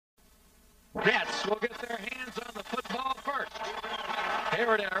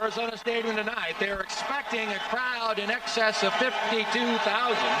Arizona Stadium tonight. They're expecting a crowd in excess of 52,000. And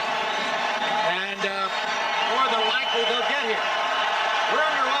more than likely they'll get here. We're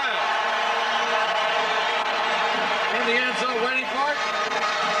underway. In the end zone waiting for it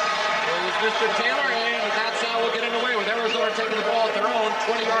is Mr. Taylor, and that's how we'll get underway with Arizona taking the ball at their own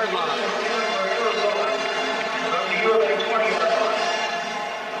 20-yard line.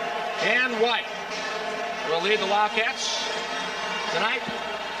 And White will lead the Wildcats tonight.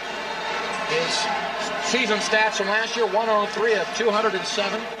 His season stats from last year, 103 of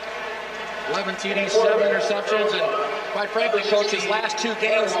 207, 11 TDs, 7 interceptions, and quite frankly, Coach, his last 2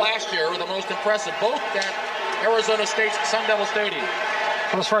 games last year were the most impressive, both at Arizona State's Sun Devil Stadium.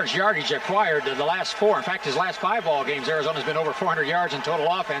 Well, as far as yardage acquired, the last 4, in fact, his last 5 ball games, Arizona's been over 400 yards in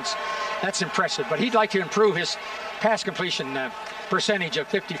total offense. That's impressive, but he'd like to improve his pass completion percentage of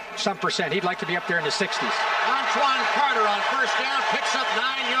 50-some%. He'd like to be up there in the 60s. Antoine Carter on first down, picks up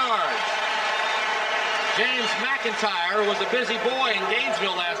 9 yards. James McIntyre was a busy boy in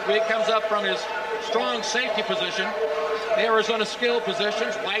Gainesville last week, comes up from his strong safety position. The Arizona skill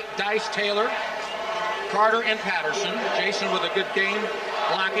positions, White, Dice, Taylor, Carter, and Patterson. Jason with a good game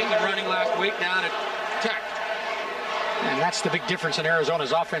blocking and running last week down at Tech. And that's the big difference in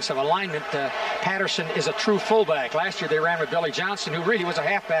Arizona's offensive alignment. Patterson is a true fullback. Last year they ran with Billy Johnson, who really was a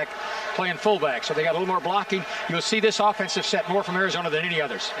halfback playing fullback. So they got a little more blocking. You'll see this offensive set more from Arizona than any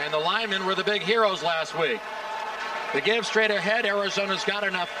others. And the linemen were the big heroes last week. The give straight ahead. Arizona's got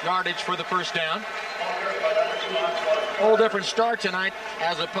enough yardage for the first down. Whole different start tonight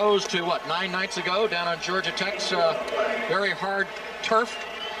as opposed to, 9 nights ago down on Georgia Tech's very hard turf.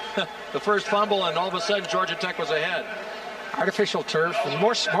 The first fumble, and all of a sudden Georgia Tech was ahead. Artificial turf, and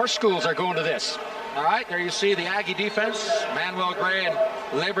more schools are going to this. All right, there you see the Aggie defense. Manuel Gray and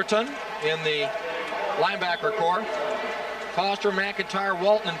Laberton in the linebacker core. Foster, McIntyre,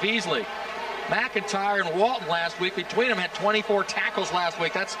 Walton, and Beasley. McIntyre and Walton last week, between them, had 24 tackles last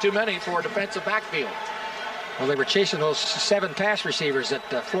week. That's too many for a defensive backfield. Well, they were chasing those 7 pass receivers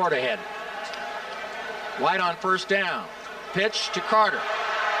that Florida had. White on first down. Pitch to Carter.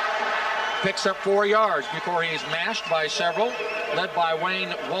 Picks up 4 yards before he's mashed by several, led by Wayne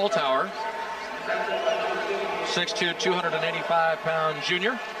Waltauer, 6'2", 285-pound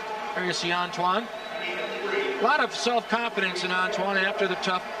junior. There you see Antoine. A lot of self-confidence in Antoine after the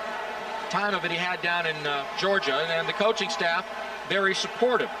tough time of it he had down in Georgia, and the coaching staff very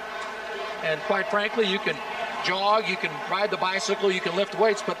supportive. And quite frankly, you can jog, you can ride the bicycle, you can lift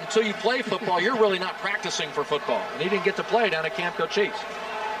weights, but until you play football, you're really not practicing for football. And he didn't get to play down at Camp Cochise.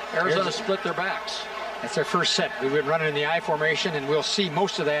 Arizona split their backs. That's their first set. We've been running in the I formation, and we'll see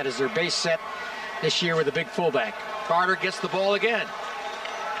most of that as their base set this year with a big fullback. Carter gets the ball again.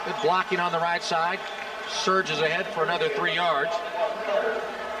 Good blocking on the right side. Surges ahead for another 3 yards.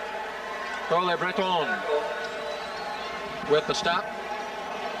 Ole Breton with the stop.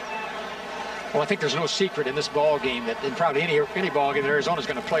 Well, I think there's no secret in this ball game that in probably any ball game that Arizona's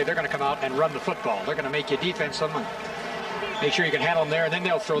going to play, they're going to come out and run the football. They're going to make you defense them and make sure you can handle them there, and then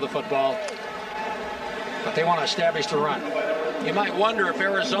they'll throw the football. But they want to establish the run. You might wonder if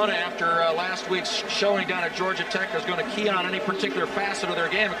Arizona, after last week's showing down at Georgia Tech, is going to key on any particular facet of their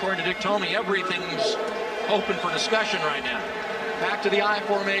game. According to Dick Tomey, everything's open for discussion right now. Back to the I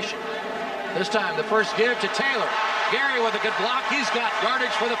formation. This time, the first give to Taylor. Gary with a good block. He's got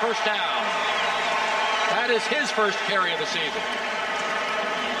yardage for the first down. That is his first carry of the season.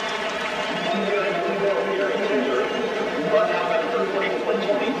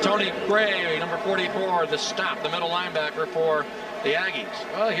 Tony Gray, number 44, the stop, the middle linebacker for the Aggies.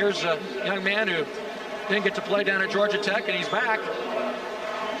 Well, here's a young man who didn't get to play down at Georgia Tech, and he's back.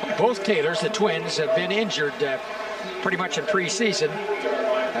 Both Taylors, the twins, have been injured pretty much in preseason.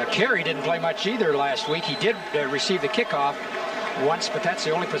 Carey didn't play much either last week. He did receive the kickoff once, but that's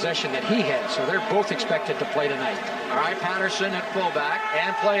the only possession that he had. So they're both expected to play tonight. All right, Patterson at fullback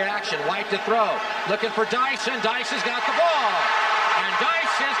and play action. White to throw. Looking for Dice, and Dice has got the ball. And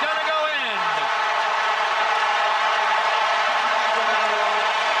Dice is going to go in.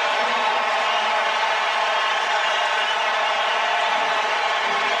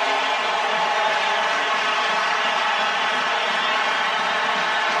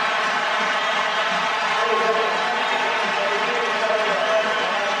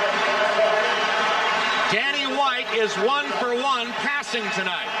 Danny White is 1 for 1 passing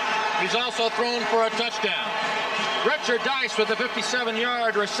tonight. He's also thrown for a touchdown. Richard Dice with a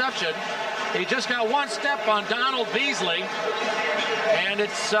 57-yard reception. He just got one step on Donald Beasley, and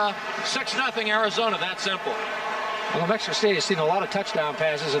it's 6-0 Arizona. That simple. Well, New Mexico State has seen a lot of touchdown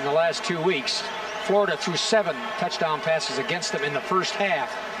passes in the last 2 weeks. Florida threw 7 touchdown passes against them in the first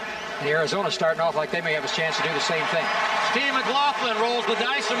half. And Arizona starting off like they may have a chance to do the same thing. Steve McLaughlin rolls the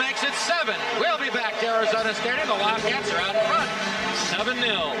dice and makes it 7. We'll be back to Arizona Stadium. The Wildcats are out in front,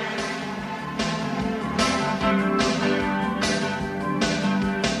 7-0.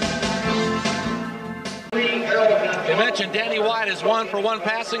 You mentioned Danny White is 1 for 1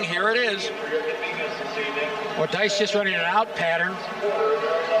 passing. Here it is. Well, Dice just running an out pattern.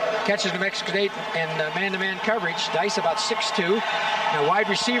 Catches New Mexico State in man-to-man coverage. Dice about 6'2". Now, wide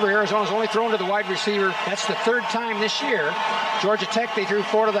receiver, Arizona's only thrown to the wide receiver. That's the 3rd time this year. Georgia Tech, they threw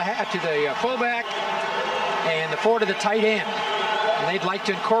 4 to the fullback and the 4 to the tight end. And they'd like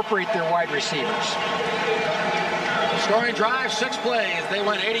to incorporate their wide receivers. Scoring drive, 6 plays. They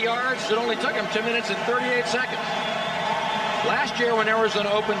went 80 yards. It only took them 2 minutes and 38 seconds. Last year when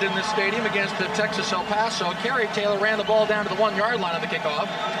Arizona opened in this stadium against the Texas El Paso, Kerry Taylor ran the ball down to the 1-yard line on the kickoff,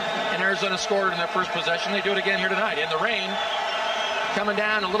 and Arizona scored in their first possession. They do it again here tonight. In the rain, coming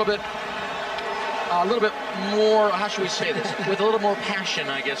down a little bit more, how should we say this, with a little more passion,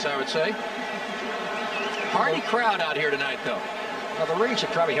 I guess I would say. Hardy crowd out here tonight, though. Well, the rain should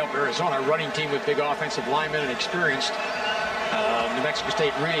probably help Arizona, a running team with big offensive linemen and experienced. New Mexico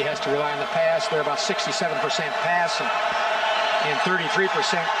State really has to rely on the pass. They're about 67% pass and 33%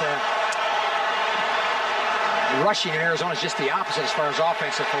 rushing. In Arizona is just the opposite as far as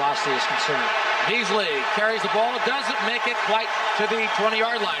offensive philosophy is concerned. Beasley carries the ball, doesn't make it quite to the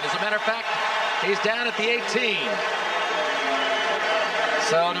 20-yard line. As a matter of fact, he's down at the 18.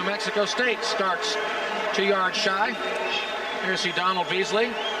 So New Mexico State starts 2 yards shy. Here's see Donald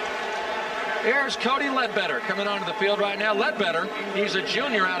Beasley. Here's Cody Ledbetter coming onto the field right now. Ledbetter, he's a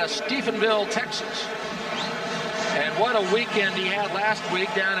junior out of Stephenville, Texas. And what a weekend he had last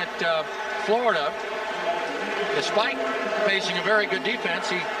week down at Florida. Despite facing a very good defense,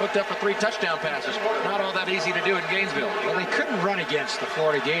 he hooked up for 3 touchdown passes. Not all that easy to do in Gainesville. Well, they couldn't run against the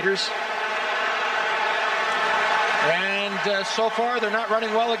Florida Gators. And so far, they're not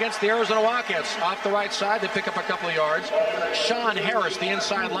running well against the Arizona Wildcats. Off the right side, they pick up a couple of yards. Sean Harris, the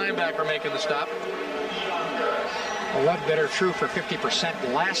inside linebacker, making the stop. Well, Ledbetter threw for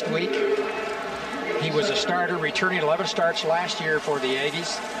 50% last week. He was a starter, returning 11 starts last year for the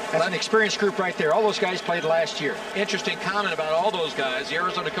Aggies. That's an experienced group right there. All those guys played last year. Interesting comment about all those guys. The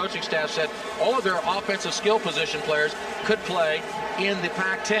Arizona coaching staff said all of their offensive skill position players could play in the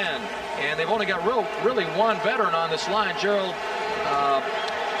Pac-10. And they've only got really one veteran on this line, Gerald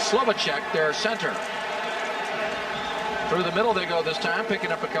Slovacek, their center. Through the middle they go this time,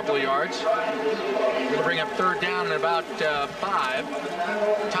 picking up a couple of yards. Going to bring up 3rd down and about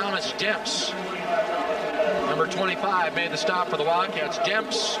 5. Thomas Demps, number 25, made the stop for the Wildcats.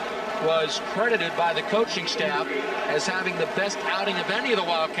 Demps was credited by the coaching staff as having the best outing of any of the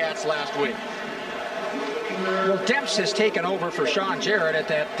Wildcats last week. Well, Demps has taken over for Sean Jarrett at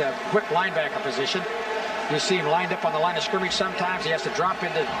that quick linebacker position. You see him lined up on the line of scrimmage sometimes. He has to drop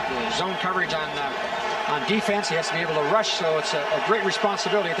into zone coverage on defense. He has to be able to rush, so it's a great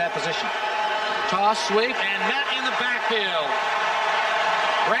responsibility at that position. Toss, sweep, and met in the backfield.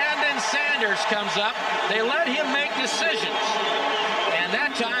 Brandon Sanders comes up. They let him make decisions. And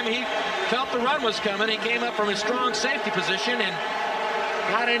that time he felt the run was coming. He came up from his strong safety position and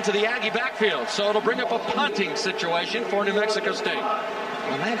got into the Aggie backfield. So it'll bring up a punting situation for New Mexico State.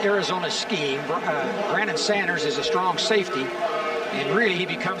 In that Arizona scheme, Brandon Sanders is a strong safety. And really, he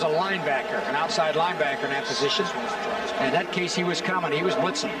becomes a linebacker, an outside linebacker in that position. In that case, he was coming. He was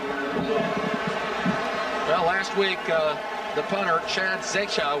blitzing. Well, last week, the punter, Chad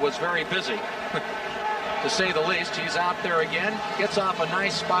Zacha, was very busy, to say the least. He's out there again. Gets off a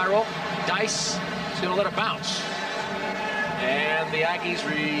nice spiral. Dice is going to let it bounce. And the Aggies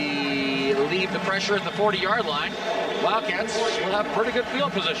relieve the pressure at the 40-yard line. Wildcats will have pretty good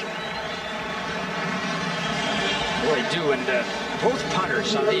field position. Boy, they do, and both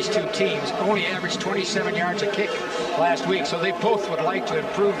punters on these two teams only averaged 27 yards a kick last week, so they both would like to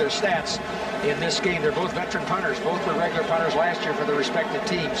improve their stats in this game. They're both veteran punters. Both were regular punters last year for their respective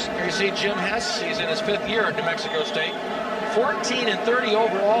teams. Here you see Jim Hess. He's in his 5th year at New Mexico State. 14 and 30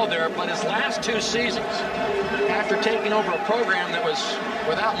 overall there, but his last 2 seasons, after taking over a program that was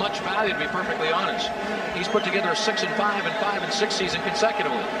without much value, to be perfectly honest, he's put together a 6 and 5 and 5 and 6 season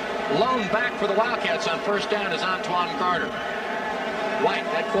consecutively. Lone back for the Wildcats on 1st down is Antoine Carter. White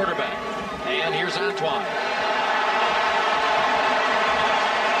at quarterback. And here's Antoine.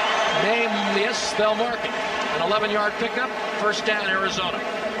 Yes, they'll mark it. An 11-yard pickup, 1st down, Arizona.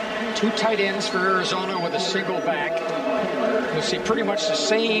 2 tight ends for Arizona with a single back. You'll see pretty much the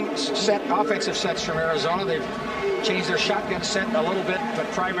same offensive sets from Arizona. They've changed their shotgun set a little bit,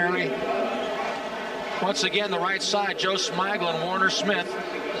 but primarily. Once again, the right side, Joe Smigel and Warner Smith.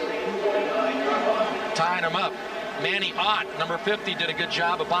 tying them up. Manny Ott, number 50, did a good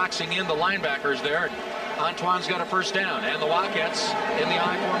job of boxing in the linebackers there. Antoine's got a first down, and the Wildcats in the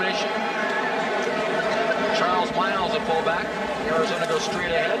I formation. Charles Miles, a fullback. Arizona goes straight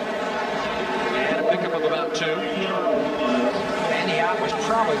ahead. And a pickup of about 2. Manny Ott was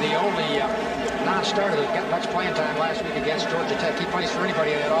probably the only non-starter that got much playing time last week against Georgia Tech. He plays for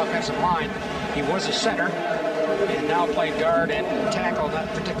anybody on that offensive line. He was a center and now played guard and tackle on that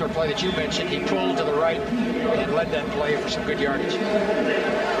particular play that you mentioned. He pulled to the right and led that play for some good yardage.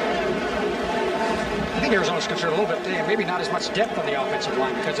 I think Arizona's concerned a little bit, maybe not as much depth on the offensive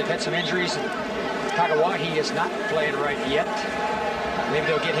line because they've had some injuries, and Kagawahi is not playing right yet. Maybe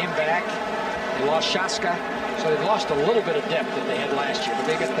they'll get him back. They lost Shaska, so they've lost a little bit of depth that they had last year, but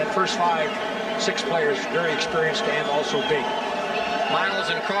they got that first 5-6 players very experienced and also big. Miles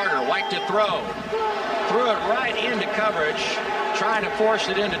and Carter, White to throw. Threw it right into coverage, trying to force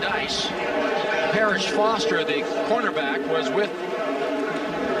it into Dice. Parrish Foster, the cornerback, was with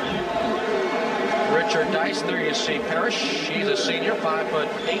Richard Dice. There you see Parrish. He's a senior, 5'8",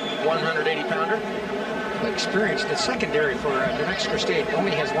 180-pounder. Experienced. The secondary for New Mexico State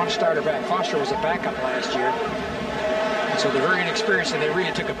only has one starter back. Foster was a backup last year. And so they're very inexperienced, and they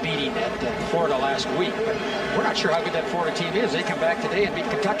really took a beating at Florida last week. But we're not sure how good that Florida team is. They come back today and beat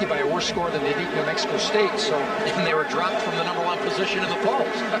Kentucky by a worse score than they beat New Mexico State. So, and they were dropped from the #1 position in the polls.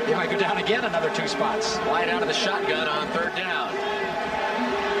 They might go down again another 2 spots. White out of the shotgun on 3rd down.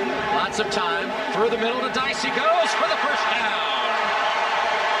 Lots of time. Through the middle to Dice. He goes for the first down.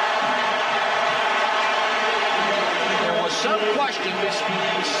 Some question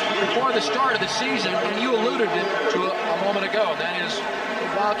before the start of the season, and you alluded to a moment ago, and that is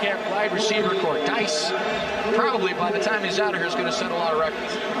the Wildcat wide receiver core. Dice, probably by the time he's out of here, is going to set a lot of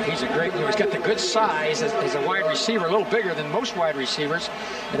records. He's a great, he's got the good size as a wide receiver, a little bigger than most wide receivers,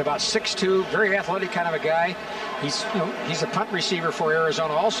 at about 6'2", very athletic kind of a guy. He's a punt receiver for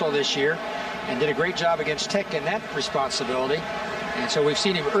Arizona also this year, and did a great job against Tech in that responsibility. And so we've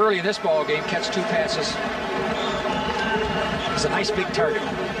seen him early in this ball game catch 2 passes. He's a nice big target.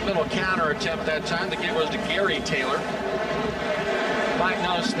 Little counter attempt that time. The give was to Gary Taylor. Might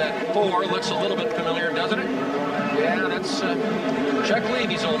notice that 4 looks a little bit familiar, doesn't it? Yeah, that's Chuck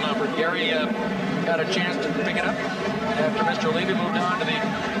Levy's old number. Gary got a chance to pick it up after Mr. Levy moved on to the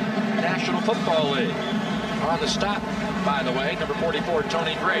National Football League. On the stop, by the way, number 44,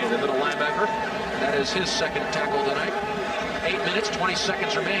 Tony Gray, the middle linebacker. That is his 2nd tackle tonight. 8 minutes, 20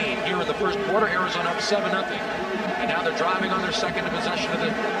 seconds remain here in the first quarter. Arizona up 7-0. And now they're driving on their 2nd possession of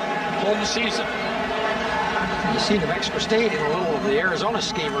the home season. You see New Mexico State in a little of the Arizona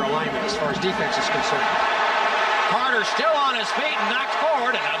scheme or alignment as far as defense is concerned. Carter still on his feet and knocked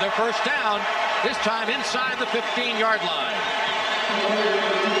forward. Another first down, this time inside the 15-yard line.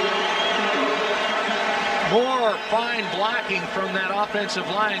 More fine blocking from that offensive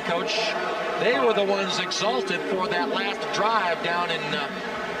line, Coach. They were the ones exalted for that last drive down in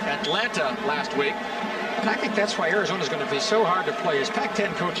Atlanta last week. And I think that's why Arizona's going to be so hard to play. As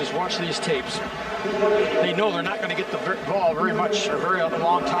Pac-10 coaches watch these tapes, they know they're not going to get the ball very much or very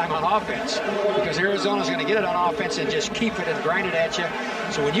long time on offense, because Arizona's going to get it on offense and just keep it and grind it at you.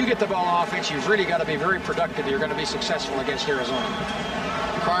 So when you get the ball on offense, you've really got to be very productive. You're going to be successful against Arizona.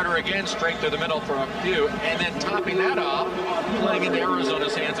 Carter again straight through the middle for a few, and then topping that off, playing into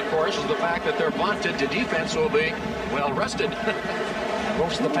Arizona's hands, of course, is the fact that their vaunted defense will be well rested.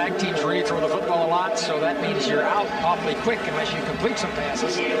 Most of the Pac teams really throw the football a lot, so that means you're out awfully quick unless you complete some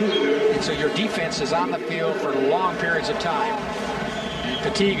passes. And so your defense is on the field for long periods of time. And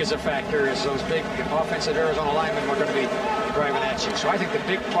fatigue is a factor, as those big offensive Arizona linemen are going to be driving at you. So I think the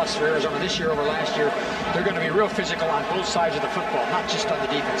big plus for Arizona this year over last year, they're going to be real physical on both sides of the football, not just on the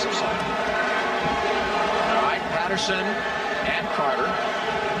defensive side. All right, Patterson and Carter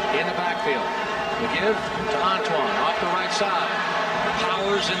in the backfield. The give to Antoine off the right side.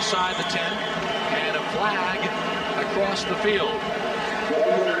 Powers inside the 10, and a flag across the field.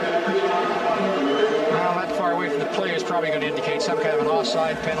 Well, that far away from the play is probably going to indicate some kind of an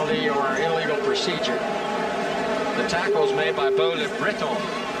offside penalty or illegal procedure. The tackle is made by Beau Le Breton,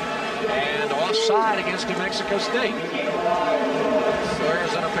 and offside against New Mexico State. So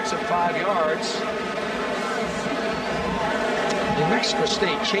Arizona picks up 5 yards. New Mexico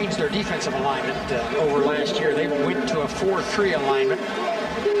State changed their defensive alignment over last year. They went to a 4-3 alignment.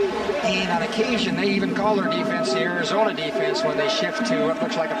 And on occasion, they even call their defense the Arizona defense when they shift to what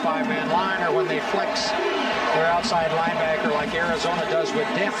looks like a 5-man line, or when they flex their outside linebacker like Arizona does with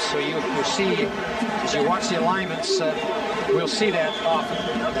depth. So you see, as you watch the alignments, we'll see that often.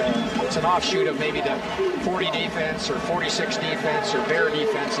 it's an offshoot of maybe the 40 defense or 46 defense or bear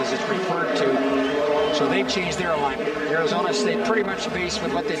defense as it's referred to. So they've changed their alignment. Arizona stayed pretty much based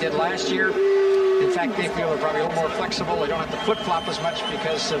with what they did last year. In fact, they feel they're probably a little more flexible. They don't have to flip-flop as much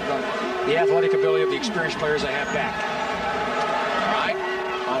because of the athletic ability of the experienced players they have back. All right,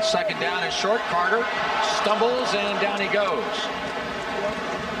 on second down and short, Carter stumbles and down he goes.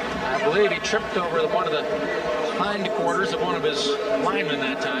 I believe he tripped over one of the hindquarters of one of his linemen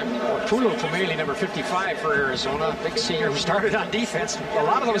that time. Pulu Pumele, number 55 for Arizona, big senior who started on defense. A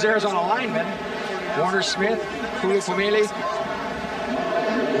lot of those Arizona linemen, Warner Smith, Pulu Pumele,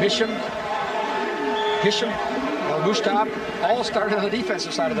 Hisham, Mustab, all started on the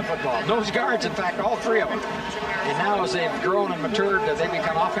defensive side of the football. Nose guards, in fact, all three of them. And now as they've grown and matured, they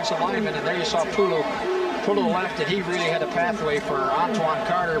become offensive linemen. And there you saw Pulu pull to the left, and he really had a pathway for Antoine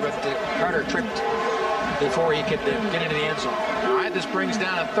Carter, but Carter tripped before he could get into the end zone. All right, this brings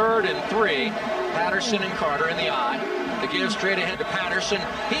down a 3rd and 3. Patterson and Carter in the eye. The give straight ahead to Patterson.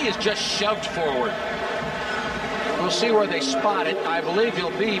 He is just shoved forward. We'll see where they spot it. I believe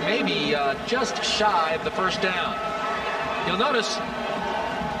he'll be maybe just shy of the first down. You'll notice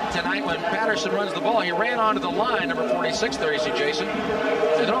tonight when Patterson runs the ball, he ran onto the line, number 46 there, you see Jason.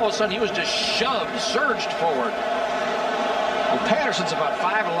 And then all of a sudden he was just shoved, surged forward. Well, Patterson's about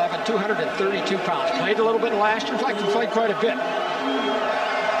 5'11", 232 pounds. Played a little bit last year. In fact, he played quite a bit.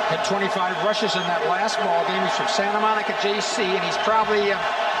 Had 25 rushes in that last ball game. He's from Santa Monica JC, and he's probably,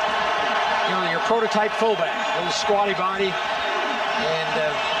 your prototype fullback. Little squatty body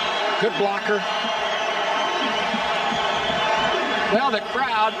and good blocker. Well, the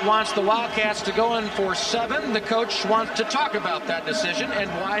crowd wants the Wildcats to go in for 7. The coach wants to talk about that decision,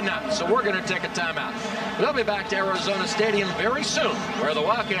 and why not? So we're going to take a timeout. We'll be back to Arizona Stadium very soon, where the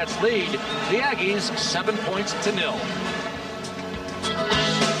Wildcats lead the Aggies 7 points to 0.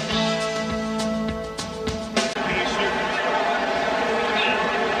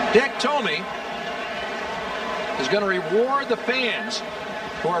 Dick Tomey is going to reward the fans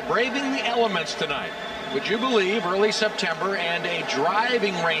who are braving the elements tonight. Would you believe early September and a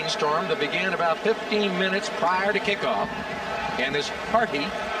driving rainstorm that began about 15 minutes prior to kickoff, and this hearty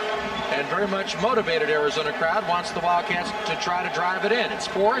and very much motivated Arizona crowd wants the Wildcats to try to drive it in. It's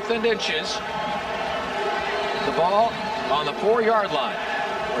 4th and inches. The ball on the 4-yard line,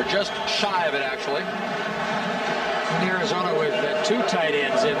 or just shy of it actually. In Arizona with 2 tight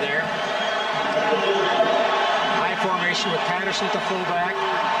ends in there. High formation with Patterson at the fullback.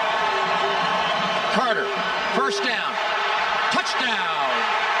 Carter, first down, touchdown.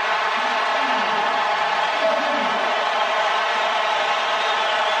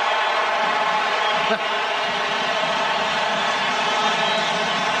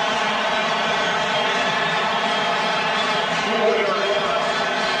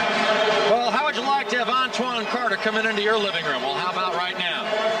 Well, how would you like to have Antoine Carter coming into your living room? Well, how about right now?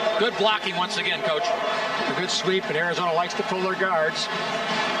 Good blocking once again, Coach. A good sweep, and Arizona likes to pull their guards.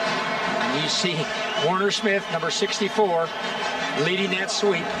 You see Warner Smith, number 64, leading that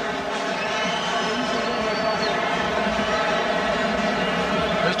sweep.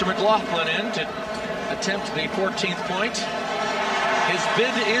 Mr. McLaughlin in to attempt the 14th point. His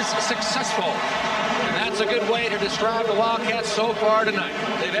bid is successful. And that's a good way to describe the Wildcats so far tonight.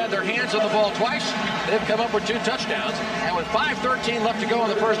 They've had their hands on the ball twice. They've come up with 2 touchdowns. And with 5:13 left to go in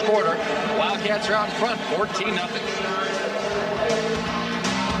the first quarter, the Wildcats are out in front, 14-0.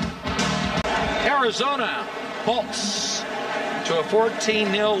 Arizona bolts to a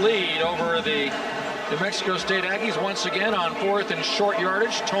 14-0 lead over the New Mexico State Aggies once again on 4th and short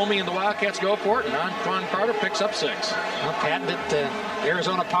yardage. Tomey and the Wildcats go for it, and Antoine Carter picks up 6. Well, patented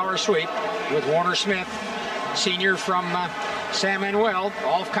Arizona power sweep with Warner Smith, senior from San Manuel,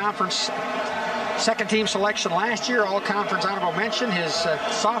 all-conference second-team selection last year, all-conference honorable mention his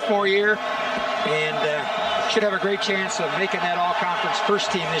sophomore year, and should have a great chance of making that all-conference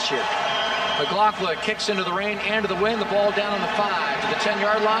first team this year. McLaughlin kicks into the rain and to the wind. The ball down on the 5 to the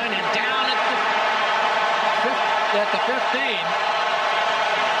 10-yard line and down at the 15.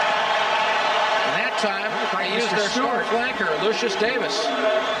 And that time, they used their short flanker, Lucius Davis.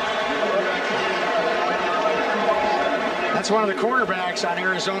 That's one of the cornerbacks on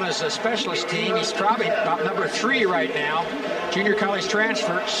Arizona's specialist team. He's probably about number 3 right now. Junior college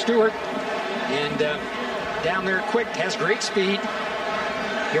transfer, Stewart. And down there quick, has great speed.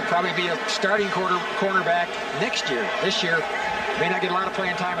 He'll probably be a starting cornerback next year. This year, may not get a lot of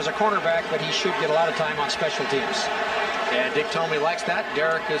playing time as a cornerback, but he should get a lot of time on special teams. And Dick Tomey likes that.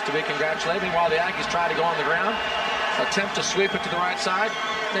 Derek is to be congratulated. While the Aggies try to go on the ground, attempt to sweep it to the right side.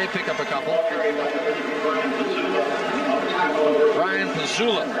 They pick up a couple. Brian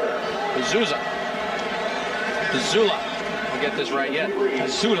Pazula. I'll get this right yet.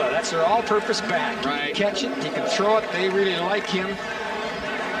 Pazula, that's their all-purpose back. Right. He can catch it, he can throw it. They really like him.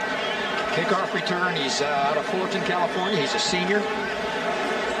 Kickoff return. He's out of Fullerton, California. He's a senior.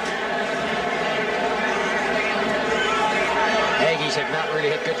 Aggies have not really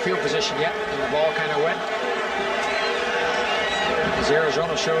had good field position yet, and the ball kind of wet. As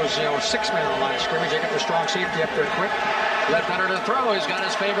Arizona shows, 6 men on the line of scrimmage, they get the strong safety up there quick. Ledbetter to throw. He's got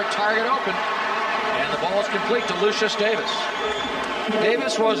his favorite target open. And the ball is complete to Lucius Davis.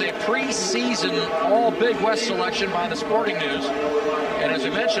 Davis was a preseason all Big West selection by the Sporting News. And as I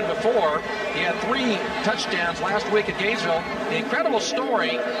mentioned before, he had 3 touchdowns last week at Gainesville. The incredible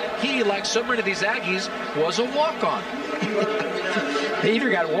story, he, like so many of these Aggies, was a walk-on. They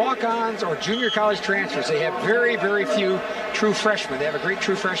either got walk-ons or junior college transfers. They have very, very few true freshmen. They have a great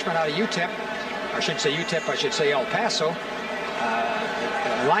true freshman out of UTEP. I should say UTEP, I should say El Paso.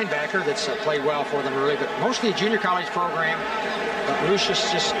 A linebacker that's played well for them early, but mostly a junior college program. But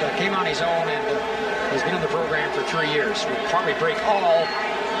Lucius just came on his own and has been in the program for 3 years. Will probably break all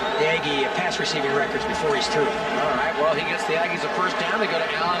the Aggie pass receiving records before he's through. All right, well, he gets the Aggies a first down. They go to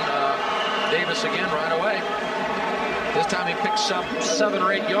Allen Davis again right away. This time he picks up 7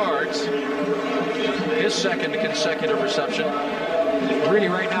 or 8 yards. His second consecutive reception. Really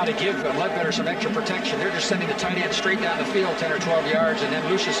right now to give Ledbetter some extra protection. They're just sending the tight end straight down the field 10 or 12 yards, and then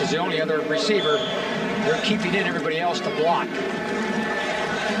Lucius is the only other receiver. They're keeping in everybody else to block.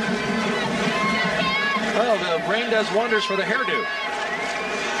 Well, the rain does wonders for the hairdo.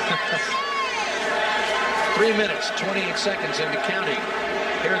 3 minutes, 28 seconds into counting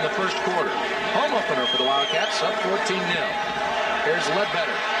here in the first quarter. Home opener for the Wildcats, up 14-0. Here's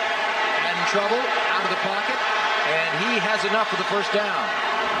Ledbetter. And in trouble, out of the pocket. And he has enough for the first down.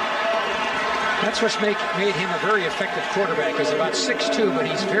 That's what's made him a very effective quarterback. He's about 6'2", but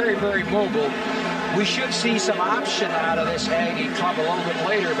he's very, very mobile. We should see some option out of this Aggie club a little bit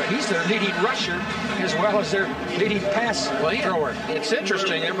later, but he's their leading rusher as well as their leading pass thrower. It's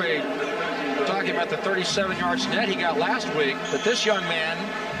interesting, everybody talking about the 37 yards net he got last week, but this young man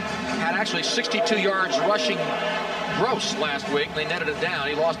had actually 62 yards rushing gross last week. They netted it down.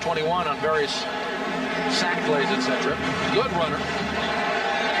 He lost 21 on various sack plays, etc. Good runner.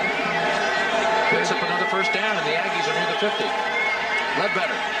 Picks up another first down, and the Aggies are near the 50.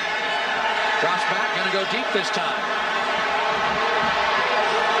 Ledbetter drops back, going to go deep this time.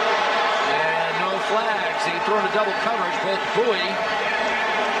 And no flags. He threw into double coverage. Both Bowie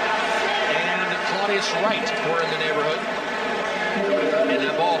and Claudius Wright were in the neighborhood. And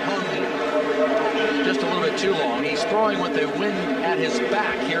that ball hung just a little bit too long. He's throwing with the wind at his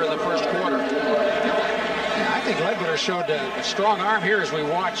back here in the first quarter. I think Ledbetter showed a strong arm here as we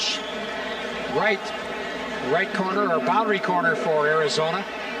watch right corner or boundary corner for Arizona.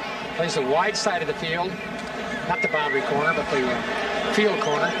 Plays the wide side of the field. Not the boundary corner, but the field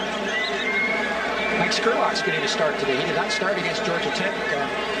corner. Mike Scurlock's getting a start today. He did not start against Georgia Tech.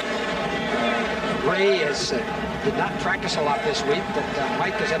 Ray did not practice a lot this week, but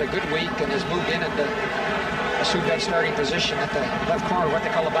Mike has had a good week and has moved in and assumed that starting position at the left corner, what they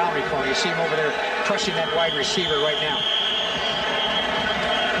call the boundary corner. You see him over there crushing that wide receiver right now.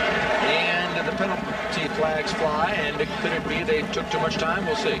 And the penalty flags fly, and could it be they took too much time?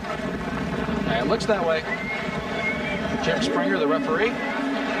 We'll see. It looks that way. Jim Springer, the referee.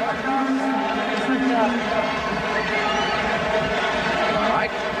 All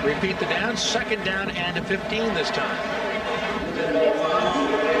right, repeat the down. Second down and 15 this time.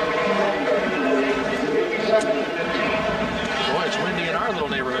 Boy, it's windy in our little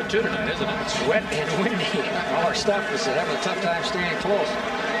neighborhood too tonight, isn't it? It's wet and windy. All our stuff is having a tough time staying close.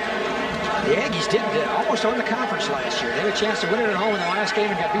 The Aggies did almost win the conference last year. They had a chance to win it at home in the last game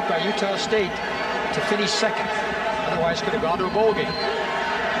and got beat by Utah State to finish second. Otherwise, could have gone to a bowl game.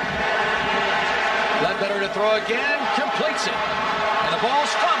 Ledbetter to throw again, completes it. And the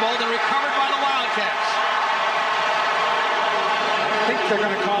ball's fumbled and recovered by the Wildcats. I think they're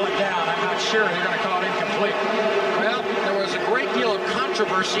going to call it down. I'm not sure. They're going to call it incomplete. Well, there was a great deal of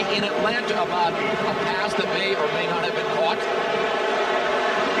controversy in Atlanta about a pass that may or may not have been caught.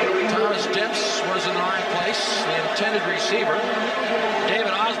 Thomas Dents was in the right place, the intended receiver,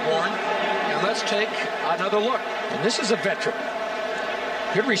 David Osborne. And let's take another look. And this is a veteran.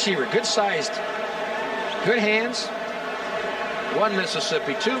 Good receiver, good sized, good hands. 1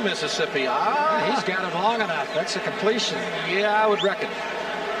 Mississippi, 2 Mississippi. He's got it long enough. That's a completion. Yeah, I would reckon.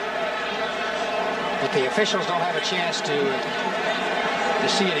 But the officials don't have a chance to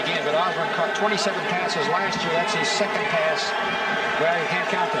see it again. But Osborne caught 27 passes last year. That's his second pass. Well, you can't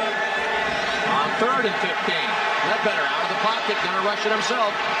count that. On 3rd and 15. Ledbetter out of the pocket, gonna rush it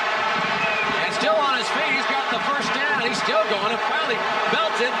himself. And still on his feet, he's got the first down. He's still going, and finally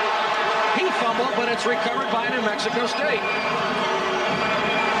belted. He fumbled, but it's recovered by New Mexico State.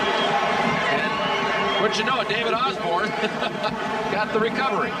 And wouldn't you know it, David Osborne got the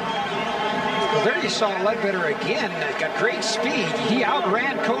recovery. Well, there you saw Ledbetter again. Got great speed. He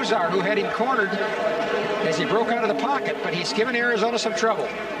outran Kozar, who had him cornered as he broke out of the pocket, but he's given Arizona some trouble.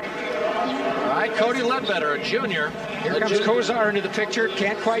 All right, Cody Ledbetter, a junior. Here comes Kozar into the picture.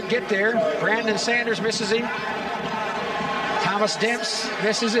 Can't quite get there. Brandon Sanders misses him. Thomas Demps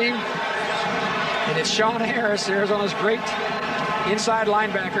misses him. And it's Sean Harris, Arizona's great inside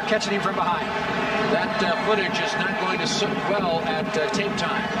linebacker, catching him from behind. That footage is not going to sit well at tape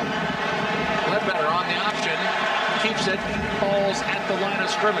time. Ledbetter on the option, keeps it, falls at the line of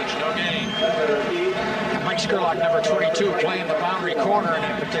scrimmage, no gain. And Mike Skurlock, number 22, playing the boundary corner in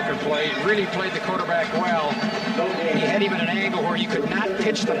that particular play. Really played the quarterback well. He had him at an angle where you could not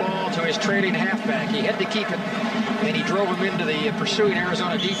pitch the ball to his trailing halfback. He had to keep it, and he drove him into the pursuing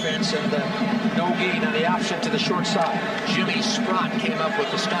Arizona defense, and no gain on the option to the short side. Jimmy Sprott came up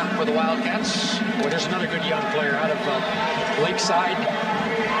with the stop for the Wildcats. Boy, there's another good young player out of Lakeside.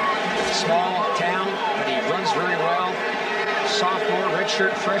 Small town, but he runs very well. Sophomore,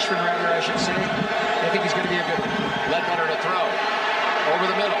 redshirt, freshman rather, I should say. I think he's going to be a good one. Ledbetter to throw. Over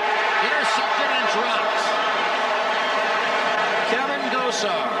the middle. Intercepted and dropped. Kevin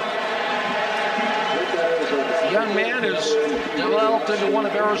Gosar. The young man has developed into one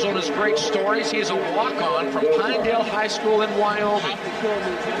of Arizona's great stories. He is a walk-on from Pinedale High School in Wyoming.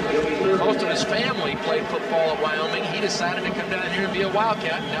 Most of his family played football at Wyoming. He decided to come down here and be a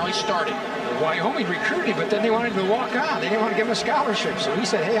Wildcat. Now he's starting. Wyoming recruited him, but then they wanted him to walk on. They didn't want to give him a scholarship, so he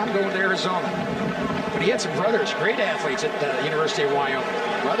said, hey, I'm going to Arizona. But he had some brothers, great athletes at the University of Wyoming.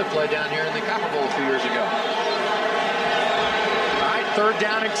 Brother played down here in the Copper Bowl a few years ago. All right, 3rd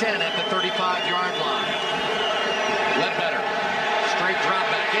down and 10 at the 35-yard line. Ledbetter, straight drop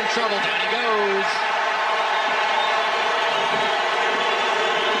back, in trouble, down he goes.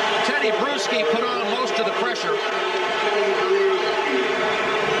 Teddy Bruschi put on most of the pressure.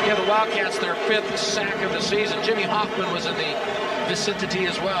 Yeah, the Wildcats, their 5th sack of the season. Jimmy Hoffman was in the vicinity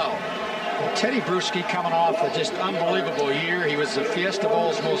as well. Well, Teddy Bruschi coming off a just unbelievable year. He was the Fiesta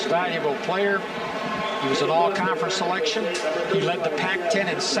Bowl's most valuable player. He was an all-conference selection. He led the Pac-10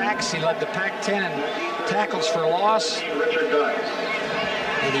 in sacks. He led the Pac-10 in tackles for loss.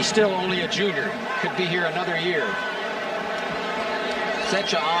 And he's still only a junior. Could be here another year.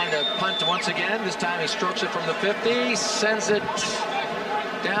 Secha on to punt once again. This time he strokes it from the 50, sends it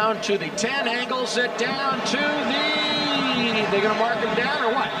down to the 10, angles it down to the... They're going to mark him down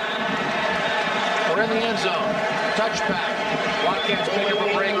or what? We're in the end zone. Touchback. Wildcats pick up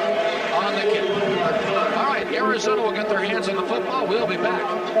a break on the kick. All right, Arizona will get their hands on the football. We'll be back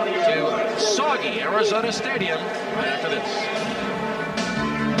to soggy Arizona Stadium right after this.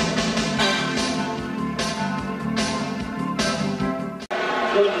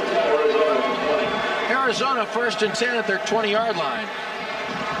 Arizona 1st and 10 at their 20-yard line.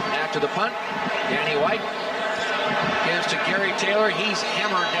 After the punt, Danny White gives to Gary Taylor. He's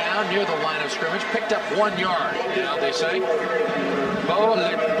hammered down near the line of scrimmage. Picked up 1 yard, now they say. Bo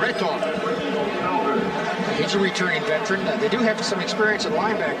Le Breton. He's a returning veteran. They do have some experience at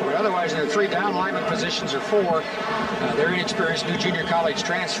linebacker, but otherwise in their 3 down lineman positions or 4. They're inexperienced new junior college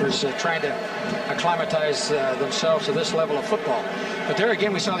transfers trying to acclimatize themselves to this level of football. But there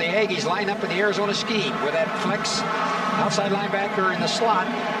again, we saw the Aggies line up in the Arizona scheme with that flex outside linebacker in the slot.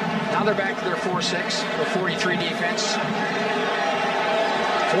 Now they're back to their 4-6, the 43 defense.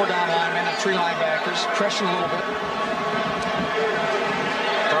 4 down linemen and 3 linebackers, pressing a little bit.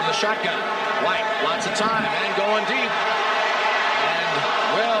 From the shotgun, White, lots of time, and going deep. And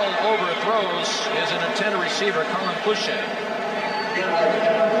well overthrows his intended receiver, Colin Pouchet.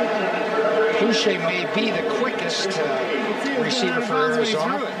 Pouchet may be the quickest receiver for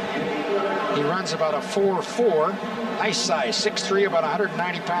Arizona. He runs about a 4.4, nice size, 6'3", about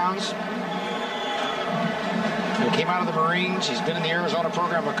 190 pounds. He came out of the Marines. He's been in the Arizona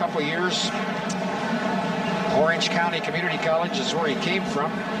program a couple years. Orange County Community College is where he came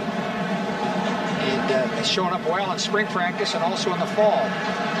from. And he's showing up well in spring practice and also in the fall.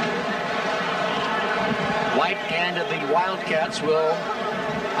 White and the Wildcats will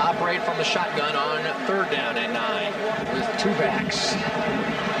operate from the shotgun on 3rd down and 9. With 2 backs.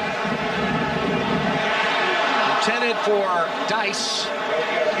 Intended for Dice.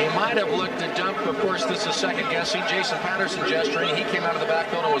 He might have looked to dump. Of course, this is second guessing. Jason Patterson gesturing. He came out of the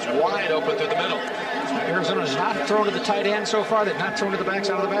backfield and was wide open through the middle. Arizona has not thrown to the tight end so far. They've not thrown to the backs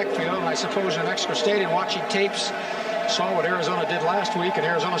out of the backfield. And I suppose in Mexico State and watching tapes, saw what Arizona did last week, and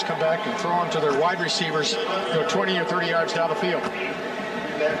Arizona's come back and thrown to their wide receivers, 20 or 30 yards down the field.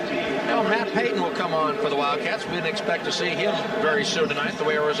 Now, Matt Payton will come on for the Wildcats. We didn't expect to see him very soon tonight, the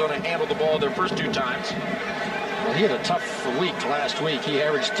way Arizona handled the ball their first 2 times. Well, he had a tough week last week. He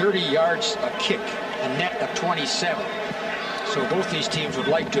averaged 30 yards a kick, a net of 27. So both these teams would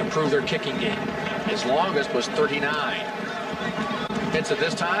like to improve their kicking game. His longest was 39. Hits it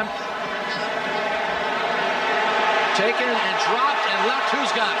this time. Taken and dropped and left.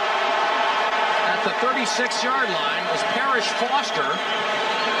 Who's got it? At the 36-yard line was Parrish Foster.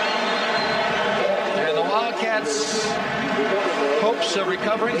 And the Wildcats' hopes of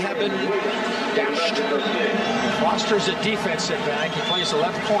recovering have been dashed. Foster's a defensive back. He plays the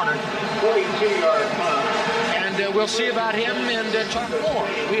left corner. And we'll see about him and talk more.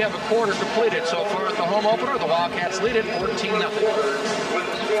 We have a quarter completed so far at the home opener. The Wildcats lead it 14-0.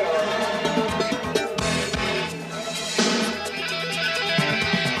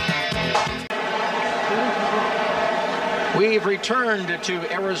 We've returned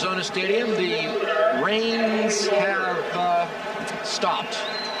to Arizona Stadium. The rains have stopped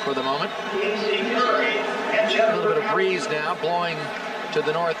for the moment. A little bit of breeze now blowing to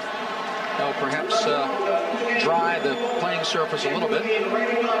the north. Perhaps dry the playing surface a little bit.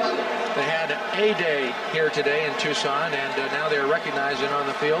 They had a day here today in Tucson, and now they're recognizing on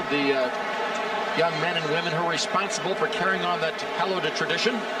the field the young men and women who are responsible for carrying on that hallowed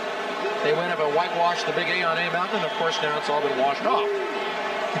tradition. They went up and whitewashed the big A on A Mountain, and of course now it's all been washed off.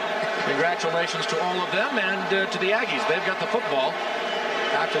 Congratulations to all of them and to the Aggies. They've got the football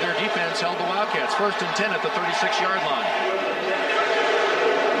after their defense held the Wildcats. 1st and 10 at the 36-yard line.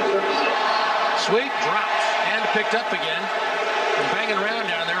 Sweep, drops, and picked up again. And banging around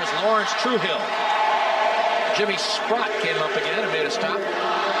down there is Lawrence Truhill. Jimmy Sprott came up again and made a stop.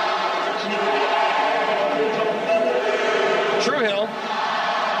 Truhill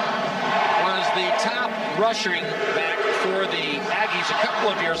was the top rushing back for the Aggies a couple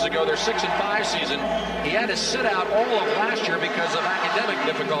of years ago, their 6-5 season. He had to sit out all of last year because of academic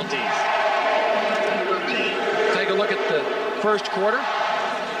difficulties. Take a look at the first quarter.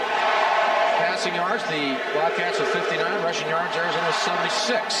 Passing yards, the Wildcats with 59. Rushing yards, Arizona with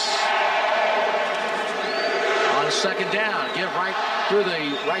 76. On second down, give right through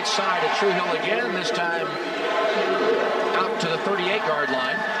the right side of Truhill again, this time out to the 38-yard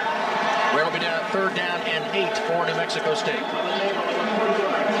line, where it'll be down 3rd down and 8 for New Mexico State.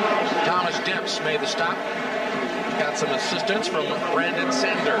 Thomas Demps made the stop. Got some assistance from Brandon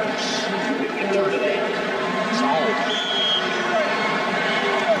Sanders. Solid.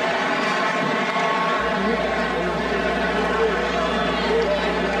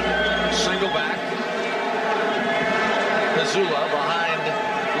 Single back. Pizzulla behind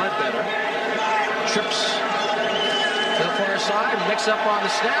Ledbetter. Trips to the far side, mix up on the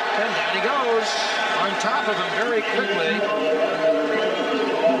snap, and down he goes. On top of him very quickly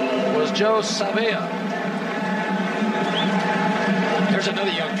was Joe Savea. There's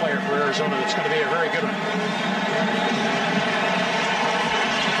another young player for Arizona that's going to be a very good one.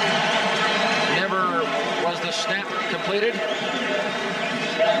 Never was the snap completed.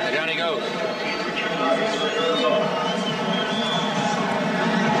 And down he goes.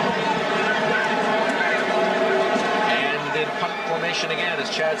 And in punt formation again is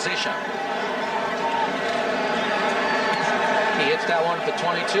Chad Zayshaw. He hits that one at the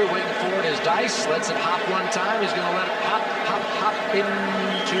 22, waiting for it is Dice. Lets it hop one time. He's going to let it hop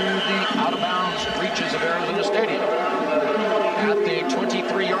into the out-of-bounds reaches of Arizona Stadium. At the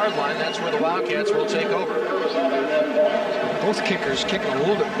 23-yard line, that's where the Wildcats will take over. Both kickers kicking a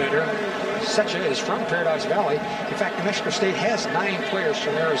little bit better. Secha is from Paradise Valley. In fact, New Mexico State has 9 players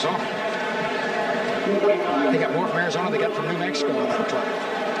from Arizona. They got more from Arizona than they got from New Mexico on that drive.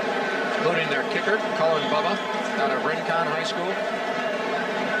 Including their kicker, Colin Bubba, out of Rincon High School.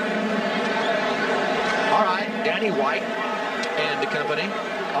 All right, Danny White and company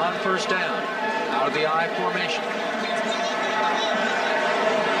on first down, out of the I formation.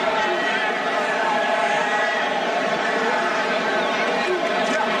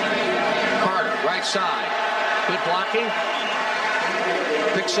 Carter, right side. Good blocking.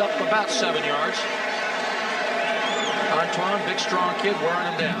 Picks up about 7 yards. Antoine, big strong kid,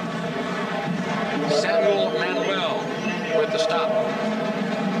 wearing him down. Samuel Manuel with the stop.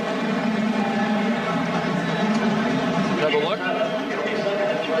 Another look.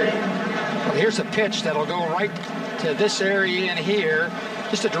 Well, here's a pitch that'll go right to this area in here.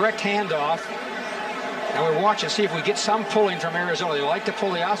 just a direct handoff. Now we're watching, see if we get some pulling from Arizona. They like to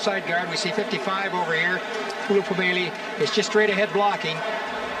pull the outside guard. We see 55 over here. Ulupameli is just straight ahead blocking.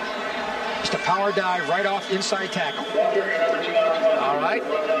 Just a power dive right off inside tackle. All right.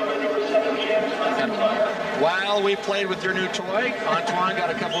 And while we played with your new toy, Antoine got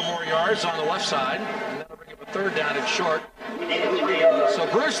a couple more yards on the left side. And that'll bring up a third down and short. So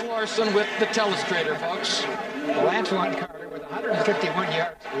Bruce Larson with the telestrator, folks. Well, Antoine Carter with 151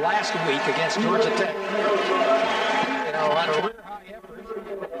 yards last week against Georgia Tech. You know, High effort.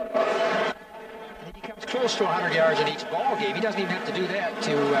 And he comes close to 100 yards in each ball game. He doesn't even have to do that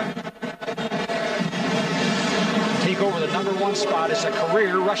to take over the #1 spot as a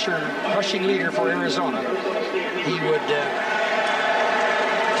career rushing leader for Arizona. He would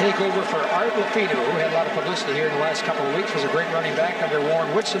take over for Art Lafino, who had a lot of publicity here in the last couple of weeks, was a great running back under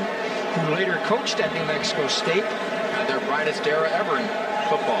Warren Woodson, who later coached at New Mexico State. And their brightest era ever in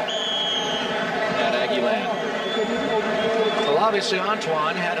football at Aggie Land. Well, obviously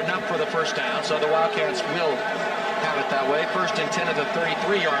Antoine had enough for the first down, so the Wildcats will have it that way. First and 10 at the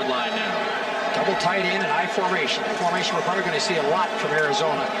 33-yard line now. Double tight end and I formation. A formation we're probably going to see a lot from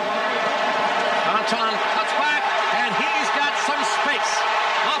Arizona. Antoine cuts back, and he's got some space.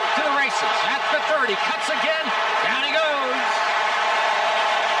 Off to the races at the 30. Cuts again. Down he goes.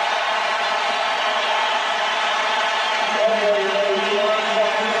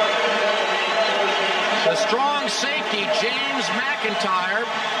 The strong safety, James McIntyre,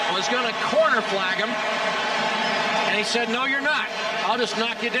 was going to corner flag him. And he said, no, you're not. I'll just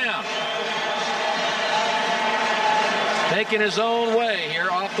knock you down. Making his own way here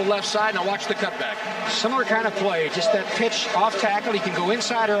off the left side. Now watch the cutback. Similar kind of play, just that pitch off tackle. He can go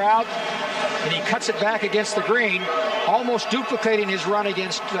inside or out, and he cuts it back against the green, almost duplicating his run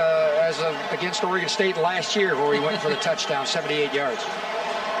against Oregon State last year, where he went for the touchdown, 78 yards.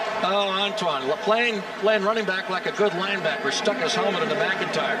 Oh, Antoine, playing running back like a good linebacker, stuck his helmet into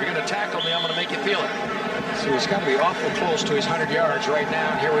McIntyre. If you're going to tackle me, I'm going to make you feel it. So he's got to be awful close to his 100 yards right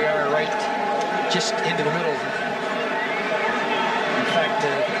now. And here we are right just into the middle. In fact,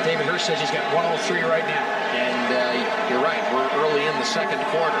 David Hurst says he's got 103 right now. And you're right, we're early in the second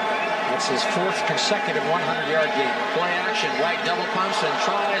quarter. That's his 4th consecutive 100-yard game. Play action, White double pumps and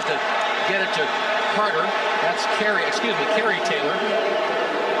tries to get it to Carter. That's Kerry Taylor.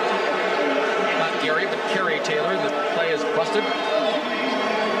 Not Gary, but Kerry Taylor. The play is busted.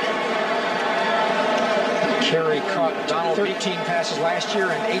 Kerry caught Donald 13 passes last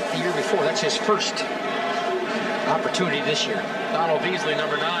year and 8 the year before. That's his first opportunity this year. Donald Beasley,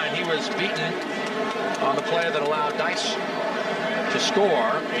 number 9, he was beaten on the play that allowed Dice to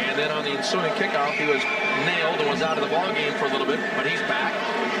score, and then on the ensuing kickoff, he was nailed and was out of the ballgame for a little bit, but he's back.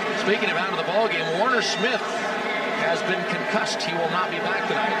 Speaking of out of the ballgame, Warner Smith has been concussed. He will not be back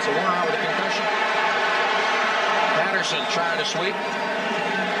tonight. So Warner out with a concussion. Patterson trying to sweep.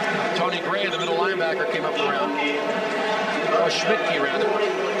 Tony Gray, the middle linebacker, came up around. Or Schmidtke, rather.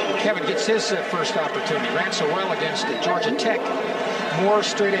 Kevin gets his first opportunity. Ran so well against Georgia Tech. More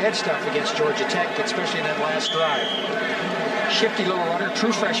straight-ahead stuff against Georgia Tech, especially in that last drive. Shifty little runner,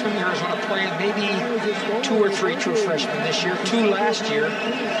 true freshman. Arizona playing maybe 2 or 3 true freshmen this year, 2 last year.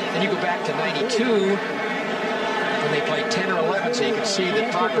 Then you go back to 92, when they played 10 or 11, so you can see the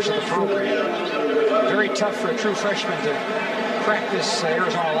progress of the program. Very tough for a true freshman to crack this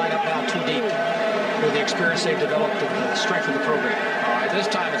Arizona lineup now too deep with the experience they've developed and the strength of the program. All right, this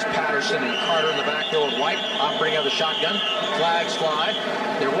time it's Patterson and Carter in the backfield. White operating out of the shotgun. Flags fly.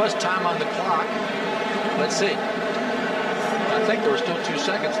 There was time on the clock. Let's see. I think there were still 2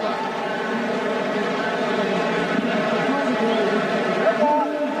 seconds left.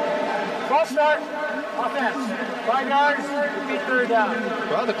 Ball start. Offense. 5 yards. Be 3rd down.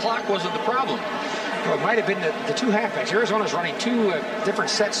 Well, the clock wasn't the problem. Well, it might have been the 2 halfbacks. Arizona's running 2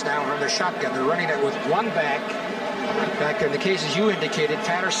 different sets now from their shotgun. They're running it with 1 back. Back in the cases you indicated,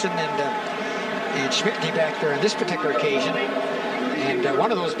 Patterson and Schmidtke back there on this particular occasion. And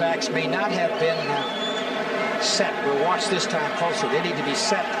one of those backs may not have been set. We'll watch this time closer. They need to be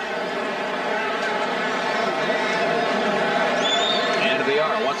set. And they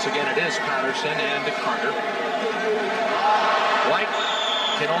are. Once again, it is Patterson and Carter. White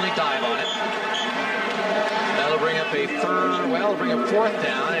can only dive on it. That'll bring up a 4th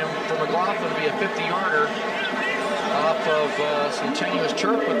down, and for McLaughlin to be a 50-yarder off of some tenuous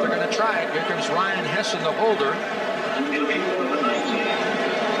turf, but they're going to try it. Here comes Ryan Hessen, the holder.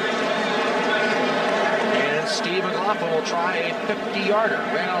 And Steve McLaughlin will try a 50-yarder.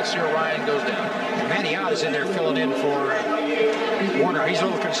 Well, let's see where Ryan goes down. And Manny Ott is in there filling in for Warner. He's a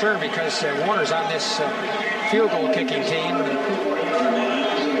little concerned because Warner's on this field goal kicking team.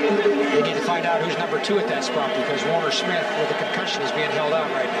 find out who's number 2 at that spot because Warner Smith with a concussion is being held out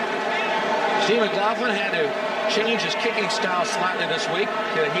right now. Steve McLaughlin had to change his kicking style slightly this week.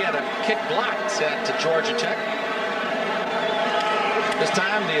 He had a kick blocked at Georgia Tech. This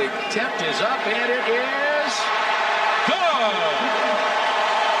time the attempt is up and it is good.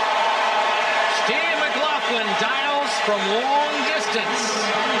 Steve McLaughlin dials from long distance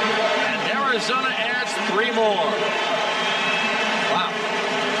and Arizona adds 3 more. Wow.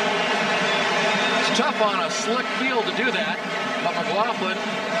 It's tough on a slick field to do that, but McLaughlin,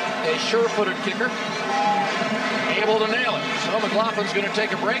 a sure-footed kicker, able to nail it. So McLaughlin's going to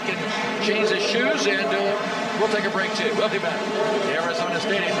take a break and change his shoes, and we'll take a break too. We'll be back. Arizona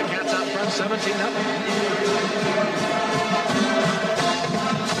Stadium, the Cats out front,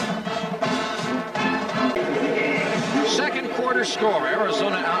 17-0. Second quarter score,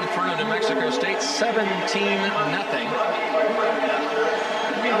 Arizona out in front of New Mexico State, 17-0.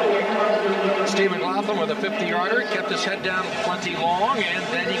 Steve McLaughlin with a 50-yarder, kept his head down plenty long, and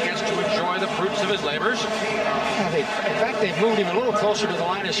then he gets to enjoy the fruits of his labors. In fact, they've moved him a little closer to the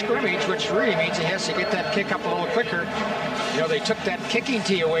line of scrimmage, which really means he has to get that kick up a little quicker. You know, they took that kicking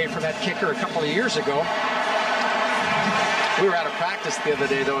tee away from that kicker a couple of years ago. We were out of practice the other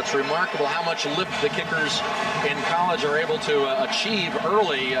day, though. It's remarkable how much lift the kickers in college are able to achieve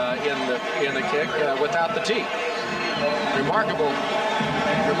early in the kick without the tee. Remarkable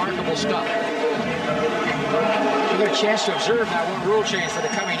stuff. We got a chance to observe that one rule change for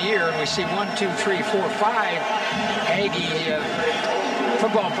the coming year, and we see 1, 2, 3, 4, 5 Aggie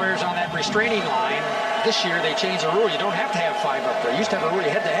football players on that restraining line. This year they changed the rule. You don't have to have 5 up there. You used to have a rule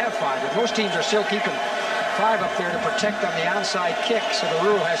you had to have 5, but most teams are still keeping 5 up there to protect on the onside kick, so the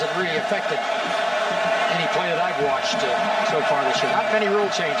rule hasn't really affected any play that I've watched so far this year. Not many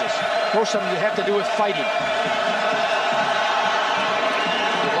rule changes. Most of them you have to do with fighting.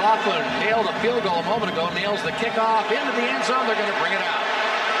 McLaughlin nailed a field goal a moment ago, nails the kickoff into the end zone. They're going to bring it out.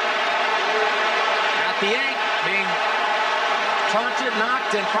 At the 8, being taunted,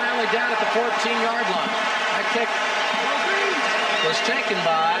 knocked, and finally down at the 14-yard line. That kick was taken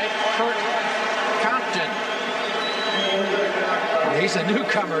by Kurt Compton. He's a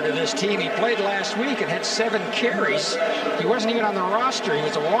newcomer to this team. He played last week and had 7 carries. He wasn't even on the roster. He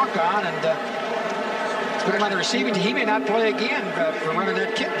was a walk-on, and put him on the receiving team. He may not play again for running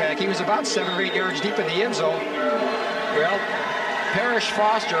that kickback. He was about 7 or 8 yards deep in the end zone. Well, Parrish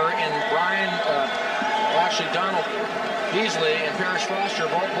Foster and Donald Beasley and Parrish Foster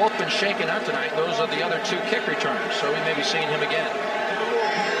have both been shaken up tonight. Those are the other 2 kick returners, so we may be seeing him again.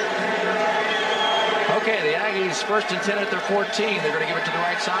 Okay, the Aggies first and 10 at their 14. They're going to give it to the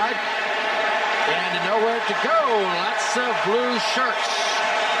right side. And nowhere to go. Lots of blue shirts.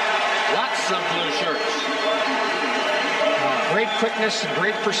 Lots of blue shirts. Great quickness and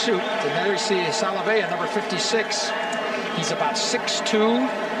great pursuit. And there you see Salavea, number 56. He's about 6'2".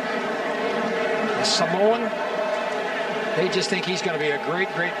 A Samoan. They just think he's going to be a great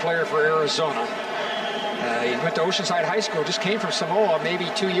player for Arizona. He went to Oceanside High School, just came from Samoa maybe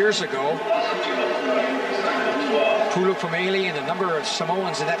 2 years ago. Pulu Fameli and a number of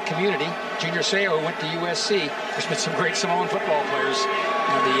Samoans in that community. Junior Seau went to USC. There's been some great Samoan football players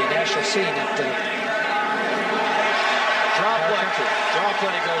on the national scene. Draw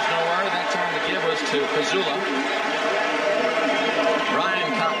play goes nowhere. That time the give was to Pazula.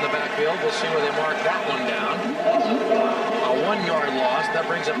 Ryan caught in the backfield. We'll see where they mark that one down. A 1-yard loss. That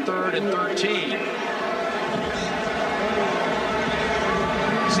brings up 3rd and 13.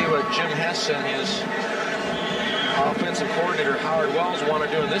 See what Jim Hess and his offensive coordinator Howard Wells want to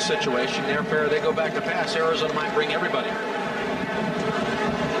do in this situation. Therefore, they go back to pass. Arizona might bring everybody.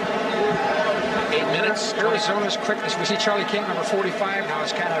 8 minutes. Arizona's quickness. We see Charlie King, number 45, now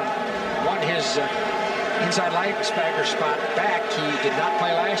has kind of won his inside linebacker spot back. He did not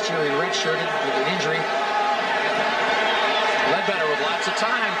play last year. He redshirted with an injury. Ledbetter with lots of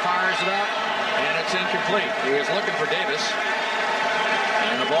time fires it up, and it's incomplete. He was looking for Davis.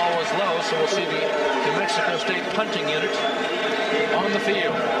 And the ball was low, so we'll see the New Mexico State punting unit on the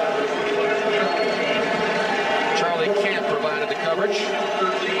field. Charlie Camp provided the coverage.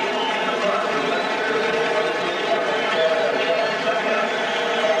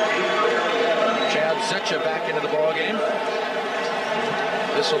 Chad Zecha back into the ball game.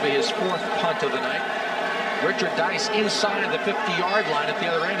 This will be his 4th punt of the night. Richard Dice inside the 50-yard line at the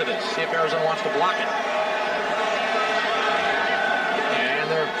other end of this. See if Arizona wants to block it.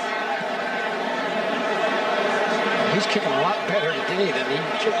 He's kicking a lot better today than he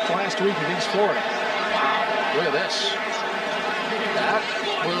kicked last week against Florida. Wow, look at this. That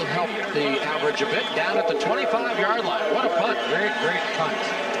will help the average a bit. Down at the 25-yard line. What a punt. Great punt.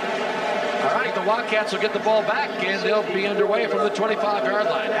 point, the Wildcats will get the ball back, and they'll be underway from the 25-yard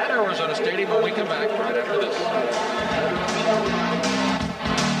line at Arizona Stadium when we come back right after this.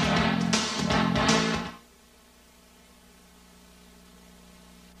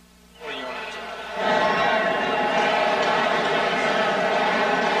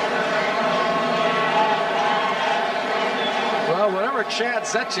 Chad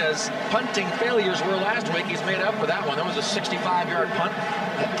Zetcha's punting failures were last week. He's made up for that one. That was a 65-yard punt.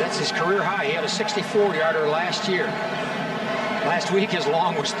 That's his career high. He had a 64-yarder last year. Last week his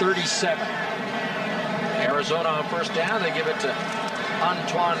long was 37. Arizona on first down. They give it to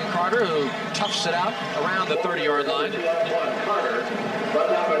Antoine Carter, who toughs it out around the 30-yard line.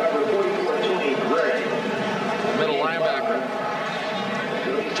 Middle linebacker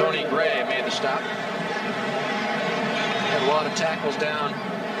Tony Gray made the stop. Had a lot of tackles down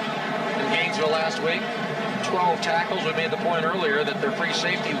in Gainesville last week. 12 tackles. We made the point earlier that their free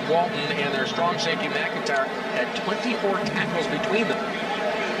safety, Walton, and their strong safety, McIntyre, had 24 tackles between them.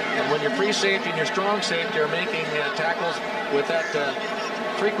 And when your free safety and your strong safety are making tackles with that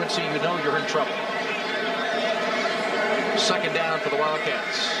frequency, you know you're in trouble. Second down for the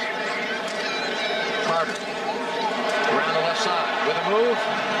Wildcats. Carter around the left side with a move.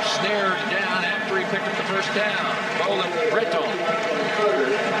 Snared down after he picked up the first down. Bolin Breton,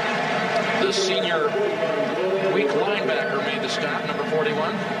 the senior weak linebacker, made the stop, number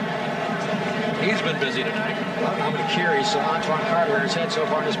 41. He's been busy tonight. How many carries Antoine Carter has had so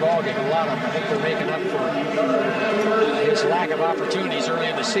far in this ballgame? A lot of them. I think they're making up for his lack of opportunities early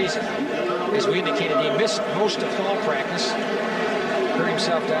in the season. As we indicated, he missed most of fall practice. Hurt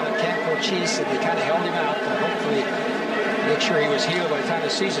himself down at Camp Cochise, and they kind of held him out to hopefully make sure he was healed by the time the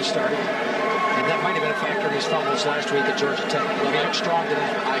season started. And that might have been a factor in his fumbles last week at Georgia Tech. He looked strong today.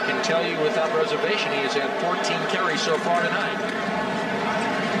 I can tell you without reservation, he has had 14 carries so far tonight.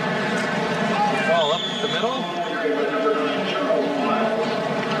 Ball up the middle.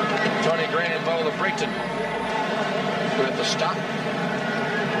 Tony Gray and Bola Brayton with the stop.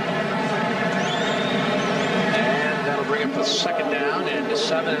 And that'll bring up the second down and to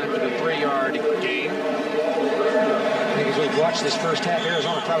 7 after the 3-yard gain. I think as we've watched this first half,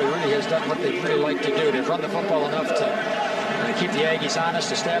 Arizona probably really has done what they really like to do. They've run the football enough to keep the Aggies honest,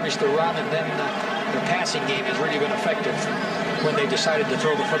 establish the run, and then the passing game has really been effective when they decided to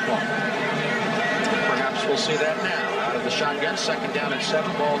throw the football. Perhaps we'll see that now. Out of the shotgun, second down and 7,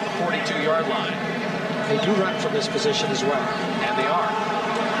 ball at the 42-yard line. They do run from this position as well. And they are.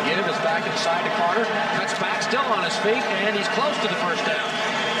 Give is back inside to Carter. Cuts back, still on his feet, and he's close to the first down.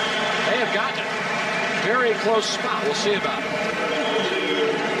 They have gotten it. Very close spot. We'll see about it.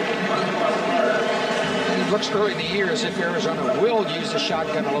 It looks early in the year as if Arizona will use the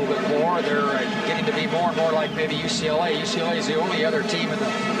shotgun a little bit more. They're getting to be more and more like maybe UCLA. UCLA is the only other team in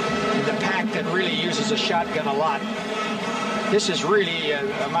the pack that really uses a shotgun a lot. This is really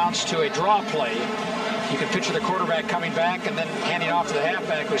amounts to a draw play. You can picture the quarterback coming back and then handing off to the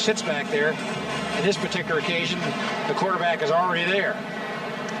halfback who sits back there. In this particular occasion, the quarterback is already there.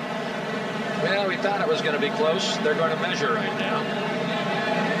 Well, we thought it was going to be close. They're going to measure right now.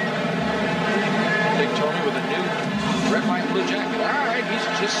 Big Tony with a new red, white, blue jacket. All right, he's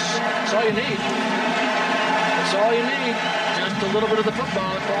just, that's all you need. That's all you need. Just a little bit of the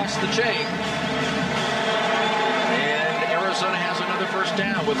football across the chain. And Arizona has another first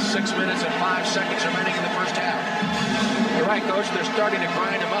down with 6 minutes and 5 seconds remaining in the first half. You're right, Coach. They're starting to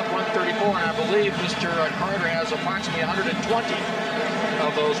grind him up 134, and I believe Mr. Carter has approximately 120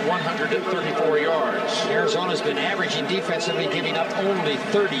 of those 134 yards. Arizona's been averaging defensively, giving up only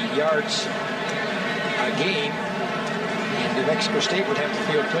 30 yards a game. And New Mexico State would have to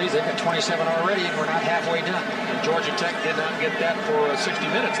feel pleased. They've got 27 already, and we're not halfway done. And Georgia Tech did not get that for 60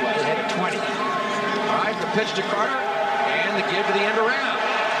 minutes left. They had a 20. All right, the pitch to Carter, and the give to the end around.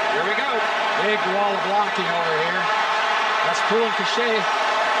 Here we go. Big wall of blocking over here. That's Poulin Cachet.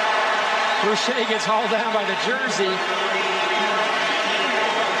 Cachet gets hauled down by the jersey.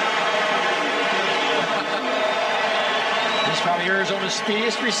 He's probably Arizona's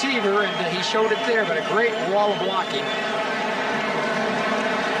speediest receiver, and he showed it there, but a great wall of blocking.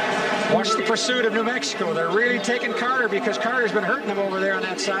 Watch the pursuit of New Mexico. They're really taking Carter because Carter's been hurting them over there on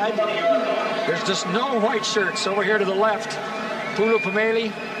that side. There's just no white shirts over here to the left. Pulu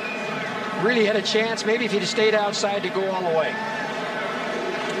Pumeli really had a chance, maybe if he'd stayed outside, to go all the way.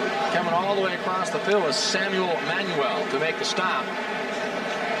 Coming all the way across the field is Samuel Manuel to make the stop.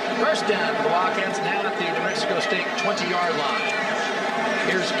 First down for the Wildcats now at the New Mexico State 20-yard line.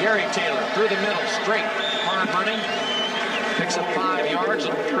 Here's Gary Taylor through the middle, straight, hard running. Picks up 5 yards.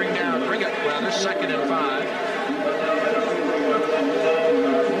 It'll bring it, well, they're 2nd and 5.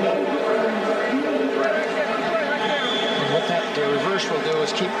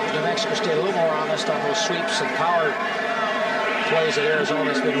 those sweeps and power plays that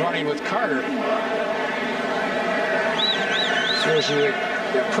Arizona's been running with Carter. So as you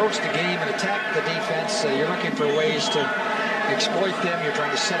approach the game and attack the defense, you're looking for ways to exploit them. You're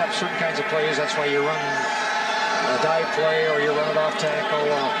trying to set up certain kinds of plays. That's why you run a dive play or you run it off tackle.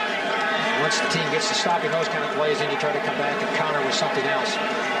 Once the team gets to stopping those kind of plays, then you try to come back and counter with something else.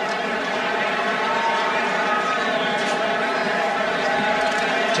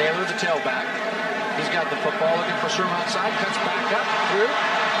 Taylor, the tailback. He's got the football, looking for Sermon outside, cuts back up, through.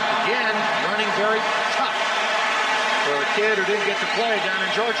 Again, running very tough for a kid who didn't get to play down in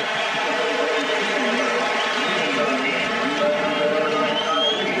Georgia.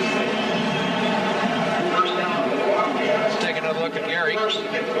 Let's take another look at Gary.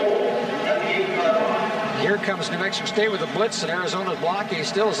 Here comes New Mexico State with a blitz, and Arizona's blocking. He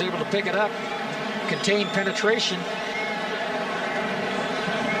still is able to pick it up, contain penetration.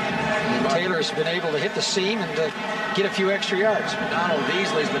 And Taylor's been able to hit the seam and get a few extra yards. Donald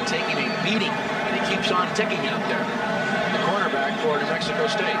Beasley's been taking a beating, and he keeps on ticking out there. The cornerback for New Mexico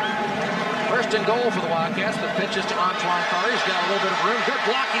State. First and goal for the Wildcats. The pitch is to Antoine Carter. He's got a little bit of room. Good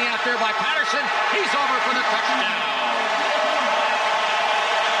blocking out there by Patterson. He's over for the touchdown.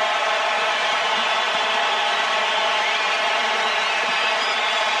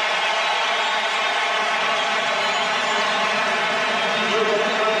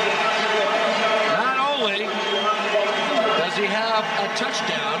 A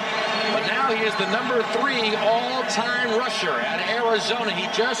touchdown, but now he is the number 3 all-time rusher at Arizona. He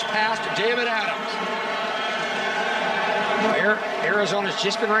just passed David Adams. Well, Arizona's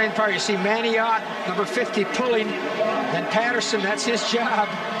just been running power. You see Maniot, number 50, pulling. Then Patterson, that's his job.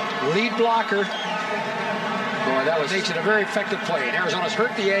 Lead blocker. Boy, that makes it a very effective play. And Arizona's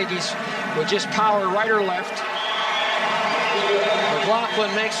hurt the Aggies with just power right or left.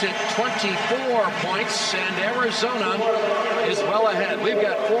 McLaughlin makes it 24 points, and Arizona is well ahead. We've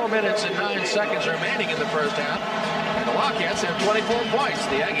got 4 minutes and 9 seconds remaining in the first half. And the Wildcats have 24 points.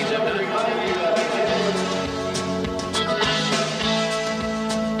 The Aggies have 9.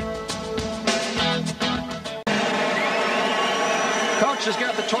 Coach has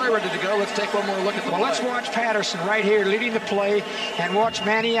got the toy ready to go. Let's take one more look at the play. Let's watch Patterson right here leading the play, and watch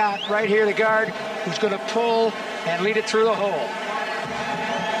Maniot right here, the guard, who's going to pull and lead it through the hole.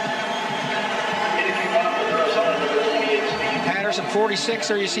 Patterson, 46.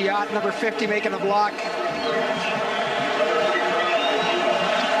 There you see Ott, number 50, making a block.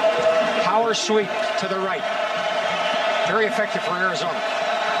 Power sweep to the right. Very effective for Arizona.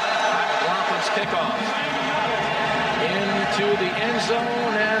 McLaughlin's kickoff into the end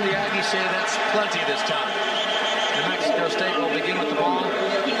zone, and the Aggies say that's plenty this time. New Mexico State will begin with the ball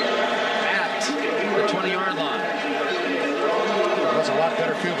at the 20-yard line. That's a lot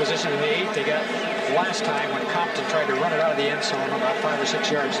better field position than the 8 they got last time when Compton tried to run it out of the end zone about 5 or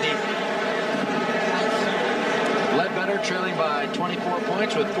 6 yards deep. Ledbetter trailing by 24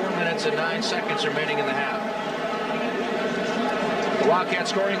 points with 4 minutes and 9 seconds remaining in the half. The Wildcat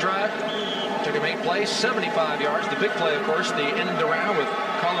scoring drive took him 8 plays, 75 yards. The big play, of course, the end around with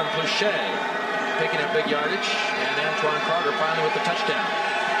Colin Pluchet picking up big yardage, and Antoine Carter finally with the touchdown.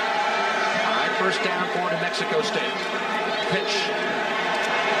 All right, first down for New Mexico State. Pitch.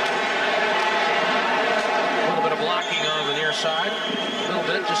 A little bit of blocking on the near side. A little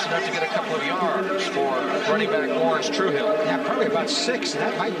bit, just enough to get a couple of yards for running back Lawrence Truehill. Yeah, probably about 6.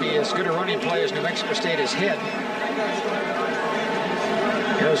 That might be as good a running play as New Mexico State has hit.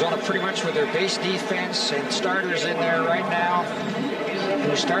 Arizona pretty much with their base defense and starters in there right now.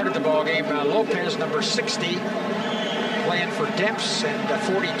 Who started the ball game? Lopez, number 60, playing for Demps, and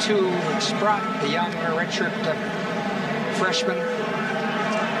 42, Sprott, the young redshirt freshman,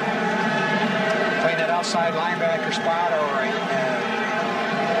 playing that outside linebacker spot or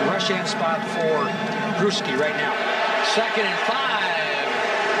a rush end spot for Bruschi right now. 2nd and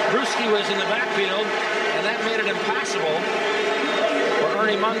 5. Bruschi was in the backfield, and that made it impossible for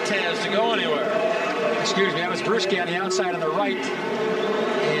Ernie Montez to go anywhere. Excuse me, that was Bruschi on the outside on the right.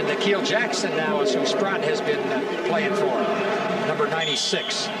 And Akeel Jackson now is who Sprott has been playing for, number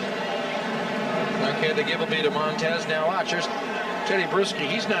 96. Okay, the give will be to Montez. Now watch, there's Teddy Bruschi.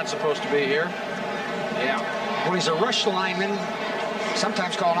 He's not supposed to be here. Yeah. Well, he's a rush lineman,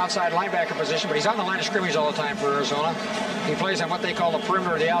 sometimes called an outside linebacker position, but he's on the line of scrimmage all the time for Arizona. He plays on what they call the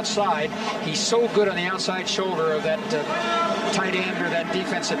perimeter of the outside. He's so good on the outside shoulder of that tight end or that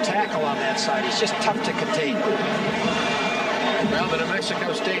defensive tackle on that side. He's just tough to contain. Well, the New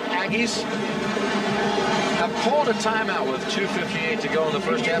Mexico State Aggies have pulled a timeout with 2:58 to go in the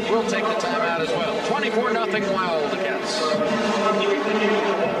first half. We'll take the timeout as well. 24-0 Wildcats.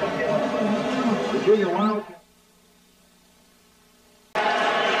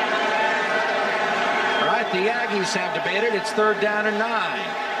 The Aggies have debated. It's 3rd down and 9.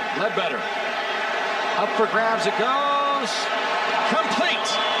 Ledbetter. Up for grabs it goes.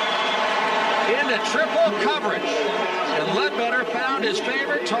 Complete. Into triple coverage. And Ledbetter found his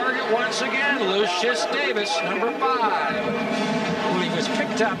favorite target once again, Lucius Davis, number 5. Well, he was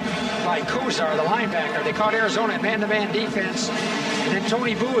picked up by Kozar, the linebacker. They caught Arizona in man-to-man defense. And then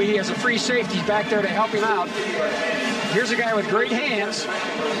Tony Bowie, as a free safety, is back there to help him out. Here's a guy with great hands.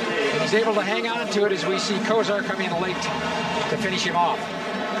 And he's able to hang on to it as we see Kozar come in late to finish him off.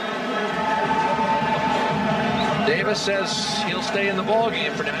 Davis says he'll stay in the ball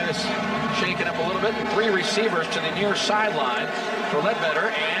game for now. He's shaking up a little bit. 3 receivers to the near sideline for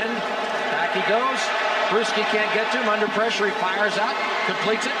Ledbetter, and back he goes. Bruschi can't get to him. Under pressure, he fires out,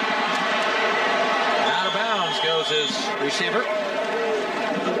 completes it. Out of bounds goes his receiver.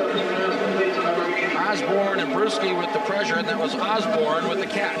 Osborne and Bruschi with the pressure, and that was Osborne with the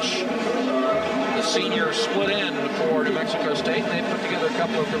catch. The senior split in for New Mexico State, and they put together a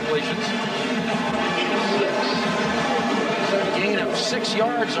couple of completions. Gain of 6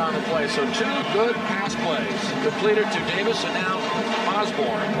 yards on the play, so 2 good pass plays. Completed to Davis, and now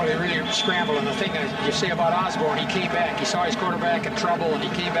Osborne. Well, they really scrambled, and the thing that you say about Osborne, he came back. He saw his quarterback in trouble, and he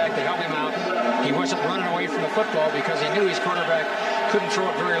came back to help him out. He wasn't running away from the football because he knew his quarterback couldn't throw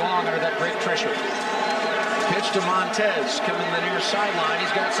it very long under that great pressure. Pitch to Montez, coming to the near sideline.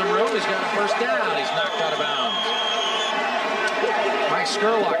 He's got some room. He's got a 1st down. He's knocked out of bounds. Mike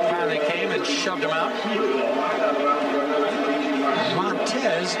Skurlock finally came and shoved him out.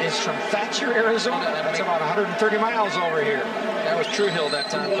 Montez is from Thatcher, Arizona. That's about 130 miles over here. That was Truehill that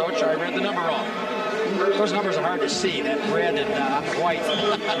time, Coach. I read the number wrong. Those numbers are hard to see, that red and white,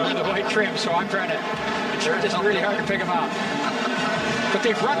 the white trim, so I'm trying to, it's just really hard to pick them out. But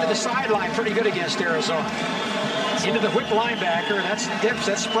they've run to the sideline pretty good against Arizona. Into the whip linebacker, that's Dips,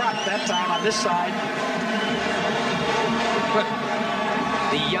 that's Sprott that time on this side. But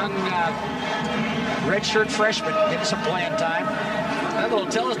the young redshirt freshman getting some playing time. That little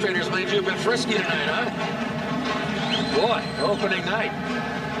telestrator's made you a bit frisky tonight, huh? Boy, opening night.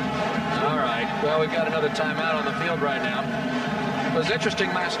 All right, well, we've got another timeout on the field right now. It was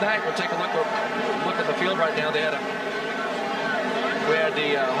interesting last night. We'll take a look at the field right now. We had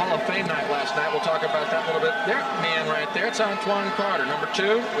the Hall of Fame night last night. We'll talk about that a little bit. There, man right there. It's Antoine Carter, number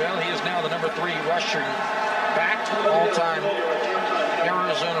 2. Well, he is now the number 3 rushing back all-time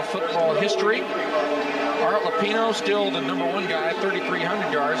Arizona football history. Art Lapino, still the number 1 guy,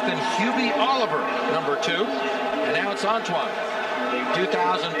 3,300 yards. Then Hubie Oliver, number 2. And now it's Antoine,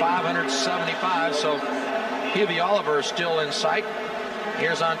 2,575. So Hubie Oliver is still in sight.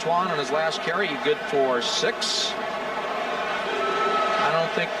 Here's Antoine on his last carry. Good for 6. I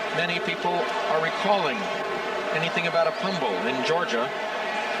don't think many people are recalling anything about a fumble in Georgia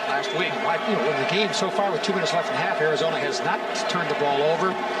last week. In the game so far with 2 minutes left in half, Arizona has not turned the ball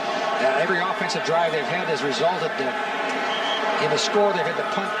over. Every offensive drive they've had has resulted in a score. They've had to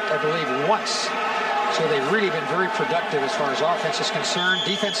punt, I believe, once. So they've really been very productive as far as offense is concerned.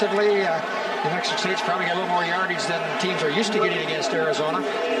 Defensively, New Mexico State's probably got a little more yardage than teams are used to getting against Arizona.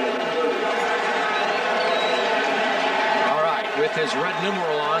 All right, with his red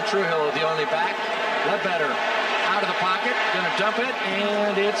numeral on, Truehill the only back. Ledbetter out of the pocket, going to dump it,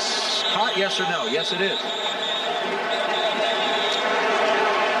 and it's caught, yes or no? Yes, it is.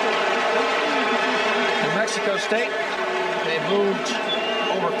 New Mexico State, they've moved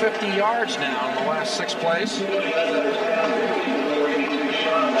over 50 yards now in the last 6 plays.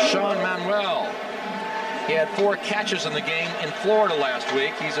 Sean Manuel, he had 4 catches in the game in Florida last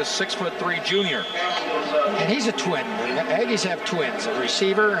week. He's a 6'3" junior. And he's a twin. Aggies have twins, a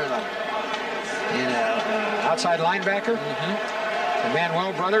receiver and an outside linebacker. The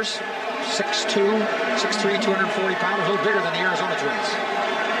Manuel brothers, 6'2", 6'3", 240 pounds, a little bigger than the Arizona twins.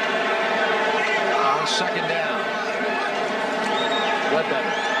 On 2nd down, Ledbetter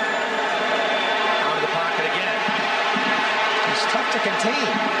out of the pocket again. He's tough to contain.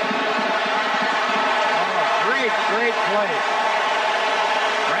 Oh, great play.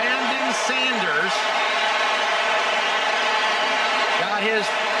 Brandon Sanders got his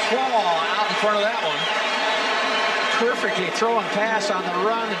claw out in front of that one. Perfectly throwing pass on the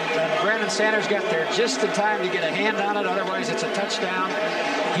run, and Brandon Sanders got there just in time to get a hand on it. Otherwise, it's a touchdown.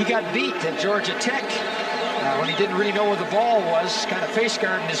 He got beat at Georgia Tech when he didn't really know where the ball was, kind of face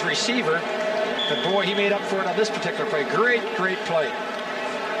guarding his receiver. But boy, he made up for it on this particular play. Great play.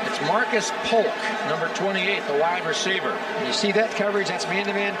 It's Marcus Polk, number 28, the wide receiver. And you see that coverage, that's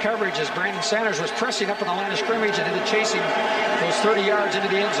man-to-man coverage as Brandon Sanders was pressing up on the line of scrimmage and into chasing those 30 yards into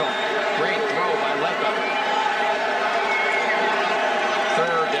the end zone. Great throw by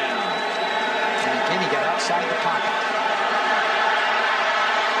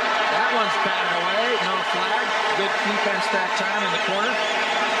one's batted away. No flag. Good defense that time in the corner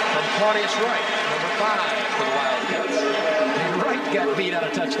from Claudius Wright, number 5 for the Wildcats. And Wright got beat on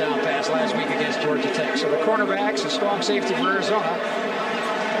a touchdown pass last week against Georgia Tech. So the cornerbacks, a strong safety for Arizona,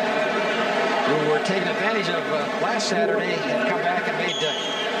 who were taking advantage of last Saturday, had come back and made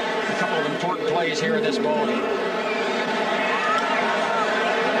a couple of important plays here in this ballgame.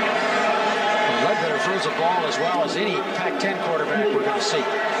 Ledbetter throws a ball as well as any Pac-10 quarterback we're going to see.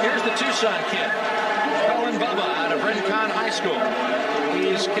 Here's the Tucson kid, Colin Bubba, out of Rincon High School.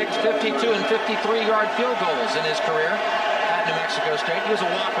 He's kicked 52 and 53-yard field goals in his career at New Mexico State. He was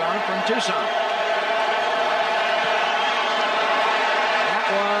a walk-on from Tucson. That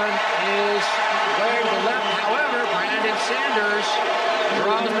one is way to the left. However, Brandon Sanders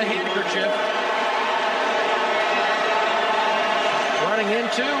draws the handkerchief. Running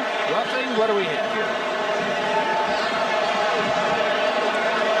into roughing. What do we have here?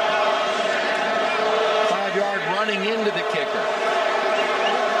 Five-yard running into the kicker.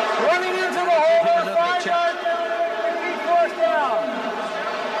 Running into the holder, 5 yards, fourth down.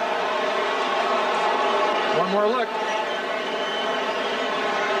 One more look.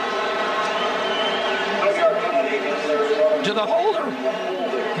 To the holder.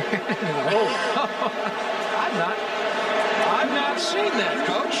 I've not seen that,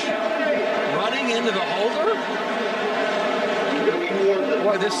 Coach. Running into the holder?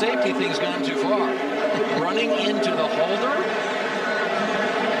 Boy, this safety thing's gone too far. Running into the holder?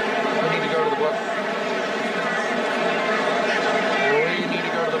 We need to go to the book. We need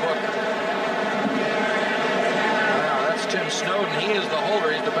to go to the book. Wow, that's Tim Snowden. He is the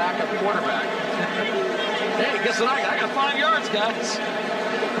holder. He's the backup quarterback. Hey, guess what? I got 5 yards, guys.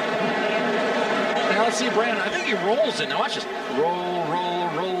 Now let's see Brandon. I think he rolls it. Now watch this. Roll, roll,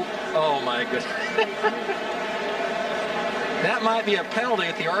 roll. Oh my goodness. That might be a penalty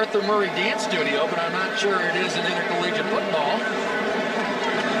at the Arthur Murray Dance Studio, but I'm not sure it is in intercollegiate football.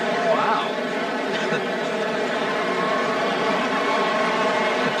 Wow.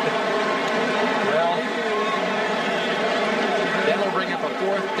 Well, that'll bring up a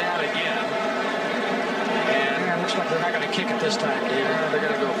 4th down again. And Yeah, looks like they're not going to kick it this time, David. they're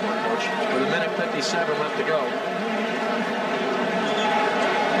going to go for it, Coach. With 1:57 left to go.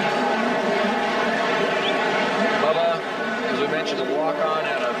 Bubba, as we mentioned, a walk-on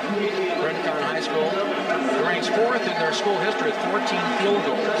out of Rincon High School. He ranks 4th in their school history with 14 field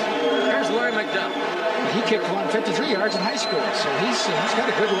goals. There's Larry McDuff. He kicked 153 yards in high school, so he's got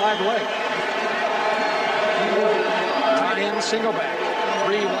a good live leg. Tight end, single back.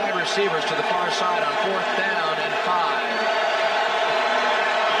 3 wide receivers to the far side on 4th down and 5.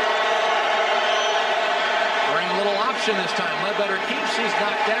 Bring a little option this time. Ledbetter keeps. He's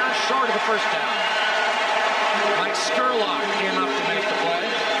knocked down short of the first down. Mike Skurlock came up to make the play,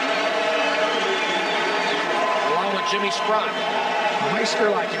 along with Jimmy Sprott. Mike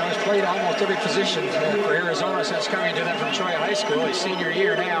Skurlock, has played almost every position for Arizona since coming to them from Troy High School. His senior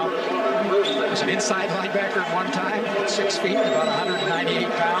year now. Was an inside linebacker at one time, at 6 feet, about 198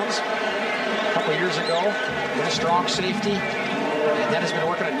 pounds. A couple years ago, with a strong safety. And then has been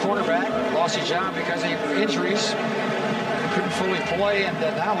working at quarterback. Lost his job because of injuries. Couldn't fully play, and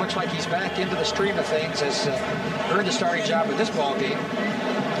now looks like he's back into the stream of things. Has earned a starting job in this ball game,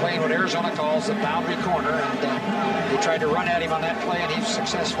 playing what Arizona calls the boundary corner, and they tried to run at him on that play, and he's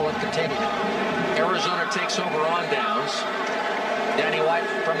successful in containing it. Arizona takes over on downs. Danny White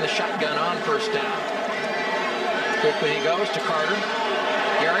from the shotgun on 1st down. Quickly he goes to Carter.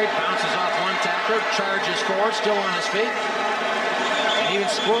 Gary bounces off one tackler, charges forward, still on his feet, and even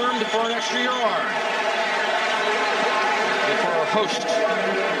squirmed for an extra yard. Before a host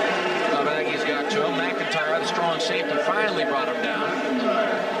of Aggies got to him, McIntyre, the strong safety, finally brought him down.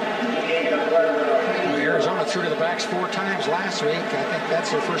 Arizona threw to the backs 4 times last week. I think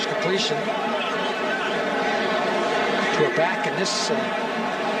that's their first completion to a back in this Yeah,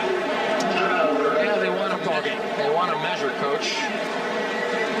 they want to measure, Coach.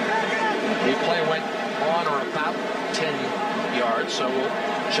 The play went on or about 10 yards, so we'll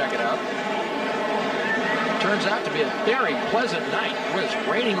check it out. Turns out to be a very pleasant night. It was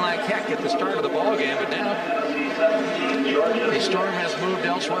raining like heck at the start of the ball game, but now the storm has moved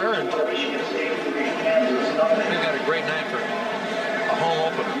elsewhere, and we've got a great night for a home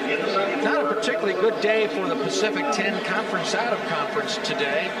opener. Not a particularly good day for the Pacific 10 Conference out of conference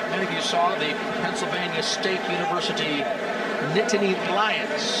today. Many of you saw the Pennsylvania State University Nittany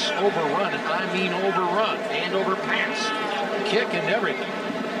Lions overrun, and I mean overrun, and overpass, kick and everything.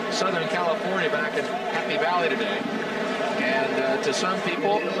 Southern California back in Happy Valley today. And to some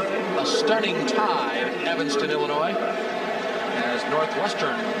people, a stunning tie at Evanston, Illinois, as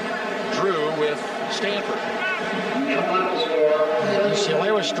Northwestern Drew with Stanford.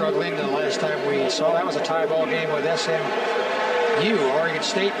 UCLA was struggling the last time we saw. That was a tie ball game with SMU. Oregon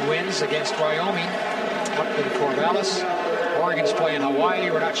State wins against Wyoming up in Corvallis. Oregon's playing Hawaii.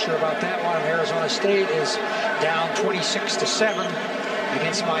 We're not sure about that one. Arizona State is down 26-7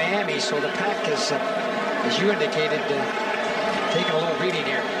 against Miami. So the Pac is, as you indicated, taking a little beating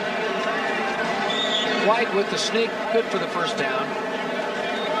here. White with the sneak, good for the first down.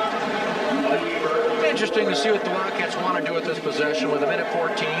 Interesting to see what the Wildcats want to do with this possession with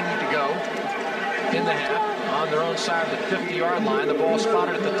 1:14 to go in the half. On their own side of the 50-yard line, the ball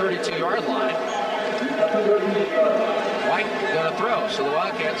spotted at the 32-yard line. White going to throw, so the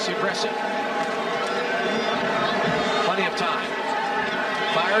Wildcats aggressive. Plenty of time.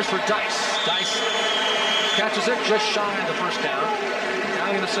 Fires for Dice. Dice catches it just shy of the first down. Now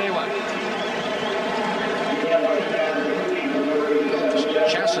I'm going to say what?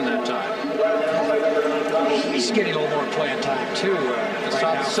 Chesson that time. He's getting a little more playing time, too. It's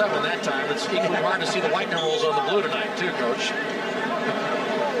top 7 that time. It's equally hard to see the white numerals on the blue tonight, too, Coach.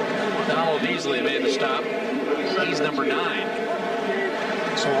 Donald Beasley made the stop. He's number 9.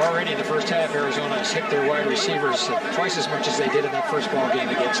 So already in the first half, Arizona has hit their wide receivers twice as much as they did in that first ball game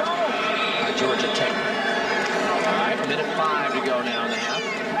against Georgia Tech. All right, 1:05 to go now in the half.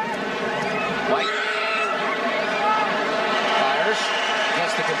 White fires,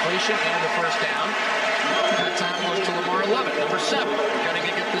 gets the completion and the first down. That time goes to Lamar Lovett, number 7. We're going to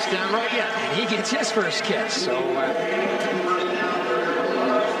get this down right yet. And he gets his first catch. So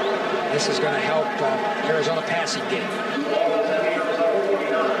this is going to help Arizona passing game.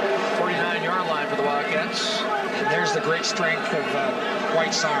 49-yard line for the Wildcats. And there's the great strength of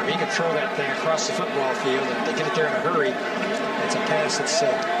White's arm. He can throw that thing across the football field, and they get it there in a hurry. It's a pass that's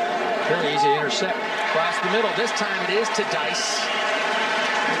fairly easy to intercept. Across the middle. This time it is to Dice.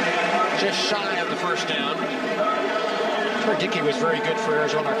 Just shy of the first down. Troy Dickey was very good for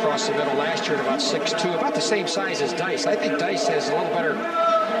Arizona across the middle last year at about 6'2", about the same size as Dice. I think Dice has a little better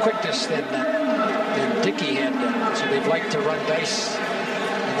quickness than Dickey had. So they'd like to run Dice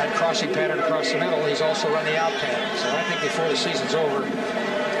in that crossing pattern across the middle. He's also run the out pattern. So I think before the season's over,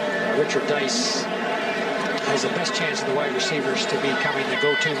 Richard Dice has the best chance of the wide receivers to becoming the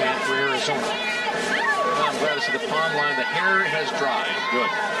go-to man for Arizona. I'm glad to see the pond line. The hair has dried.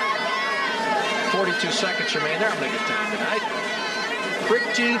 Good. 42 seconds remain there. I'm going to get time tonight.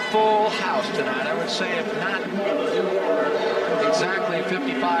 Pretty full house tonight. I would say if not exactly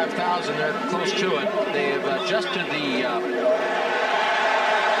 55,000, they're close to it. They have adjusted the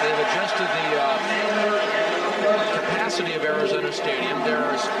capacity of Arizona Stadium.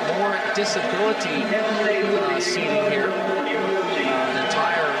 There's more disability seating here, an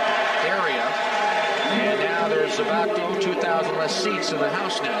entire area. And now there's about 2,000 less seats in the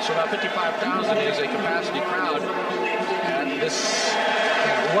house now. So about 55,000 is a capacity crowd. And this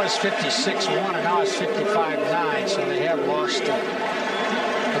it was 56-1 and now it's 55-9. So they have lost,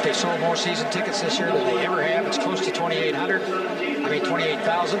 but they sold more season tickets this year than they ever have. It's close to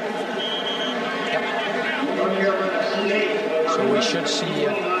 28,000. Yep. So we should see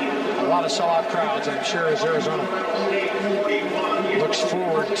a lot of sellout crowds, I'm sure, as Arizona looks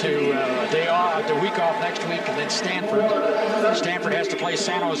forward to day off, the week off next week, and then Stanford. Stanford has to play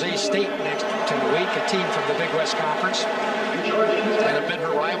San Jose State next week, a team from the Big West Conference. And a bit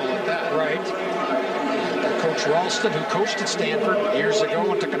her rival at that. Right. Coach Ralston, who coached at Stanford years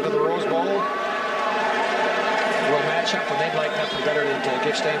ago and took him to the Rose Bowl, will match up, and they'd like nothing better than to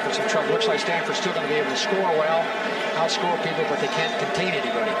give Stanford some trouble. Looks like Stanford's still going to be able to score well, outscore people, but they can't contain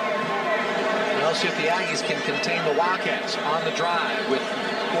anybody. Let's see if the Aggies can contain the Wildcats on the drive with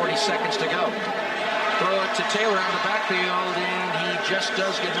 40 seconds to go. Throw it to Taylor out of the backfield, and he just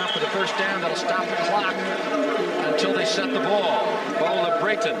does get enough for the first down. That'll stop the clock until they set the ball. Bola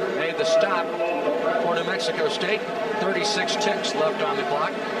Brayton made the stop for New Mexico State. 36 ticks left on the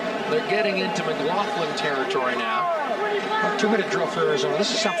clock. They're getting into McLaughlin territory now. A 2-minute drill for Arizona.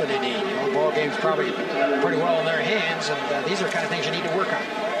 This is something they need. You know, the ball game's probably pretty well in their hands, and these are the kind of things you need to work on.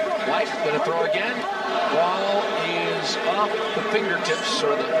 White going to throw again. Ball is off the fingertips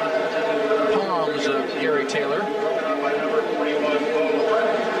or the palms of Gary Taylor.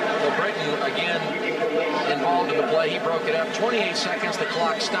 Well, Brayton again involved in the play. He broke it up. 28 seconds. The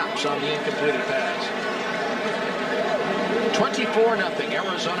clock stops on the incompleted pass. 24-0.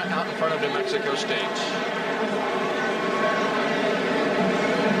 Arizona out in front of New Mexico State.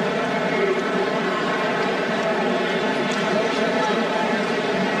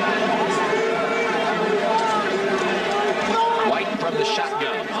 From the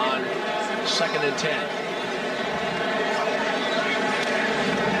shotgun on 2nd and 10.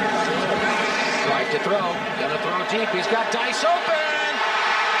 throw. Gonna throw deep. He's got Dice open.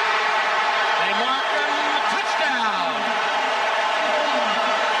 They mark him. Touchdown.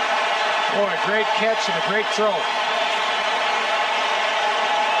 Boy, a great catch and a great throw.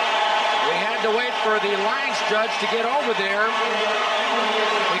 We had to wait for the lines judge to get over there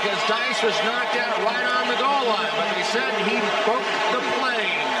because Dice was knocked out right on the goal line, but they said he broke the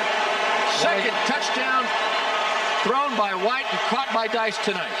plane. Second touchdown thrown by White and caught by Dice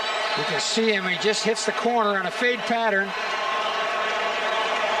tonight. You can see him. He just hits the corner on a fade pattern,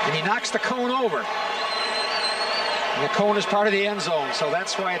 and he knocks the cone over. And the cone is part of the end zone, so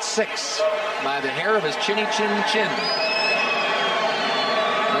that's why it's 6. By the hair of his chinny chin chin.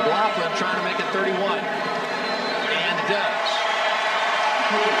 McLaughlin trying to make it 31. And it does.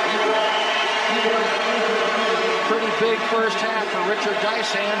 Pretty big first half for Richard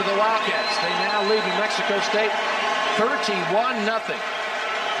Dice and the Wildcats. They now lead New Mexico State 31-0.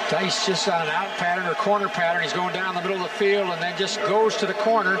 Dice just on an out pattern or corner pattern. He's going down the middle of the field and then just goes to the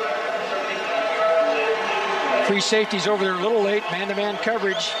corner. Free safety's over there a little late. Man-to-man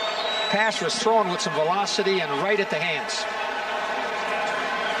coverage. Pass was thrown with some velocity and right at the hands.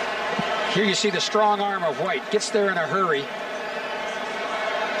 Here you see the strong arm of White. Gets there in a hurry.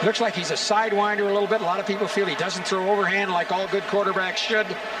 Looks like he's a sidewinder a little bit. A lot of people feel he doesn't throw overhand like all good quarterbacks should,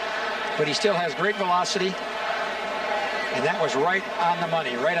 but he still has great velocity. And that was right on the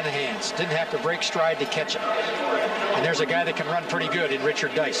money, right on the hands. Didn't have to break stride to catch it. And there's a guy that can run pretty good in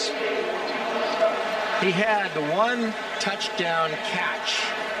Richard Dice. He had 1 touchdown catch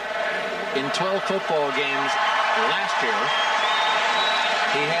in 12 football games last year.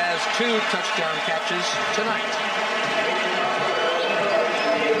 He has 2 touchdown catches tonight.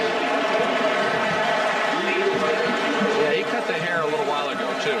 Yeah, he cut the hair a little while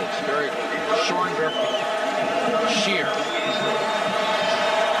ago, too. It's very short, very sheer.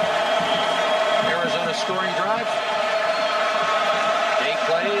 Arizona scoring drive. 8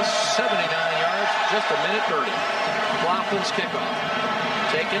 plays, 79 yards, just a minute 30. McLaughlin's kickoff.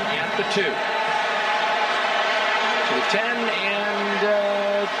 Taken at the 2. To the 10 and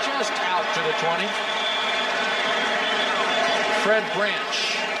just out to the 20. Fred Branch,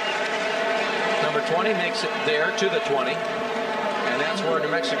 number 20, makes it there to the 20. And that's where New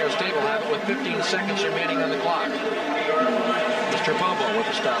Mexico State will have it with 15 seconds remaining on the clock. Mr. Bobo with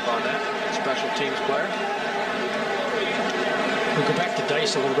a stop on that. Special teams player. We'll go back to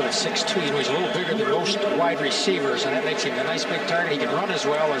Dice a little bit at 6'2". He's a little bigger than most wide receivers, and that makes him a nice big target. He can run as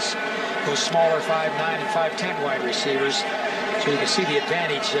well as those smaller 5'9" and 5'10" wide receivers. So you can see the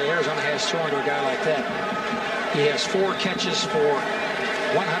advantage Arizona has throwing to a guy like that. He has 4 catches for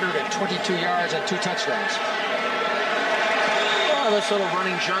 122 yards and 2 touchdowns. Well, this little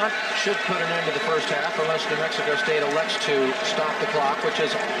running jaunt should put an end to the first half unless New Mexico State elects to stop the clock, which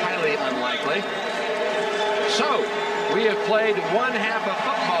is highly unlikely. So, we have played 1 half of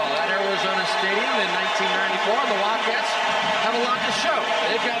football at Arizona Stadium in 1994. The Wildcats have a lot to show.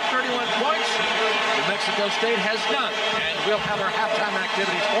 They've got 31 points. New Mexico State has none. And we'll have our halftime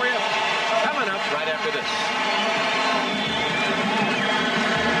activities for you coming up right after this.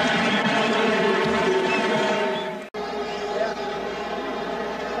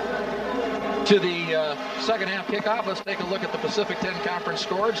 To the second half kickoff, let's take a look at the Pacific 10 Conference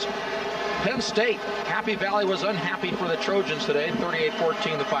scores. Penn State, Happy Valley was unhappy for the Trojans today,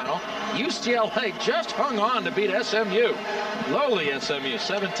 38-14 the final. UCLA just hung on to beat SMU. Lowly SMU,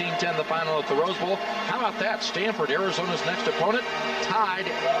 17-10 the final at the Rose Bowl. How about that? Stanford, Arizona's next opponent, tied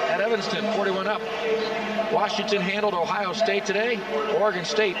at Evanston, 41 up. Washington handled Ohio State today. Oregon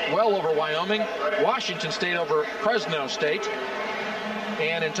State well over Wyoming. Washington State over Fresno State.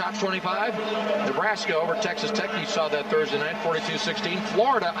 And in top 25, Nebraska over Texas Tech. You saw that Thursday night, 42-16.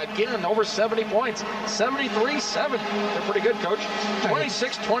 Florida, again, over 70 points, 73-7. They're pretty good, Coach.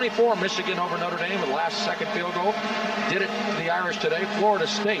 26-24, Michigan over Notre Dame with last second field goal. Did it to the Irish today. Florida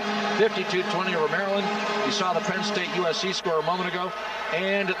State, 52-20 over Maryland. You saw the Penn State USC score a moment ago.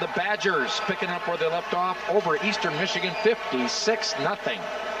 And the Badgers picking up where they left off over Eastern Michigan, 56-0.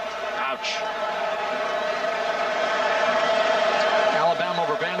 Ouch. Alabama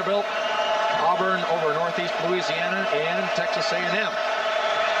over Vanderbilt, Auburn over Northeast Louisiana, and Texas A&M.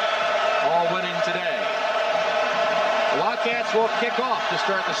 All winning today. The Wildcats will kick off to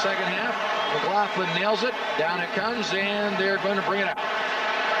start the second half. McLaughlin nails it. Down it comes, and they're going to bring it out.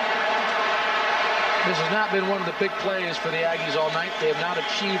 This has not been one of the big plays for the Aggies all night. They have not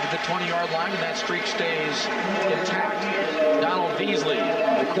achieved the 20-yard line, and that streak stays intact. Donald Beasley,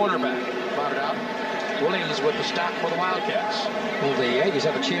 the cornerback, brought it out. Williams with the stop for the Wildcats. Well, the Aggies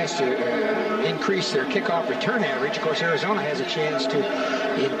have a chance to increase their kickoff return average. Of course, Arizona has a chance to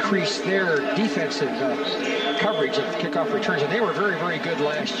increase their defensive coverage of kickoff returns, and they were very, very good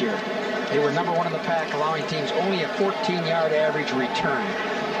last year. They were number one in the pack, allowing teams only a 14-yard average return.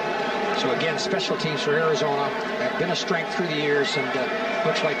 So again, special teams for Arizona have been a strength through the years, and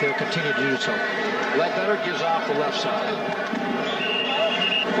looks like they'll continue to do so. Ledbetter gives off the left side.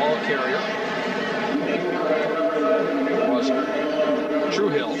 Ball carrier was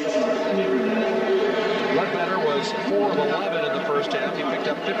Truhill. Ledbetter was 4 of 11 in the first half. He picked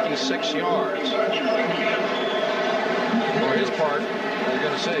up 56 yards. For his part, I was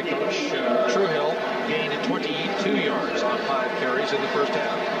going to say, Coach, Truhill gained 22 yards on 5 carries in the first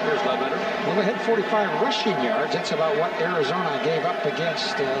half. Here's Ledbetter. Well, they had 45 rushing yards. That's about what Arizona gave up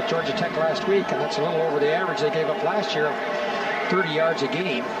against Georgia Tech last week, and that's a little over the average they gave up last year of 30 yards a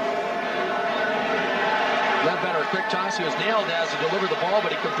game. Ledbetter, quick toss. He was nailed as he delivered the ball,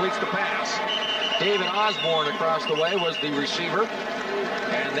 but he completes the pass. David Osborne across the way was the receiver,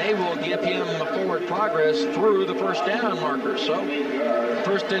 and they will give him forward progress through the first down marker. So,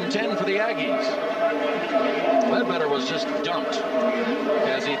 1st and 10 for the Aggies. Ledbetter was just dumped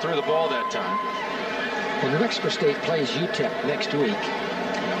as he threw the ball that time. Well, New Mexico State plays UTEP next week,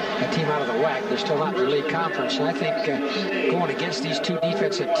 a team out of the WAC. They're still not in the league conference, and I think going against these two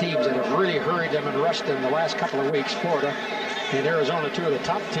defensive teams that have really hurried them and rushed them the last couple of weeks, Florida and Arizona, two of the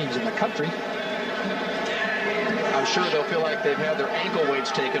top teams in the country. I'm sure they'll feel like they've had their ankle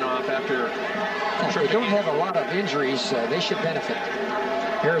weights taken off after. If they don't have a lot of injuries, they should benefit.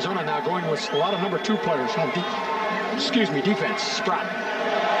 Arizona now going with a lot of number 2 players on defense. Sprott.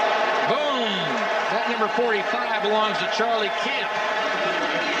 Boom! That number 45 belongs to Charlie Camp.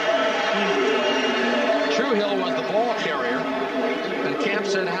 Truhill was the ball carrier, and Camp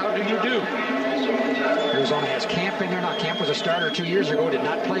said, "How do you do?" Arizona has Camp in there now. Camp was a starter 2 years ago, did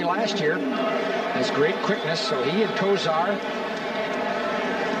not play last year. Has great quickness, so he and Kozar.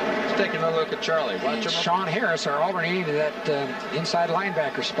 Let's take another look at Charlie. Watch him. Sean Harris are alternating to that inside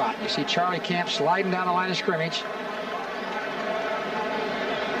linebacker spot. You see Charlie Camp sliding down the line of scrimmage.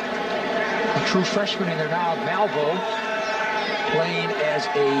 A true freshman in there now, Malvo, playing as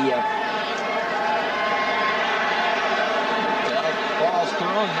a... ball's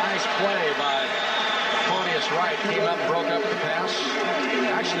thrown. Nice play by Claudius Wright. Came up and broke up the pass.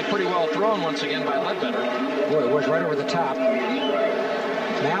 Actually pretty well thrown once again by Ledbetter. Boy, it was right over the top.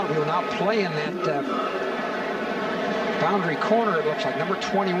 Malvo now playing that boundary corner, it looks like, number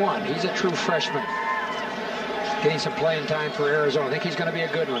 21. He's a true freshman. Getting some playing time for Arizona. I think he's going to be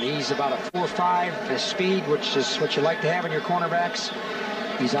a good one. He's about a 4.5 speed, which is what you like to have in your cornerbacks.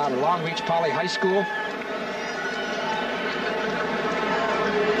 He's out of Long Beach Poly High School.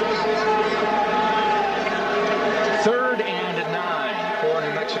 Third and 9 for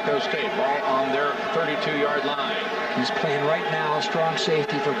New Mexico State. Ball on their 32-yard line. He's playing right now a strong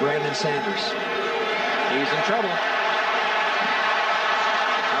safety for Brandon Sanders. He's in trouble.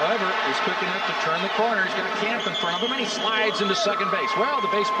 However, he's quick enough to turn the corner. He's got Camp in front of him, and he slides into second base. Well, the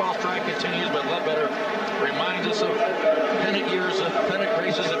baseball strike continues, but Ledbetter reminds us of pennant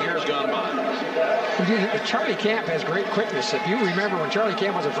races of years gone by. Charlie Camp has great quickness. If you remember when Charlie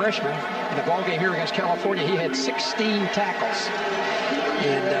Camp was a freshman in the ball game here against California, he had 16 tackles.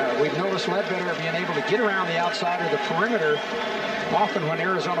 And we've noticed Ledbetter being able to get around the outside or the perimeter often when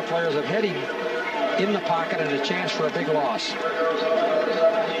Arizona players have had him in the pocket and a chance for a big loss.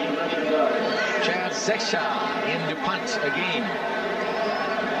 Chad Zecha in to punt again.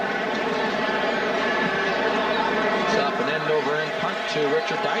 It's up an end-over end punt to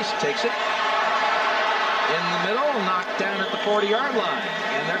Richard Dice. Takes it. In the middle, knocked down at the 40-yard line.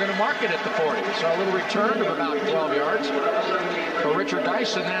 And they're going to mark it at the 40. So a little return of about 12 yards for Richard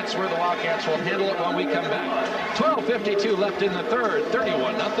Dice, and that's where the Wildcats will handle it when we come back. 12:52 left in the third.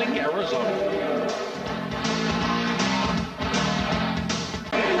 31-0 Arizona.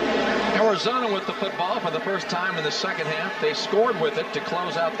 Arizona with the football for the first time in the second half. They scored with it to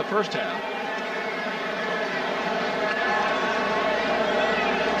close out the first half.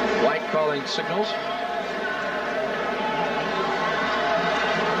 White calling signals.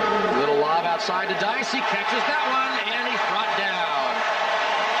 Little lob outside to Dice. He catches that one, and he's brought down.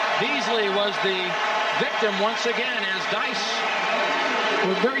 Beasley was the victim once again as Dice.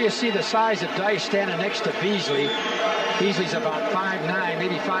 Well, there you see the size of Dice standing next to Beasley. Beasley's about 5'9",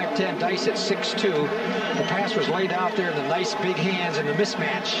 maybe 5'10", Dice at 6'2". The pass was laid out there in the nice big hands and the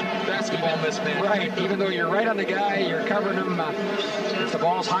mismatch. Basketball mismatch. Right, even though you're right on the guy, you're covering him. If the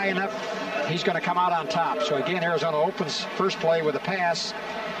ball's high enough, he's going to come out on top. So again, Arizona opens first play with a pass.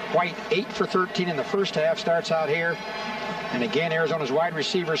 White 8 for 13 in the first half, starts out here. And again, Arizona's wide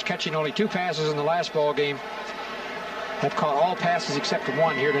receivers, catching only 2 passes in the last ball game, have caught all passes except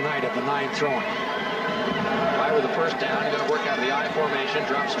one here tonight of the 9 throwing. White with the first down, he's going to work out of the I formation,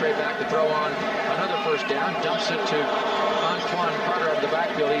 drops straight back to throw on another first down, dumps it to Antoine Carter out of the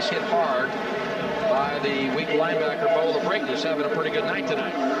backfield. He's hit hard by the weak linebacker, Bo LeBrake, who's having a pretty good night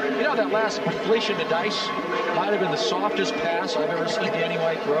tonight. You know, that last completion to Dice might have been the softest pass I've ever seen Danny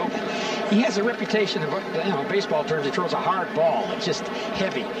White throw. He has a reputation of, baseball terms, he throws a hard ball. It's just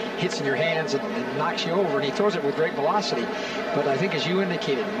heavy, hits in your hands and knocks you over, and he throws it with great velocity. But I think, as you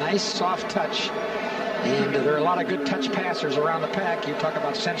indicated, nice soft touch. And there are a lot of good touch passers around the pack. You talk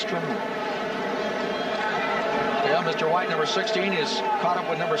about Sandstrom. Yeah, Mr. White, number 16, is caught up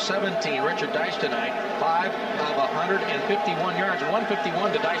with number 17, Richard Dice, tonight. 5 of 151 yards,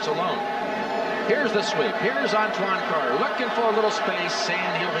 151 to Dice alone. Here's the sweep. Here's Antoine Carter looking for a little space,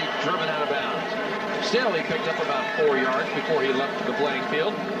 and he'll be driven out of bounds. Still, he picked up about 4 yards before he left the playing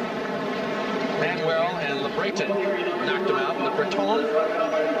field. Manuel and LeBreton knocked him out. LeBreton.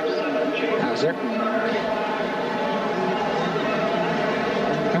 How's it?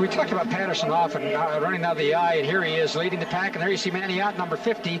 And we talked about Patterson often running out of the I, and here he is leading the pack. And there you see Maniat, number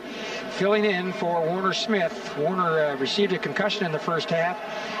 50, filling in for Warner Smith. Warner received a concussion in the first half.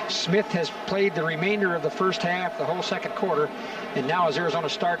 Smith has played the remainder of the first half, the whole second quarter. And now as Arizona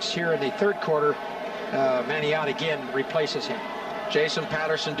starts here in the third quarter, Maniat again replaces him. Jason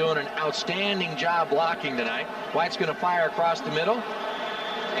Patterson doing an outstanding job blocking tonight. White's going to fire across the middle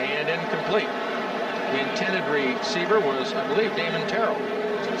and incomplete. The intended receiver was, I believe, Damon Terrell.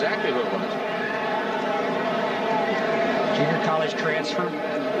 That's exactly who it was. Junior college transfer.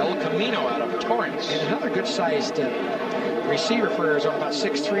 El Camino out of Torrance. And another good-sized receiver for Arizona, about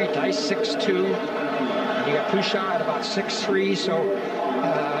 6'3", Dice 6'2". And you got Pusha at about 6'3", so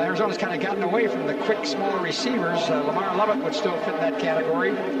Arizona's kind of gotten away from the quick, smaller receivers. Lamar Lovett would still fit in that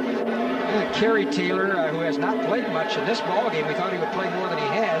category. Kerry Taylor, who has not played much in this ballgame, we thought he would play more than he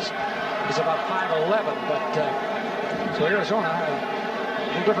has. He's about 5'11", but so Arizona, a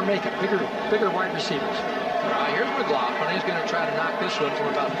little different makeup, bigger wide receivers. Here's McLaughlin. He's going to try to knock this one from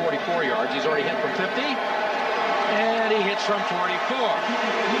about 44 yards. He's already hit from 50, and he hits from 44.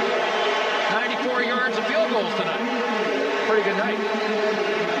 94 yards of field goals tonight. Pretty good night.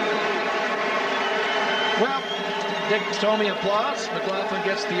 Well, Dick Tomey applauds. McLaughlin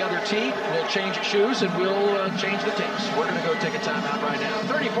gets the other tee. We'll change shoes and we'll change the tapes. We're going to go take a timeout right now.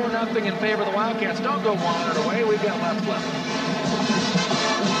 34-0 in favor of the Wildcats. Don't go wandering away. We've got left.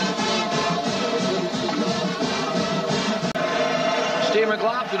 Steve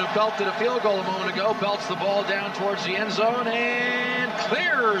McLaughlin, who belted a field goal a moment ago, belts the ball down towards the end zone and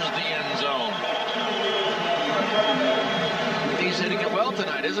clears the end zone. He's hitting it well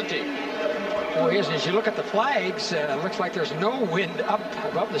tonight, isn't he? Well, as you look at the flags, it looks like there's no wind up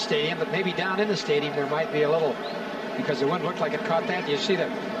above the stadium, but maybe down in the stadium there might be a little, because the wind looked like it caught that. You see the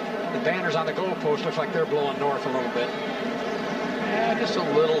banners on the goalpost look like they're blowing north a little bit. Yeah, just a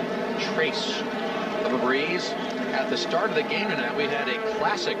little trace of a breeze. At the start of the game tonight, we had a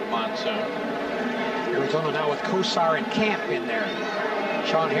classic monsoon. Arizona now with Kosar and Camp in there.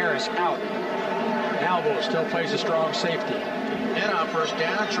 Sean Harris out. Albo still plays a strong safety. And on first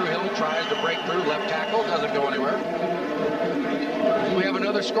down, Truhill tries to break through left tackle. Doesn't go anywhere. We have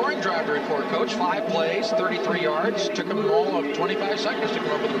another scoring drive to report, Coach. 5 plays, 33 yards. Took them all of 25 seconds to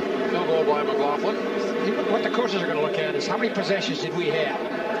come up with a field goal by McLaughlin. What the coaches are going to look at is how many possessions did we have?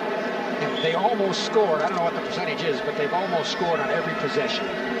 And they almost scored. I don't know what the percentage is, but they've almost scored on every possession.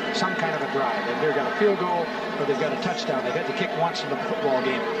 Some kind of a drive. They've either got a field goal or they've got a touchdown. They've had to kick once in the football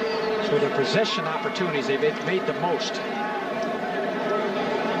game. So their possession opportunities, they've made the most.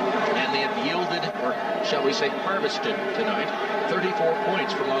 And they have yielded, or shall we say harvested tonight, 34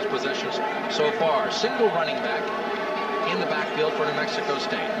 points from those possessions so far. Single running back in the backfield for New Mexico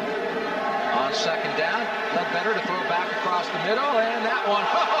State. On second down, Ledbetter to throw back across the middle, and that one.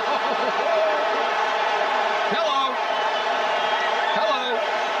 Hello.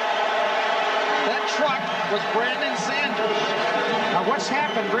 That truck was Brandon Sanders. Now what's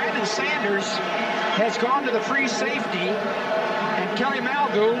happened, Brandon Sanders has gone to the free safety, and Kelly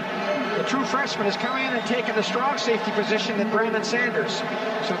Malgu, the true freshman, has come in and taken the strong safety position than Brandon Sanders.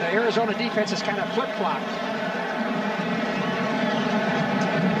 So the Arizona defense is kind of flip-flopped.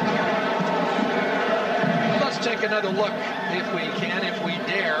 Let's take another look, if we can, if we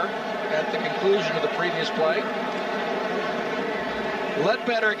dare, at the conclusion of the previous play.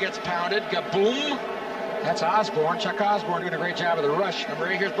 Ledbetter gets pounded, gaboom. That's Osborne. Chuck Osborne doing a great job of the rush. Number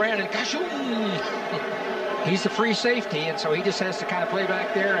 8, here's Brandon. Kashoon. He's the free safety, and so he just has to kind of play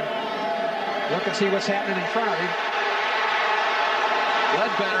back there and look and see what's happening in front of him.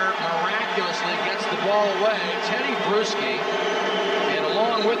 Ledbetter miraculously gets the ball away. Teddy Bruschi, and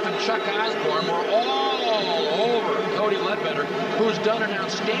along with him, Chuck Osborne, were all over Cody Ledbetter, who's done an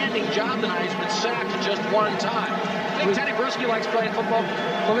outstanding job tonight. He's been sacked just one time. I think Teddy Bruschi likes playing football.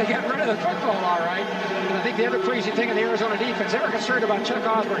 Well, they got rid of the football, all right. And I think the other crazy thing in the Arizona defense, they were concerned about Chuck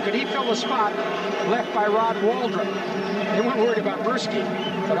Osborne. Could he fill the spot left by Rod Waldron? They weren't worried about Bruschi.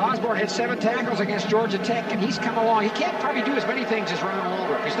 But Osborne had 7 tackles against Georgia Tech, and he's come along. He can't probably do as many things as Ron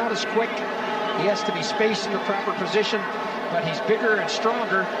Waldron. He's not as quick. He has to be spaced in the proper position, but he's bigger and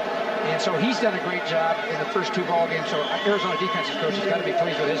stronger. And so he's done a great job in the first 2 ball games. So Arizona defensive coach has got to be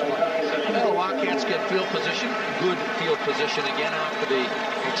pleased with his play. Well, Wildcats get field position. Good field position again after the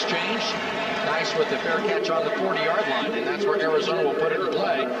exchange. Nice with the fair catch on the 40-yard line, and that's where Arizona will put it in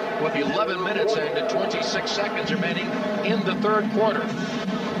play with 11 minutes and 26 seconds remaining in the third quarter.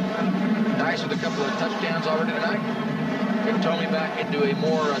 Nice with a couple of touchdowns already tonight. Get Tomey back into a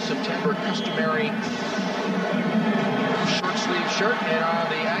more September customary short sleeve shirt, and on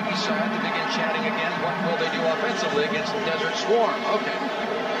the Aggie side, they begin chatting again. What will they do offensively against the Desert Swarm? Okay.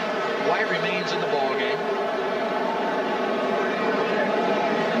 White remains in the ball game.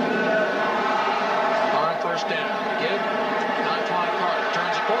 On first down, give Antoine Carter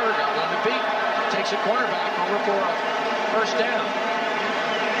turns a corner, got one to beat, takes a cornerback over for a first down.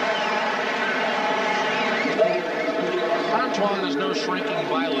 Antoine is no shrinking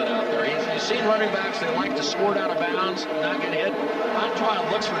violet out there. He's seen running backs, they like to squirt out of bounds, not get hit.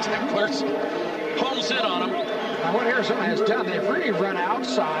 Antoine looks for tacklers, homes in on him. Now what Arizona has done, they've really run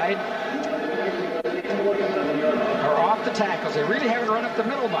outside or off the tackles. They really haven't run up the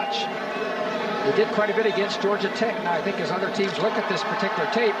middle much. They did quite a bit against Georgia Tech. Now I think as other teams look at this particular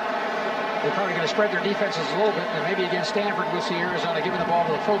tape, they're probably going to spread their defenses a little bit, and maybe against Stanford we'll see Arizona giving the ball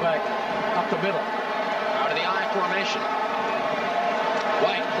to the fullback up the middle. Out of the I formation.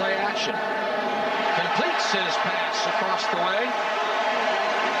 White play action. Completes his pass across the way.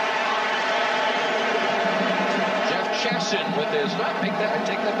 Jeff Chassin with his, I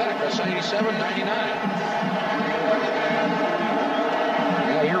take that back, that's 87, 99.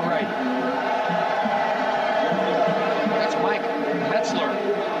 Yeah, you're right. That's Mike Metzler.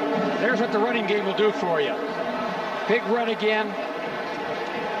 There's what the running game will do for you. Big run again.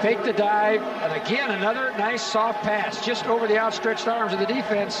 Fake the dive, and again another nice soft pass just over the outstretched arms of the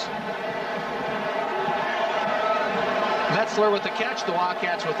defense. Metzler with the catch, the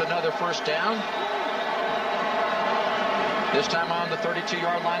Wildcats with another first down. This time on the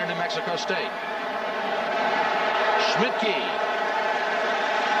 32-yard line of New Mexico State. Schmidtke,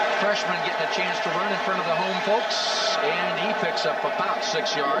 freshman, getting a chance to run in front of the home folks, and he picks up about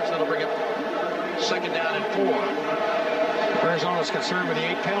 6 yards. That'll bring up second down and 4. Arizona's concerned with the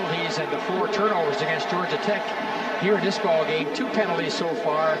 8 penalties and the 4 turnovers against Georgia Tech here in this ball game. 2 penalties so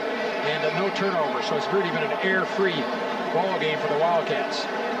far and no turnovers, so it's really been an air-free ball game for the Wildcats.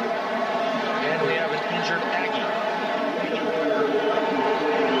 And we have an injured Aggie.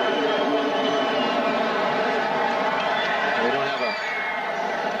 We don't have an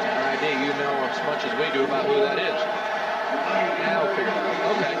idea. You know as much as we do about who that is. Now we'll figure it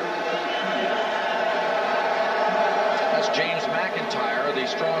out. Okay. James McIntyre, the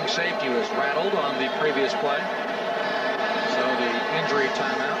strong safety, was rattled on the previous play. So the injury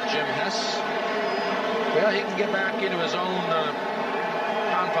timeout. Jim Hess, well, he can get back into his own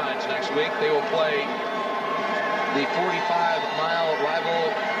confines next week. They will play the 45-mile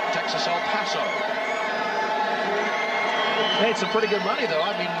rival Texas El Paso. Paid some pretty good money, though.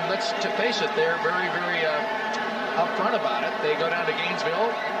 I mean, let's face it, they're very, very upfront about it. They go down to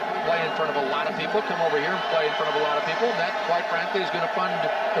Gainesville, play in front of a lot of people, come over here and play in front of a lot of people. And that, quite frankly, is going to fund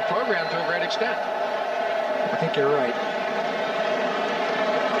the program to a great extent. I think you're right.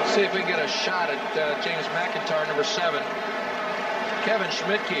 Let's see if we can get a shot at James McIntyre, number 7. Kevin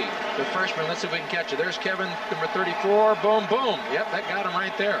Schmidtke, the freshman. Let's see if we can catch it. There's Kevin, number 34. Boom, boom. Yep, that got him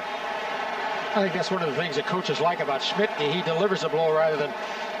right there. I think that's one of the things that coaches like about Schmidtke. He delivers the blow rather than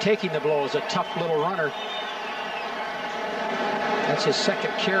taking the blow as a tough little runner. That's his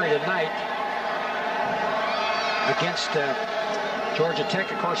second carry tonight against Georgia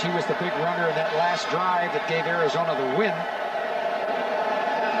Tech. Of course, he was the big runner in that last drive that gave Arizona the win.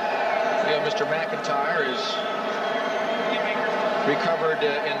 Yeah, Mr. McIntyre is recovered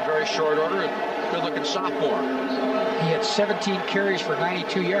in very short order. Good-looking sophomore. He had 17 carries for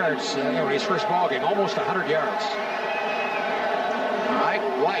 92 yards in his first ball game, almost 100 yards. All right,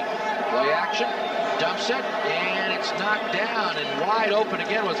 White, play action. dumps it, and it's knocked down, and wide open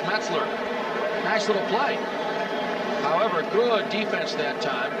again was Metzler. Nice little play. However, good defense that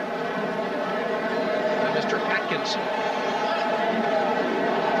time by Mr. Atkinson.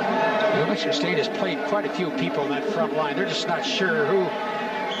 New Mexico State has played quite a few people in that front line. They're just not sure who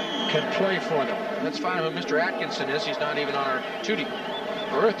can play for them. Let's find out who Mr. Atkinson is. He's not even on our 2D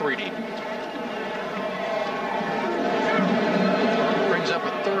or a 3D. Brings up a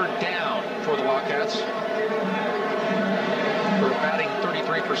third down for the Wildcats. We're batting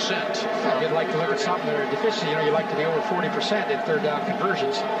 33%. You'd like to look at something that are deficient. You know, you like to be over 40% in third down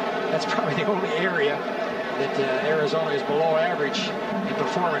conversions. That's probably the only area that Arizona is below average in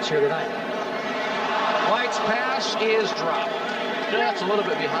performance here tonight. White's pass is dropped. That's a little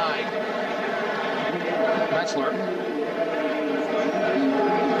bit behind Metzler.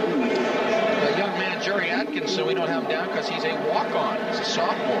 The young man, Jerry Atkinson, we don't have him down because he's a walk-on. He's a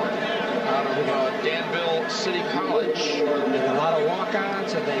sophomore out of Danville City College. They've got a lot of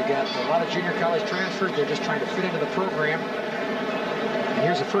walk-ons, and they've got a lot of junior college transfers. They're just trying to fit into the program. And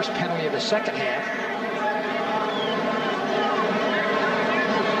here's the first penalty of the second half.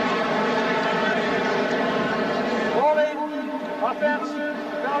 Offense,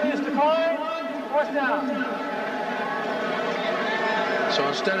 penalty is declined, fourth down. So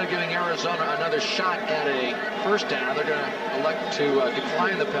instead of giving Arizona another shot at a first down, they're going to elect to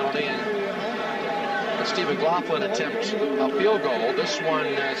decline the penalty and let Steve McLaughlin attempt a field goal. This one,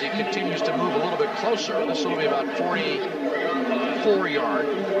 as he continues to move a little bit closer, this will be about 44-yard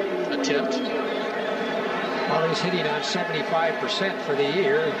attempt. Well, he's hitting on 75% for the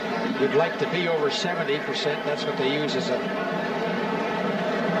year. We'd like to be over 70%. That's what they use as a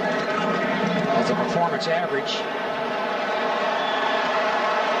performance average.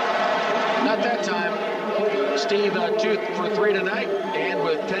 Not that time. Steve, 2 for 3 tonight, and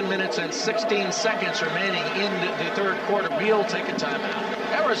with 10 minutes and 16 seconds remaining in the third quarter, we'll take a timeout.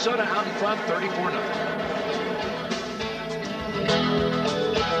 Arizona out in front, 34-0.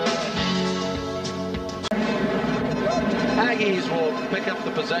 Aggies will pick up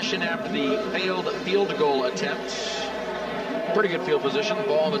the possession after the failed field goal attempt. Pretty good field position.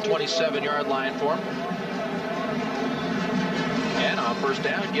 Ball on the 27-yard line for them. And on first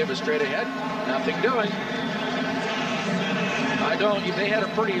down, give it straight ahead. Nothing doing. They had a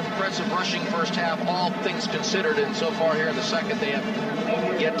pretty impressive rushing first half, all things considered, and so far here in the second, they have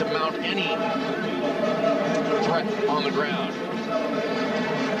yet to mount any threat on the ground.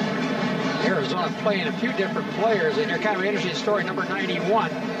 Arizona playing a few different players, and you're kind of an interesting story. Number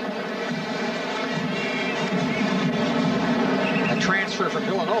 91, a transfer from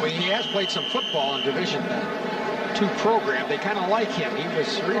Villanova. He has played some football in Division II program. They kind of like him. He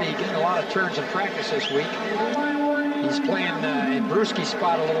was really getting a lot of turns in practice this week. He's playing in Brewski's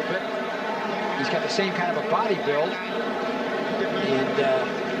spot a little bit. He's got the same kind of a body build, and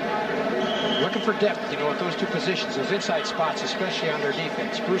looking for depth, you know, at those two positions, those inside spots, especially on their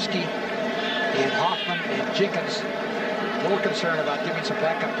defense. Brewski and Hoffman and Jenkins, a little concerned about giving some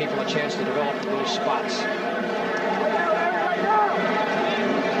backup people a chance to develop those spots.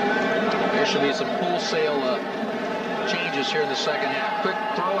 There should be some wholesale changes here in the second half. Quick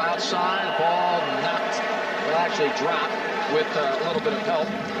throw outside, ball knocked, will actually drop with a little bit of help.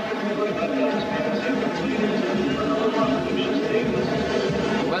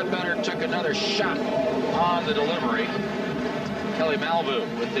 Ledbetter took another shot on the delivery. Kelly Malvu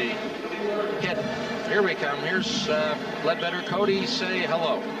with the hit. Here we come. Here's Ledbetter. Cody, say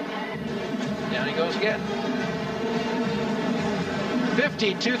hello. Down he goes again.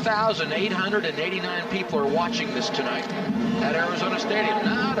 52,889 people are watching this tonight at Arizona Stadium.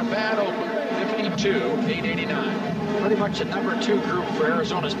 Not a bad open. 52,889. Pretty much a number 2 group for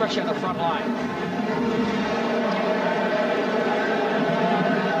Arizona, especially on the front line.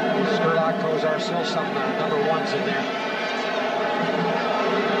 Skurlock, Kozar, still some number 1s in there.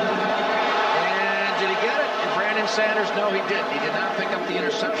 And did he get it? Did Brandon Sanders? No, he didn't. He did not pick up the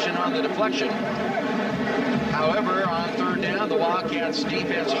interception on the deflection. However, on third down, the Wildcats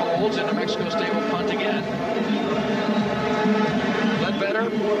defense holds, and New Mexico State will punt again. Ledbetter,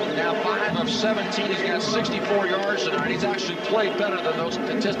 now 5 of 17. He's got 64 yards tonight. He's actually played better than those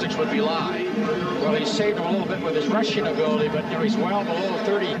statistics would belie. Well, he's saved him a little bit with his rushing ability, but you know, he's well below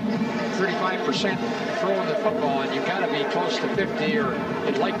 35% throwing the football, and you've got to be close to 50, or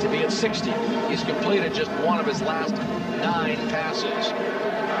you'd like to be at 60. He's completed just 1 of his last 9 passes.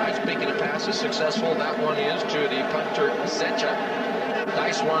 All right, speaking of passes, successful, that one is to the punter, Zecha.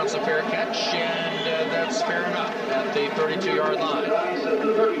 Dice wants a fair catch, and that's fair enough at the 32-yard line.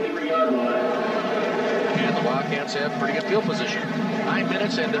 And the Wildcats have pretty good field position. 9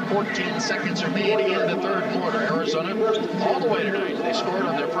 minutes and 14 seconds remain in the third quarter. Arizona all the way tonight. They scored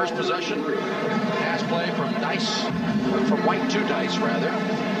on their first possession. Pass play from Dice, or from White to Dice, rather.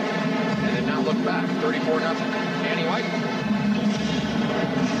 And they've now looked back, 34-0. Danny White.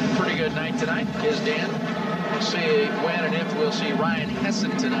 Pretty good night tonight, is Dan. We'll see when and if we'll see Ryan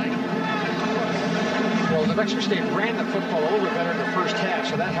Hessen tonight. Well, New Mexico State ran the football a little bit better in the first half,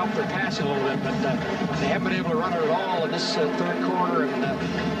 so that helped their passing a little bit, but they haven't been able to run it at all in this third quarter, and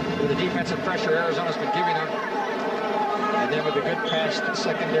with the defensive pressure Arizona's been giving them, and then with the good pass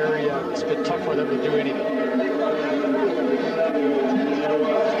secondary, it's been tough for them to do anything. And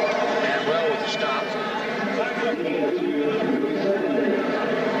well with the stop.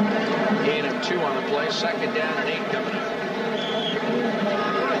 Gain of 2 on the play, second down and 8 coming up.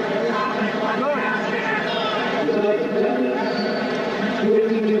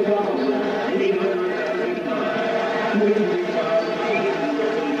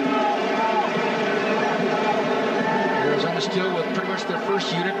 Arizona still with pretty much their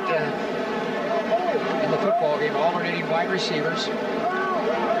first unit in the football game, alternating wide receivers.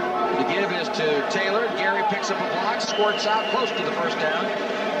 The give is to Taylor. Gary picks up a block, squirts out close to the first down.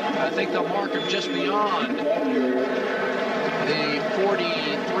 I think they'll mark him just beyond the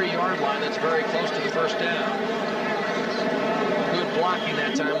 43-yard line. That's very close to the first down. Good blocking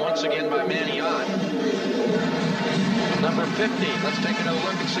that time, once again, by Manny Ott. Number 50. Let's take another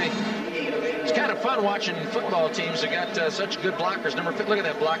look and see. It's kind of fun watching football teams that got such good blockers. Number 50, look at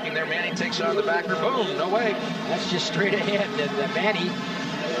that blocking there. Manny takes it on the backer. Boom, no way. That's just straight ahead. And Manny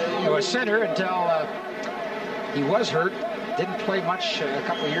was center until he was hurt. Didn't play much a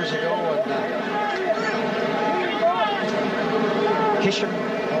couple of years ago. And Hisham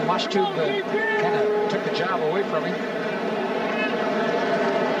Mashtub kind of took the job away from him.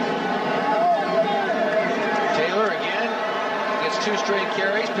 Taylor again gets 2 straight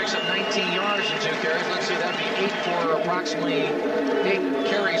carries, picks up 19 yards in 2 carries. Let's see, that'd be 8 for approximately 8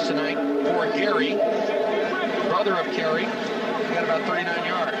 carries tonight for Gary, brother of Kerry. He got about 39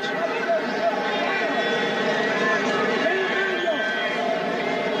 yards.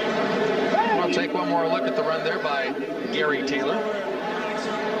 We'll take one more look at the run there by Gary Taylor.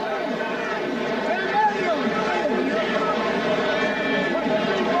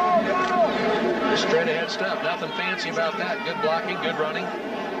 Straight ahead stuff, nothing fancy about that. Good blocking, good running.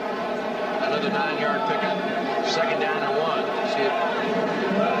 Another 9-yard pickup. Second down and 1. See it.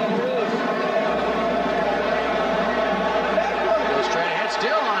 Goes straight ahead,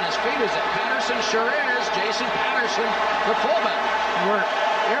 still on his feet. Is it Patterson? Sure is. Jason Patterson, the fullback. Where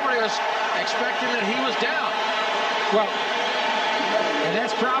everybody was expecting that he was down. Well, and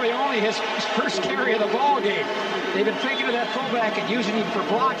that's probably only his first carry of the ball game. They've been thinking of that fullback and using him for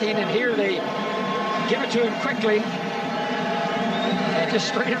blocking, and here they give it to him quickly and just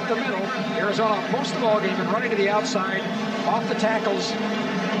straight up the middle. Arizona, most of the ball game, been running to the outside, off the tackles.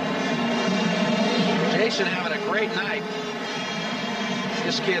 Jason having a great night.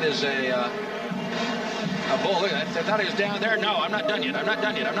 This kid is a bull. Look at that. I thought he was down there. No, I'm not done yet. I'm not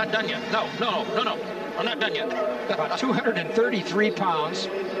done yet. I'm not done yet. No. I'm not done yet. About 233 pounds.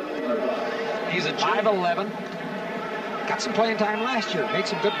 He's a 5'11". Got some playing time last year. Made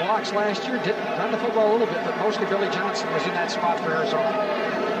some good blocks last year. Didn't run the football a little bit, but mostly Billy Johnson was in that spot for Arizona.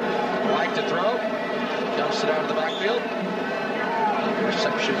 Like to throw. Dumps it out of the backfield.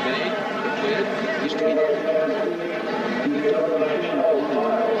 Reception made. Completed. Used to be.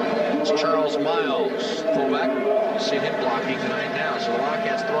 It's Charles Miles, fullback. See him blocking tonight now. So the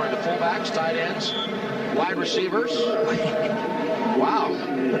Wildcats throwing to fullbacks, tight ends, wide receivers. Wow.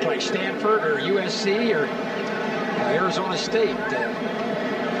 Looked like Stanford or USC or Arizona State.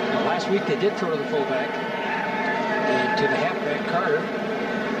 Last week they did throw to the fullback and to the halfback Carter.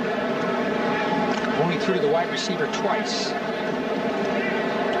 Only threw to the wide receiver twice.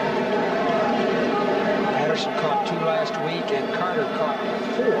 Patterson caught 2 last week and Carter caught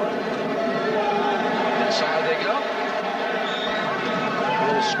 4. Inside they go. A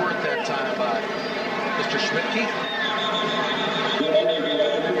little squirt that time by Mr. Schmidtke.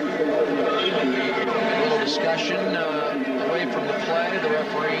 Discussion away from the play, the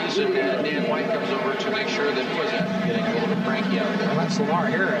referees, and Dan White comes over to make sure that who was that getting a little bit cranky out there. Well, that's Lamar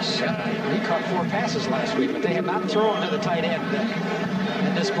Harris. He caught 4 passes last week, but they have not thrown to the tight end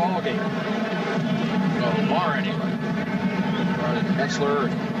in this ball game. Well, Lamar anyway. Metzler.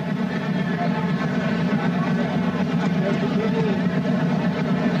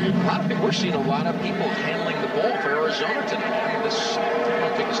 We're seeing a lot of people handling the ball for Arizona tonight. I mean, I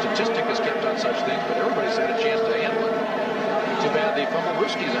don't think a statistic is kept on such things, but everybody's had a chance to handle it. Too bad the Fumble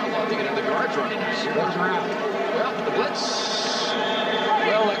Brewski's outlawed. They can have the guards running. Goes around. Well, the blitz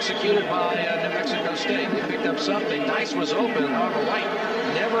Well executed by New Mexico State. They picked up something. Dice was open. However, White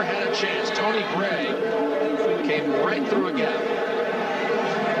never had a chance. Tony Gray came right through a gap.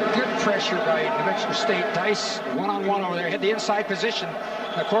 Good pressure by New Mexico State. Dice one-on-one over there. Had the inside position.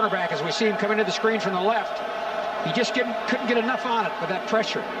 The quarterback, as we see him come into the screen from the left, he just couldn't get enough on it with that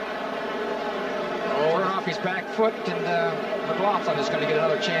pressure. Throwing off his back foot, and McLaughlin is going to get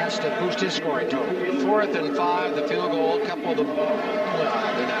another chance to boost his scoring total. 4th and 5, the field goal. A couple of them, well,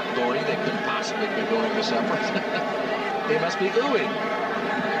 they're not going. They couldn't possibly be going this effort. They must be oohing.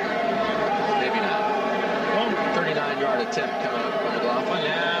 Maybe not. 39-yard attempt coming up from McLaughlin.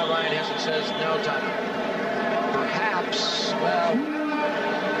 Now Ryan Hesson says no timeout. Perhaps, well,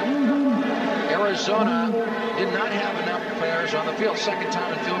 Arizona did not have enough players on the field. Second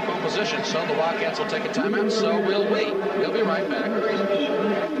time in field goal position, so the Wildcats will take a timeout. So will we. We'll be right back.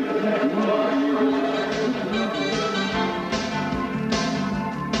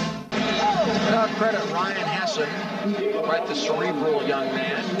 Without credit, Ryan Hesson, quite the cerebral young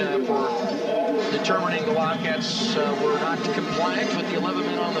man, for determining the Wildcats were not compliant with the 11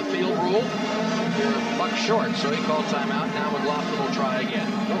 men on the field rule. They're a buck short, so he called timeout. Now McLaughlin will try again.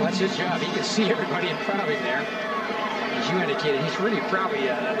 Well, that's his job. He can see everybody in front of him there. As you indicated, he's really probably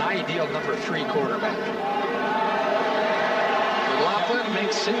an ideal number 3 quarterback. McLaughlin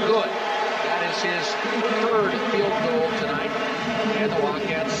makes it good. That is his 3rd field goal tonight. And the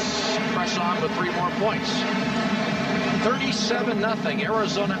Wildcats press on with 3 more points. 37-0.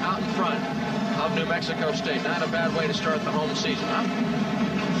 Arizona out in front of New Mexico State. Not a bad way to start the home season, huh?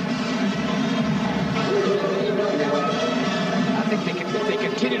 I think if they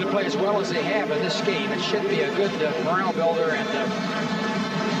continue to play as well as they have in this game, it should be a good morale builder and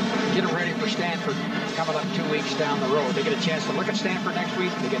get them ready for Stanford coming up 2 weeks down the road. They get a chance to look at Stanford next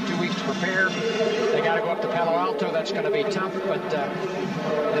week. They get 2 weeks to prepare. They got to go up to Palo Alto. That's going to be tough, but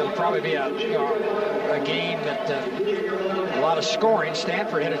it'll probably be a game that a lot of scoring.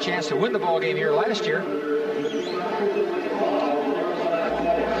 Stanford had a chance to win the ball game here last year.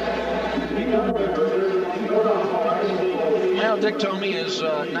 Well, Dick Tomey is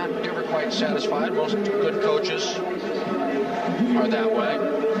not ever quite satisfied. Most good coaches are that way.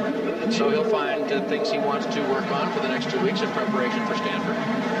 And so he'll find things he wants to work on for the next 2 weeks in preparation for Stanford.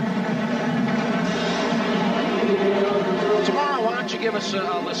 Tomorrow, why don't you give us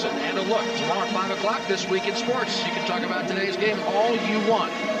a listen and a look. Tomorrow at 5 o'clock, This Week in Sports. You can talk about today's game all you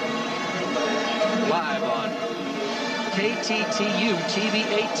want. Live on KTTU TV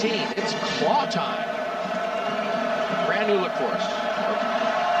 18. It's claw time. Brand new look for us.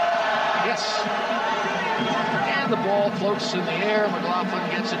 Yes. And the ball floats in the air. McLaughlin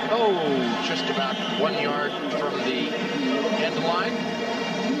gets it, just about 1 yard from the end line.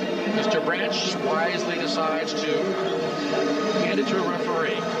 Mr. Branch wisely decides to hand it to a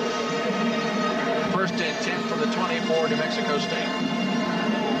referee. 1st and 10 from the 24, New Mexico State.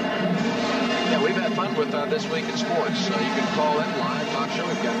 Yeah, we've had fun with This Week in Sports. You can call in live talk show.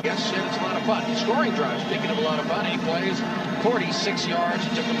 We've got guests in. It's a lot of fun. Scoring drive. Speaking of a lot of fun, he plays 46 yards.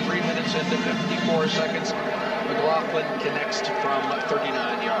 It took him 3 minutes into 54 seconds. McLaughlin connects from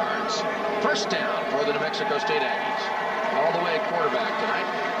 39 yards. 1st down for the New Mexico State Aggies. All the way quarterback tonight,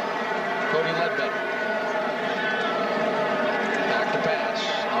 Cody Ledbetter. Back to pass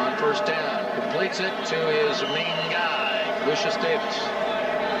on 1st down. Completes it to his main guy, Lucius Davis.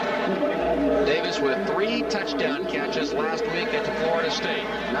 Davis with 3 touchdown catches last week at Florida State.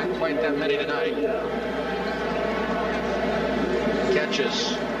 Not quite that many tonight.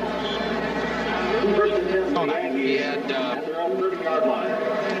 Catches. He had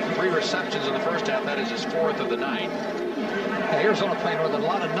 3 receptions in the 1st half. That is his 4th of the night. Arizona playing with a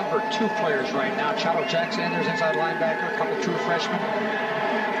lot of number 2 players right now. Chalo Jackson, there's inside linebacker, a couple true freshmen.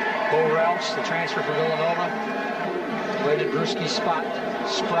 Bo Rouse, the transfer from Villanova. Landon Brewski Sprott,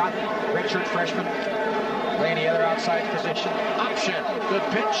 redshirt freshman. Playing the other outside position. Option, good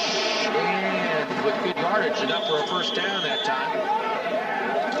pitch, and with good yardage, enough for a 1st down that time.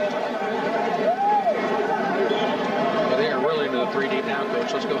 Well, they are really into the 3 deep now,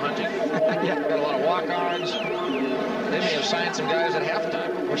 Coach. Let's go hunting. Yeah, got a lot of walk-ons. They may have signed some guys at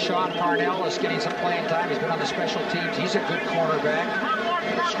halftime. Well, Sean Parnell is getting some playing time. He's been on the special teams. He's a good cornerback.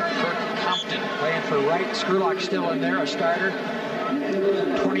 Kirk Compton playing for Wright. Scurlock still in there, a starter.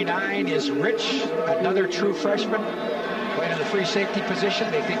 29 is Rich, another true freshman, playing in the free safety position.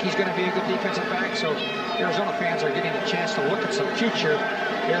 They think he's going to be a good defensive back, so Arizona fans are getting a chance to look at some future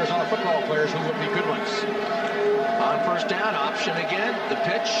Arizona football players who will be good ones. On 1st down, option again. The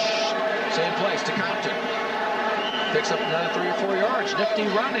pitch, same place to Compton. Picks up another 3 or 4 yards. Nifty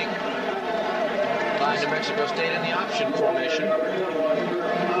running by New Mexico State in the option formation.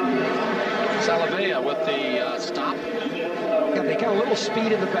 Salavea with the stop. Yeah, they got a little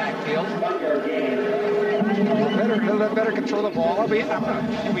speed in the backfield. A little better control of the ball. It'll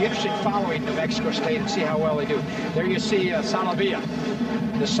be interesting following New Mexico State and see how well they do. There you see Salavea,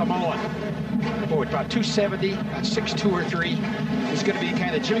 the Samoan. Oh, about 270, 6'2" or 3. He's going to be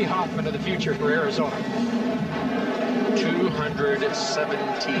kind of Jimmy Hoffman of the future for Arizona. 270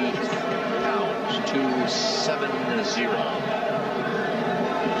 pounds, 270.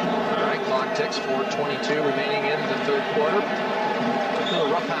 All right, clock ticks, 4:22 remaining in the third quarter. A little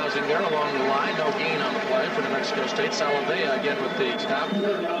roughhousing there along the line. No gain on the play for New Mexico State. Salavea again with the stop.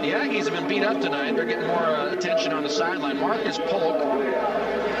 The Aggies have been beat up tonight. They're getting more attention on the sideline. Marcus Polk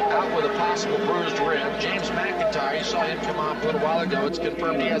out with a possible bruised rib. James McIntyre, you saw him come off a little while ago. It's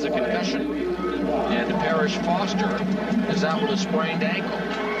confirmed he has a concussion. And Parrish Foster is out with a sprained ankle.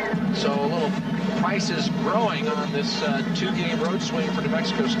 So a little prices growing on this two-game road swing for New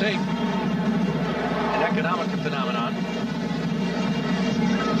Mexico State. An economic phenomenon.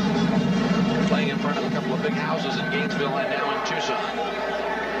 Playing in front of a couple of big houses in Gainesville and now in Tucson.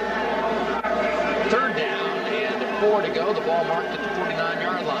 Third down and 4 to go. The ball marked at the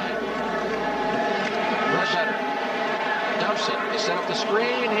 49-yard line. Ledbetter dumps it. They set up the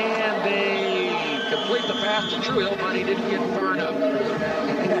screen and they complete the pass to Truhill, but he didn't get far enough.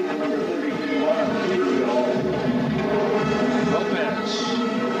 Lopez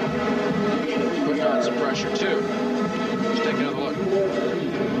putting on some pressure too. Let's take another look.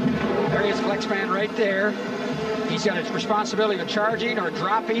 There he is, flex man right there. He's got a responsibility of charging or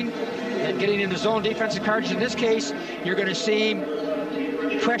dropping and getting into zone defensive coverage. In this case, you're going to see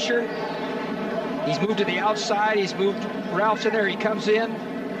pressure. He's moved to the outside. He's moved Ralph's in there. He comes in,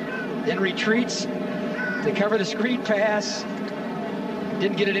 then retreats to cover the screen pass.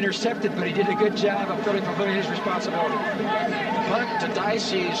 Didn't get it intercepted, but he did a good job of fulfilling his responsibility. Punt to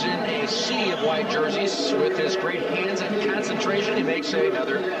Dicey's in a sea of white jerseys with his great hands and concentration. He makes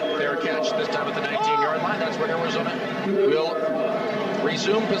another fair catch, this time at the 19-yard line. That's where Arizona will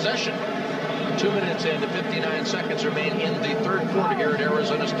resume possession. 2 minutes and 59 seconds remain in the third quarter here at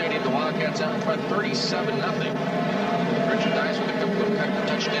Arizona Stadium. The Wildcats out in front 37-0. Richard Dice with a couple of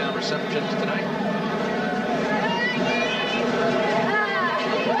touchdown receptions tonight.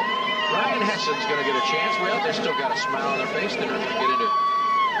 Ryan Hessen's going to get a chance. Well, they've still got a smile on their face. They're not going to get into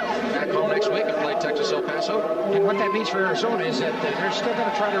back home next week and play Texas El Paso. And what that means for Arizona is that they're still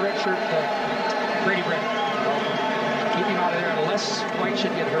going to try to redshirt Brady Brennan. Keep him out of there unless White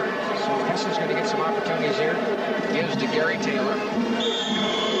should get hurt. So Hessen's going to get some opportunities here. Gives to Gary Taylor.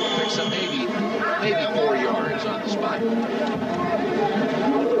 Picks up maybe 4 yards on the spot.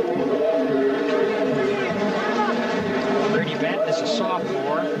 Brady Benton is a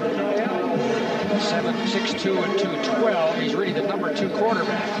sophomore. 6'2" and 212. He's really the number 2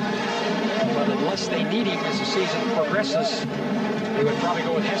 quarterback. But unless they need him as the season progresses, they would probably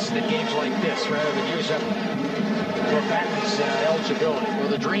go with Hessen in games like this rather than use up for Benton's eligibility. Well,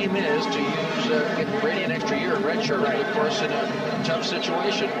 the dream is to use get Brady an extra year of redshirt, right? Of course, in a tough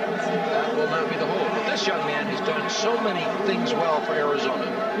situation, that will not be the whole. But this young man has done so many things well for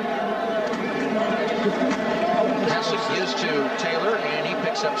Arizona. Hessen gives to Taylor, and he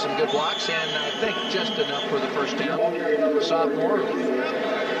picks up some good blocks, and I think just enough for the first down. Sophomore,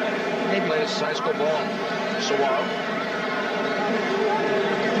 maybe played his high school ball in Saguaro.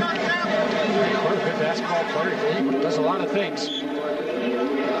 What a good basketball player. He does a lot of things.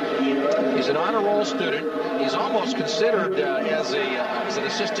 He's an honor roll student. He's almost considered as an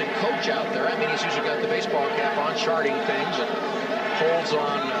assistant coach out there. I mean, he's usually got the baseball cap on, charting things, and holds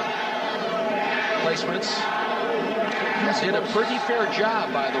on placements. Did a pretty fair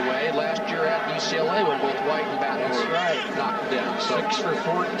job, by the way, last year at UCLA when both White and Batten were knocked down. So 6 for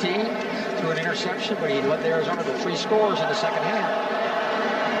 14 to an interception, but he led Arizona to 3 scores in the second half.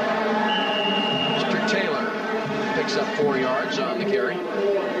 Mr. Taylor picks up 4 yards on the carry.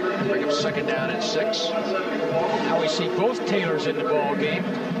 Bring up second down and 6. Now we see both Taylors in the ball game.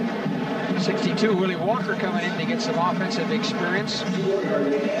 62, Willie Walker coming in to get some offensive experience.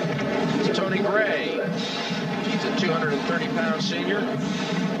 It's Tony Gray. He's a 230-pound senior.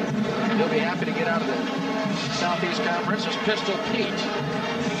 He'll be happy to get out of the Southeast Conference. There's Pistol Pete.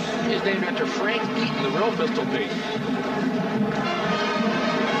 He's named after Frank Eaton, the real Pistol Pete.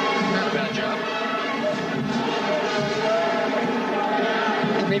 Not a bad job.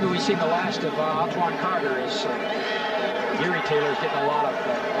 And maybe we've seen the last of Antoine Carter as Gary Taylor's getting a lot of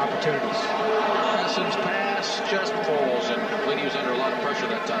opportunities. Hessen's pass just falls incomplete. He was under a lot of pressure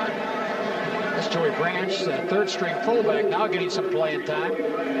that time. That's Joey Branch, third-string fullback, now getting some playing time.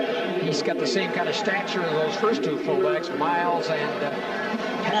 He's got the same kind of stature as those first two fullbacks, Miles and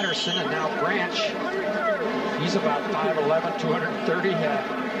Patterson, and now Branch. He's about 5'11", 230.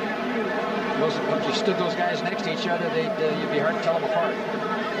 If you stood those guys next to each other, you'd be hard to tell them apart.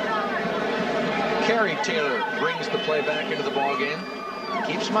 Kerry Taylor brings the play back into the ball game.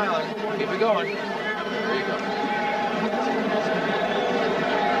 Keep smiling. Keep it going. There you go.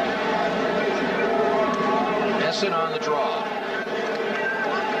 Essen on the draw.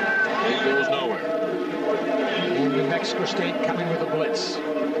 It goes nowhere. And New Mexico State coming with a blitz.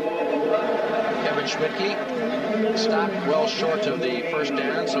 Kevin Schmidtke stopped well short of the first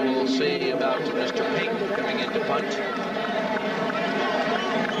down, so we'll see about Mr. Pink coming in to punt.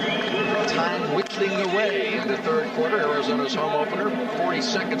 Time whittling away in the third quarter. Arizona's home opener. 40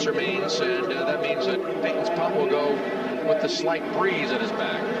 seconds remains, and that means that Peyton's punt will go with the slight breeze at his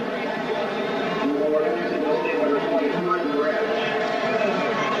back.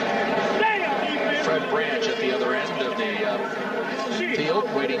 Fred Branch at the other end of the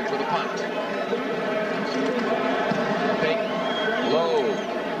field, waiting for the punt. Peyton, low.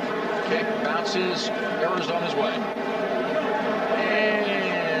 Kick bounces Arizona's way.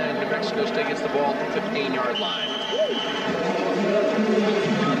 And New Mexico State gets the ball at the 15-yard line.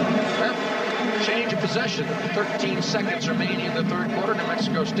 Well, change of possession. 13 seconds remaining in the third quarter. New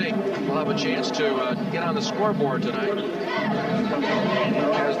Mexico State will have a chance to get on the scoreboard tonight.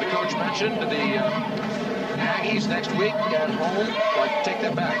 As the coach mentioned, the Aggies next week at home, like take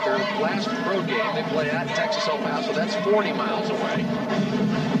that back, their last road game they play at Texas El Paso. That's 40 miles away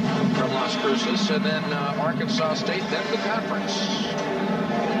from Las Cruces, and then Arkansas State, then the conference.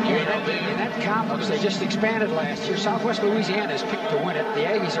 In that conference, they just expanded last year. Southwest Louisiana is picked to win it. The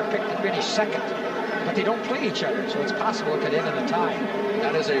Aggies are picked to finish second, but they don't play each other, so it's possible it could end in a tie.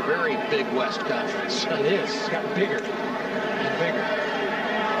 That is a very big West Conference. It is. It's gotten bigger and bigger.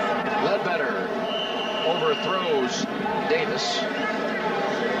 Ledbetter overthrows Davis.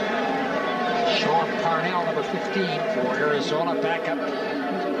 Sean Parnell, number 15 for Arizona, back up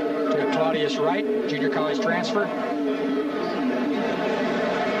to Claudius Wright, junior college transfer.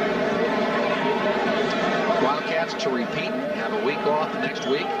 Wildcats to repeat, have a week off next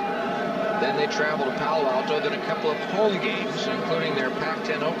week. Then they travel to Palo Alto, then a couple of home games, including their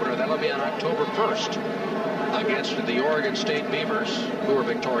Pac-10 opener. That'll be on October 1st against the Oregon State Beavers, who were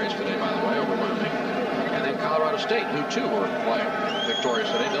victorious today, by the way, overwhelming. And then Colorado State, who too were victorious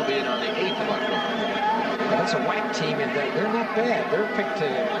today. They'll be in on the 8th of October. Well, it's a WAC team, and they're not bad. They're picked to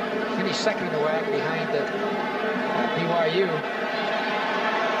finish second in the WAC behind BYU.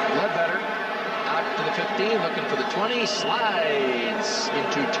 Ledbetter out to the 15, looking for the 20, slides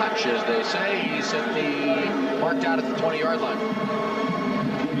into touch, as they say. He's marked out at the 20-yard line.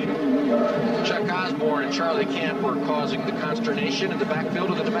 Chuck Osborne and Charlie Camp were causing the consternation in the backfield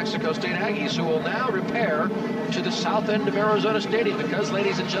of the New Mexico State Aggies, who will now repair to the south end of Arizona Stadium because,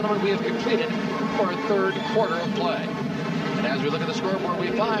 ladies and gentlemen, we have completed our third quarter of play. And as we look at the scoreboard,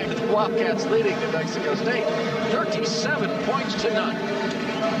 we find the Wildcats leading New Mexico State 37 points to none.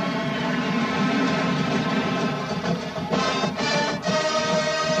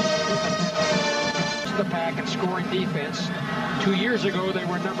 The pack and scoring defense. 2 years ago, they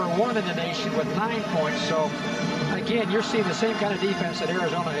were number 1 in the nation with 9 points. So, again, you're seeing the same kind of defense that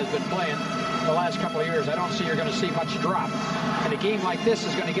Arizona has been playing the last couple of years. I don't see you're going to see much drop. And a game like this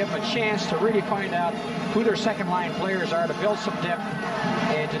is going to give them a chance to really find out who their second-line players are, to build some depth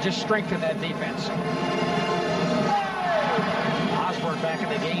and to just strengthen that defense. Osborne back in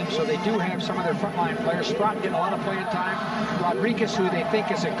the game, so they do have some of their frontline players. Sprott getting a lot of playing time. Rodriguez, who they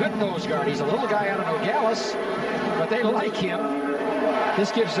think is a good nose guard. He's a little guy out of Nogales, but they like him.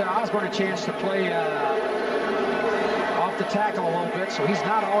 This gives Osborne a chance to play off the tackle a little bit, so he's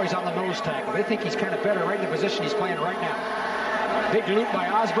not always on the nose tackle. They think he's kind of better right in the position he's playing right now. Big loop by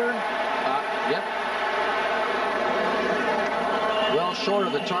Osborne. Yep. Well short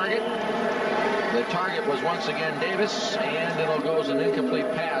of the target. The target was once again Davis, and it'll go as an incomplete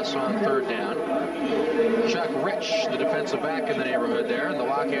pass on third down. Chuck Rich, the defensive back in the neighborhood there, and the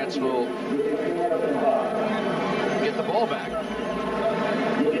Wildcats will get the ball back.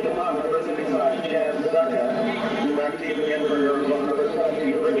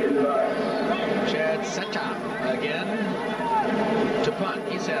 Chad Seta again to punt.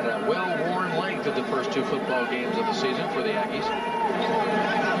 He's had a well-worn length of the first 2 football games of the season for the Aggies.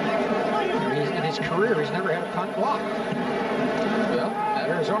 In his career, he's never had a punt block. Well,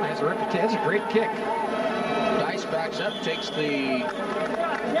 Arizona has a reputation. It's a great kick. Dice backs up, takes the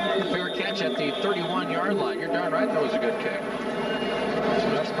fair catch at the 31-yard line. You're darn right that was a good kick. So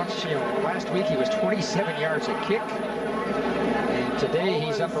that's a bunch average. Last week he was 27 yards a kick. And today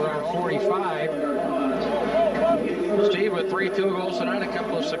he's up around 45. Steve with 3 field goals tonight, a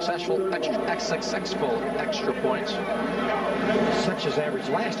couple of successful extra points. Such as average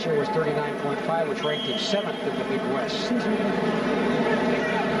last year was 39.5, which ranked him 7th in the Big West.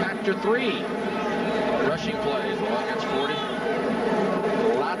 After 3 rushing plays, the Wildcats 40.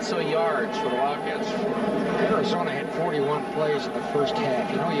 Lots of yards for the Wildcats. Arizona had 41 plays in the first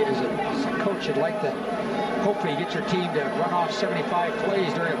half. As a coach, you'd like to hopefully get your team to run off 75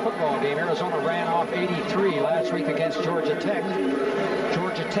 plays during a football game. Arizona ran off 83 last week against Georgia Tech.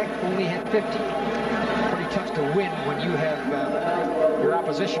 Georgia Tech only had 50. Pretty tough to win when you have your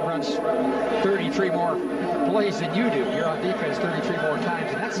opposition runs 33 more plays than you do. You're on defense 33 more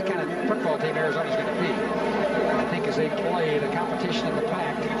times, and that's the kind of football team Arizona's going to be. I think as they play the competition in the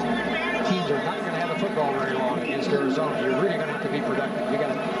pack, teams are not going to have the football very long against Arizona. You're really going to have to be productive. The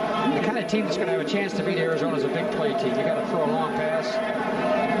kind of team that's going to have a chance to beat Arizona is a big play team. You got to throw a long pass. A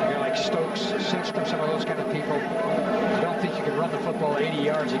guy like Stokes, Sedstrom, some of those kind of people. I don't think you can run the football 80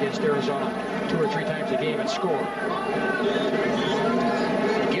 yards against Arizona 2 or 3 times a game and score.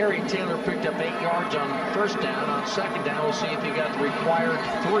 Gary Taylor picked up 8 yards on first down. On second down, we'll see if he got the required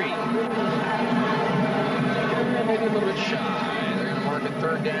 3. Maybe a little bit shy. They're going to mark a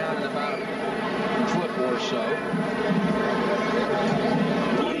third down in about a foot or so.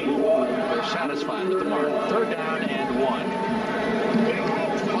 They're satisfied with the mark. Third down and 1.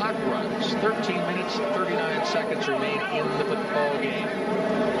 Clock runs. 13 minutes and 39 seconds remain in the football game.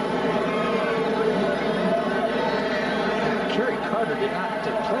 Kerry Carter did not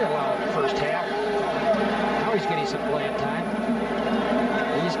play a lot in the first half. Now he's getting some playing time.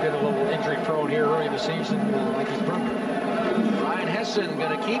 He's been a little injury prone here early in the season, like he's broken. Ryan Hessen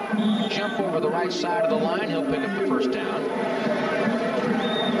going to jump over the right side of the line. He'll pick up the first down.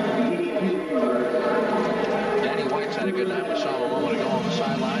 Danny White's had a good night. We saw him a moment ago on the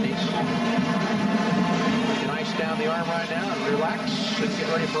sideline. He's nice down the arm right now and relax and get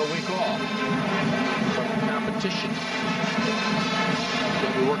ready for a week off from competition.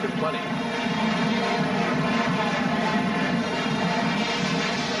 He'll be working plenty.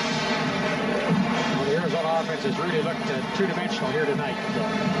 The Arizona offense has really looked two-dimensional here tonight.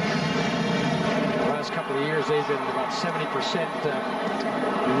 The last couple of years, they've been about 70%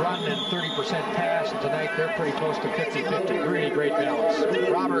 run and 30% pass, and tonight they're pretty close to 50-50. Really great balance.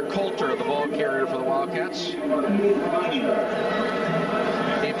 Robert Coulter, the ball carrier for the Wildcats. He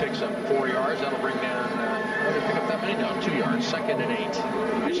picks up 4 yards. That'll bring down, did he pick up that many? No, 2 yards. 2nd and 8.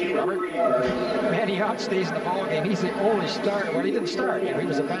 I see, Robert. Manny Ott stays in the ball game. He's the only starter. Well, he didn't start. He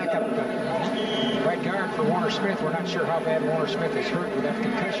was a backup right guard for Warner Smith. We're not sure how bad Warner Smith is hurt with that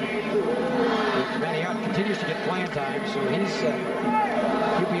concussion. But Manny Ott continues to get playing time, so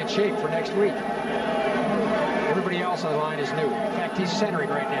he'll be in shape for next week. Everybody else on the line is new. In fact, he's centering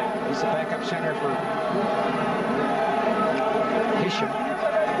right now. He's the backup center for Hisham.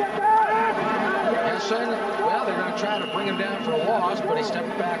 Well, they're going to try to bring him down for a loss, but he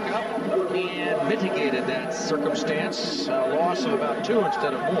stepped back up and mitigated that circumstance. A loss of about 2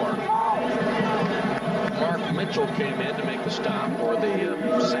 instead of more. Mark Mitchell came in to make the stop or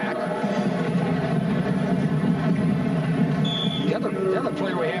the sack. The other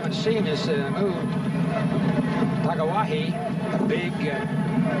player we haven't seen is Tagawahi, a big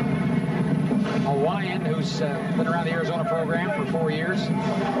Hawaiian who's been around the Arizona program for 4 years.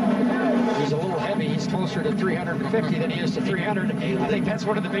 He's a little heavy. He's closer to 350 than he is to 300. I think that's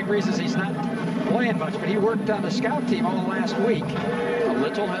one of the big reasons he's not playing much, but he worked on the scout team all last week. A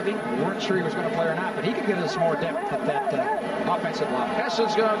little heavy. We weren't sure he was going to play or not, but he could give us more depth at that offensive line.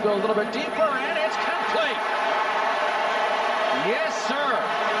 Hessen's going to go a little bit deeper, and it's complete. Yes, sir.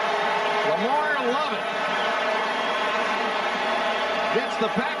 Lamar Lovett gets the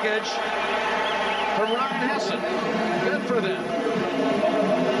package from Ryan Hessen. Good for them.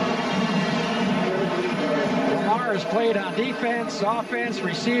 Lamar has played on defense, offense,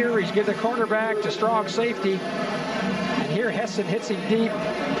 receiver. He's given the quarterback to strong safety. And here Hessen hits him deep.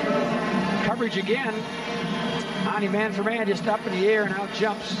 Coverage again. On him man for man, just up in the air and out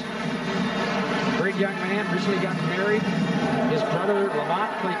jumps. Great young man, recently got married. His brother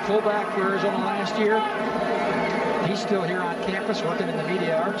Lamont played fullback for Arizona last year. He's still here on campus working in the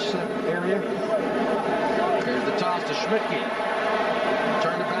media arts area. There's the toss to Schmidtke.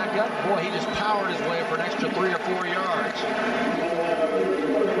 Turned it back up. Boy, he just powered his way for an extra 3 or 4 yards.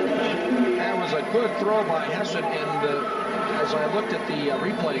 That was a good throw by Hessen, and as I looked at the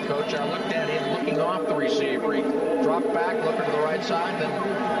replay coach, I looked at him looking off the receiver. He dropped back, looking to the right side, then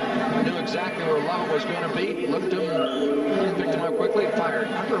knew exactly where Lovett was going to be. Looked him, picked him up quickly, and fired.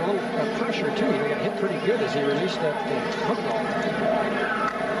 under a little pressure, too. He got hit pretty good as he released that football.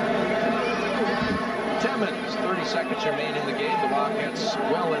 Timmons, 30 seconds remain in the game. The Wildcats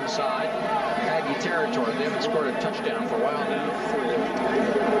well inside Aggie territory. They haven't scored a touchdown for a while now.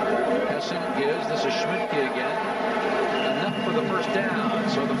 Hessen gives. This is Schmidtke again. Enough for the first down.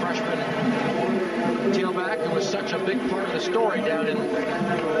 So the freshman tailback, who was such a big part of the story down in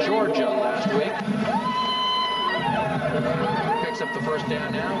Georgia last week, picks up the first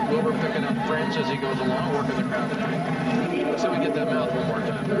down now. Wilbur picking up friends as he goes along, working the crowd tonight. So we get that mouth one more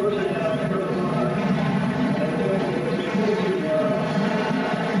time there.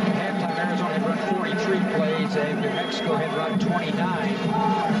 Halftime, Arizona had run 43 plays, and New Mexico had run 29.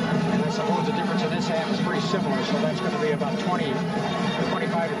 And I suppose the difference in this half is pretty similar, so that's going to be about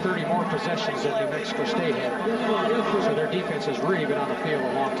 25 to 30 more possessions than New Mexico State had. So their defense has really been on the field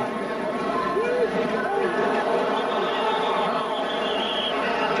a long time.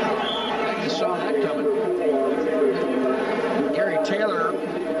 You saw that coming. Gary Taylor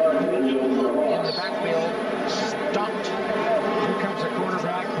in the backfield, stumped. Here comes the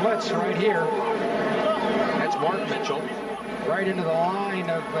quarterback blitz right here. That's Mark Mitchell. Right into the line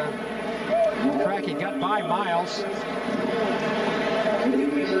of crack. He got by Miles.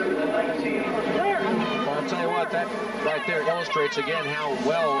 Well, I'll tell you what, that right there illustrates again how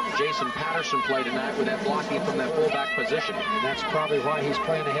well Jason Patterson played tonight with that blocking from that fullback position. And that's probably why he's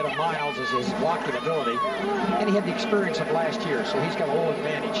playing ahead of Miles, is his blocking ability. And he had the experience of last year, so he's got a little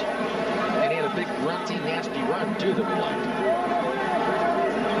advantage. And he had a big, grunty, nasty run, too, that we liked.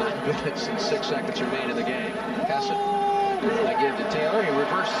 9 minutes and 6 seconds remain in the game. Hessen. They give to Taylor. He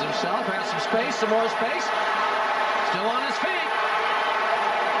reverses himself, has some space, some more space. Still on his feet.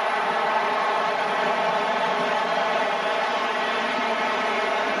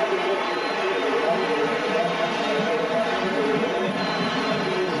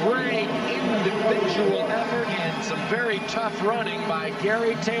 Individual effort and some very tough running by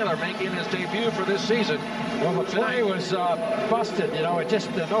Gary Taylor, making his debut for this season. Well, the play was busted, you know, it just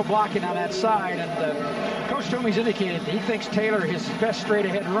no blocking on that side, and Coach Tomey's indicated he thinks Taylor is his best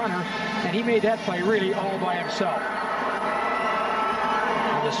straight-ahead runner, and he made that play really all by himself.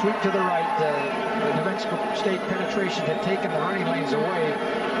 On the sweep to the right, the New Mexico State penetration had taken the running lanes away,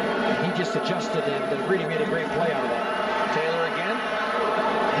 and he just adjusted and really made a great play out of that. Taylor again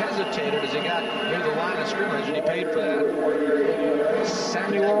hesitated as he got near the line of scrimmage, and he paid for that.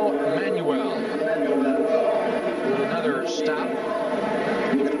 Samuel Manuel with another stop.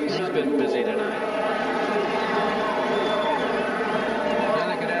 He's been busy tonight. Then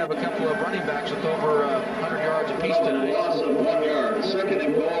they could have a couple of running backs with over 100 yards apiece tonight.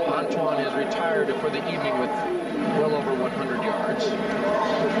 Antoine has retired for the evening with well over 100 yards.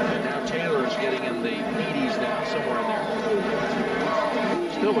 And now Taylor is getting in the 80s now, somewhere in there.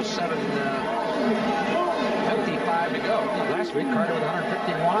 Still with 7:55 to go. Last week, Carter with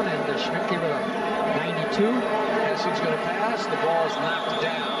 151 and Schmidtke with a 92. Hessen's going to pass. The ball is knocked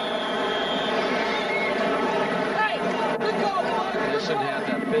down. Hessen had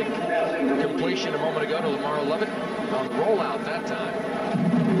that big completion a moment ago to Lamar Levitt on the rollout that time.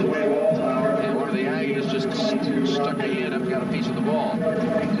 And one of the Aggies just stuck a hand up and got a piece of the ball.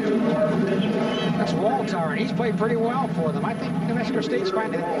 That's Waltower, and he's played pretty well for them. I think New Mexico State's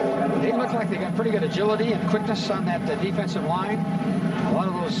finding they look like they got pretty good agility and quickness on that defensive line. A lot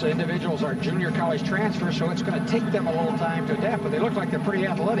of those individuals are junior college transfers, so it's going to take them a little time to adapt, but they look like they're pretty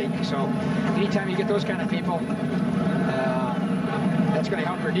athletic. So anytime you get those kind of people, that's going to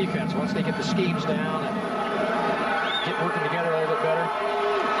help your defense once they get the schemes down and get working together a little bit better.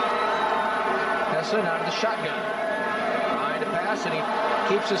 Hessen out of the shotgun. Trying to pass, and he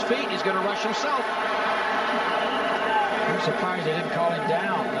keeps his feet. He's going to rush himself. I'm surprised they didn't call him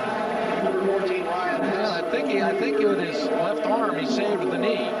down. Number 14, Ryan. Well, I think with his left arm, he saved the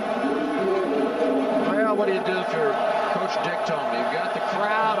knee. Well, what do you do if you're Coach Dick Tomey? You've got the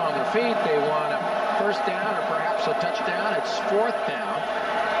crowd on their feet. They want a first down or perhaps a touchdown. It's 4th down.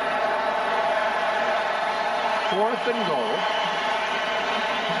 4th and goal.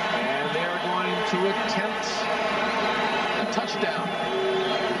 And they're going to attempt a touchdown.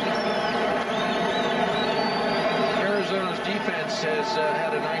 Arizona's defense has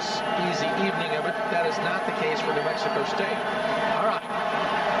had a nice, easy evening of it. That is not the case for New Mexico State. All right.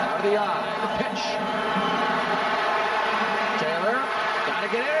 Out of the eye. The pitch. Taylor. Got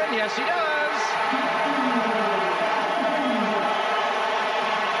to get in. Yes, he does.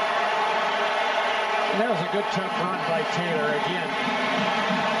 That was a good tough run by Taylor again.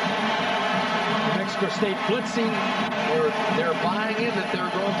 New Mexico State blitzing. They're buying in that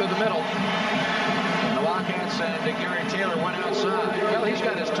they're going through the middle. And the Wildcats seconds, and Gary Taylor went outside. Well, he's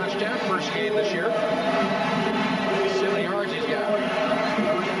got his touchdown, first game this year. See how many yards he's got.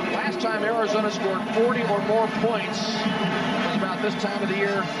 Last time Arizona scored 40 or more points was about this time of the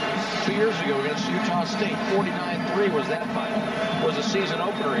year 2 years ago against Utah State. 49-3 was that final. Was a season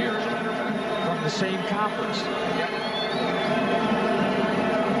opener here, as a matter of fact. From the same conference. Yep.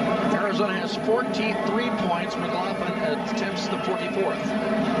 Arizona has 43 points. McLaughlin attempts the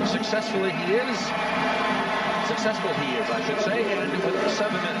 44th. Successful he is, I should say, and with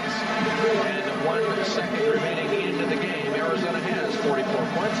 7 minutes and 1 second remaining into the game, Arizona has 44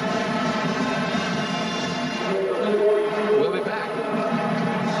 points. We'll be back.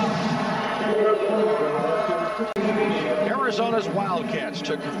 Arizona's Wildcats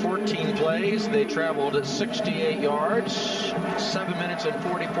took 14 plays. They traveled 68 yards. 7 minutes and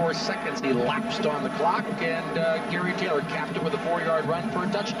 44 seconds elapsed on the clock, and Gary Taylor capped it with a 4-yard run for a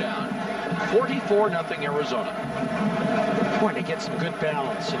touchdown. 44-0 Arizona. Point to get some good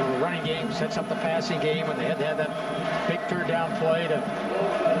balance. You know, the running game sets up the passing game, and they had to have that big third down play to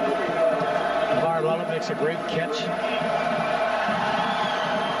Lamar Love makes a great catch.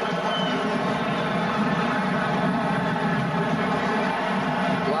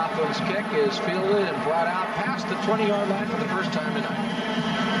 McLaughlin's kick is fielded and brought out past the 20-yard line for the first time tonight.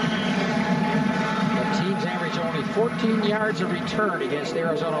 The teams average only 14 yards of return against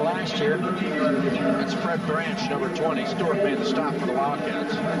Arizona last year. That's Fred Branch, number 20. Stewart made the stop for the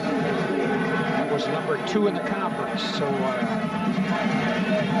Wildcats. That was number 2 in the conference. So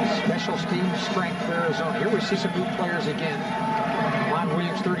special team strength for Arizona. Here we see some new players again. Juan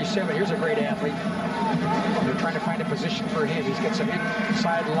Williams, 37. Here's a great athlete. They're trying to find a position for him. He's got some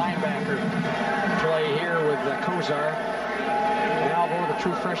inside linebacker play here with Kozar. Alvo, the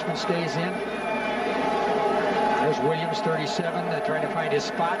true freshman, stays in. There's Williams, 37, trying to find his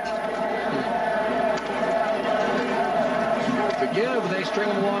spot. To give, they string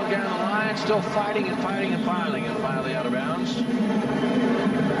him along down the line, still fighting and fighting and finally out of bounds.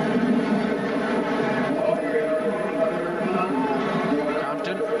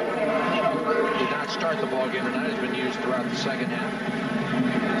 Compton did not start the ball game tonight. Has been used throughout the second half.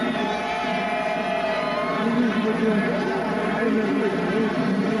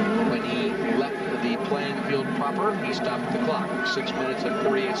 When he left the playing field proper, he stopped the clock. 6 minutes and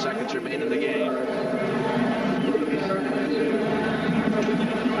 48 seconds remain in the game.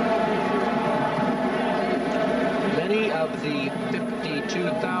 Many of the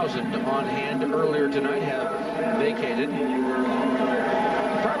 52,000 on hand earlier tonight have vacated.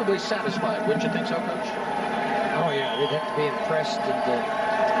 Probably satisfied, wouldn't you think so, Coach? Oh, yeah, they'd have to be impressed and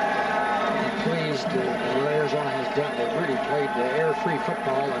pleased what Arizona has done. They've really played air-free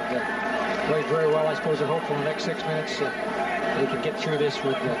football and played very well. I suppose they're hopeful in the next 6 minutes they can get through this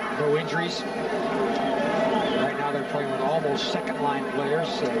with no injuries. Right now they're playing with almost second-line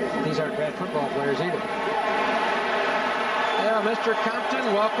players. These aren't bad football players either. Yeah, Mr.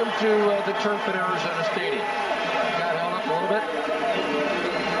 Compton, welcome to the turf at Arizona Stadium. Got held up a little bit.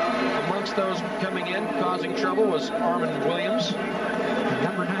 Amongst those coming in, causing trouble, was Armand Williams.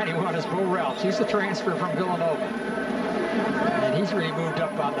 Number 91 is Bo Ralphs. He's the transfer from Villanova. And he's really moved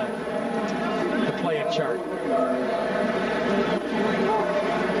up on the playing chart.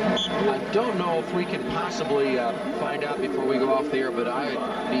 I don't know if we can possibly find out before we go off the air, but I'd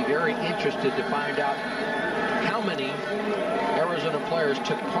be very interested to find out how many Arizona players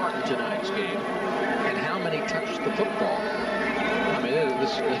took part in tonight's game and how many touched the football. I mean,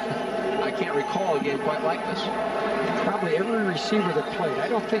 I can't recall a game quite like this. Probably every receiver that played. I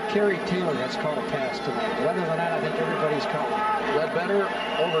don't think Kerry Taylor has caught a pass tonight. But other than that, I think everybody's caught. Ledbetter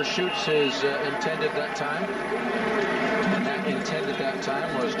overshoots his intended that time. And that intended that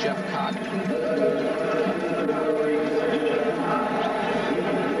time was Jeff Cott.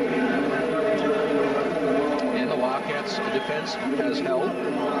 And the Wildcats defense has held.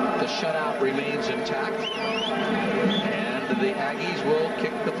 The shutout remains intact. And the Aggies will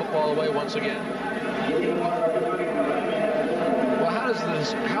kick the football away once again. Well,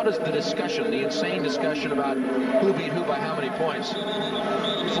 how does the discussion, the insane discussion about who beat who by how many points?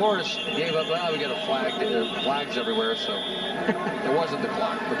 Flores gave up, well, we got a flag, flags everywhere, so it wasn't the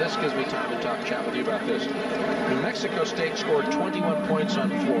clock. But this gives me time to chat with you about this. New Mexico State scored 21 points on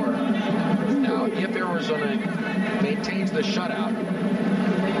Florida. Now, if Arizona maintains the shutout,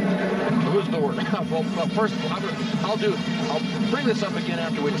 who's the word? Well, first, I'll bring this up again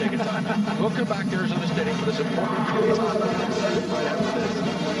after we take a time. We'll come back to Arizona Stadium for this important right after this.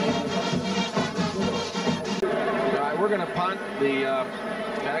 All right, we're going to punt. The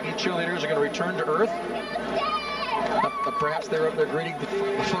Aggie cheerleaders are going to return to earth. perhaps they're up there greeting the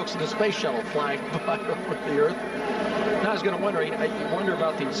folks in the space shuttle flying by over the Earth. Now I was going to wonder, I wonder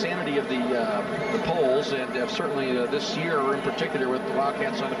about the insanity of the polls, and certainly this year in particular with the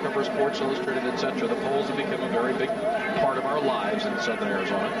Wildcats on the cover of Sports Illustrated, etc. The polls have become a very big part of our lives in southern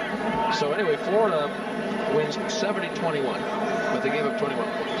Arizona. So anyway, Florida wins 70-21, but they gave up 21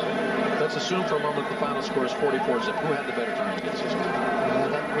 points. Let's assume for a moment the final score is 44-zip. Who had the better time against this guy?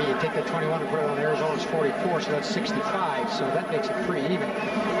 You take that 21 and put it on Arizona's 44, so that's 65, so that makes it pretty even.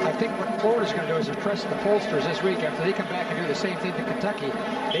 I think what Florida's going to do is impress the pollsters this week. After they come back and do the same thing to Kentucky,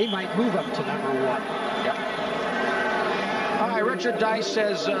 they might move up to number 1. Yep. All right, Richard Dice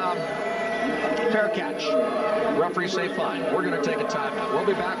says, fair catch. Referees say fine. We're going to take a timeout. We'll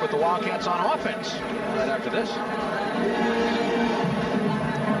be back with the Wildcats on offense right after this.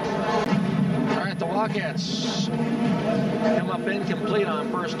 All right, the Wildcats come up incomplete on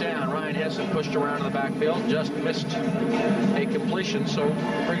first down. Ryan Hessen pushed around in the backfield, just missed a completion, so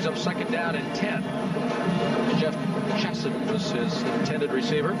brings up second down and 10. Jeff Chesson was his intended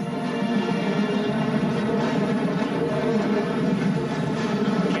receiver.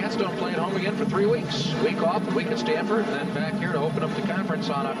 Cats don't play at home again for 3 weeks. Week off, a week at Stanford, and then back here to open up the conference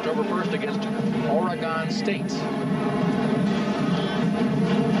on October 1st against Oregon State.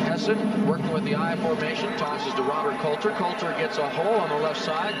 Hessen working with the I formation, tosses to Robert Coulter. Coulter gets a hole on the left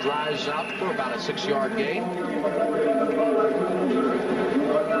side, drives out for about a 6-yard gain.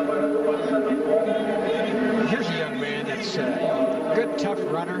 Here's a young man that's a good, tough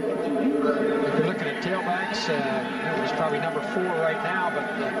runner. If you're looking at tailbacks, he's probably number 4 right now, but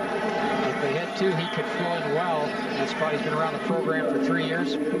if they had to, he could fill in well. That's probably been around the program for 3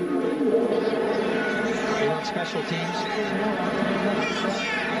 years. On special teams.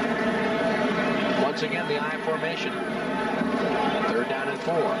 Once again, the I formation. 3rd down and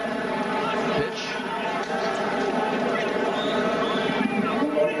 4. Pitch.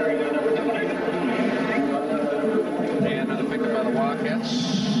 And another pickup by the Wildcats.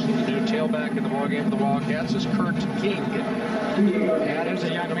 The new tailback in the ballgame for the Wildcats is Kurt King. Yeah, there's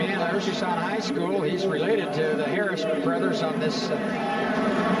a young man at Ursusan High School. He's related to the Harris brothers on this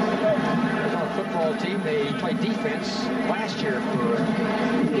football team. They played defense last year for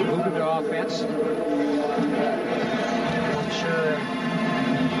they moved to offense. I'm sure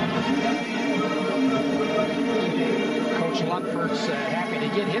Coach Lundford's happy to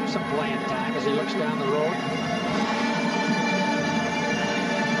get him some playing time as he looks down the road.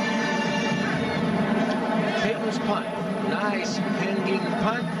 Peyton's punt. Nice hanging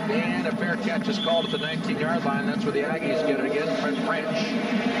punt, and a fair catch is called at the 19-yard line. That's where the Aggies get it again. French Branch.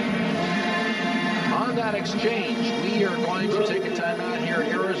 On that exchange, we are going to take a timeout here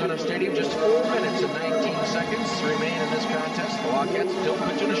at Arizona Stadium. Just 4 minutes and 19 seconds remain in this contest. The Wildcats still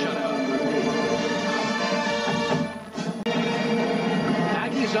pitching a shutout.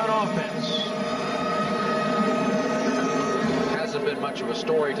 Aggies on offense. Hasn't been much of a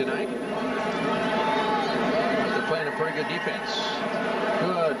story tonight. They're playing a pretty good defense.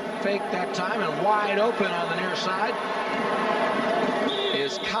 Good fake that time, and wide open on the near side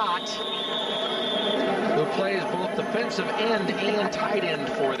is Cott, who plays both defensive end and tight end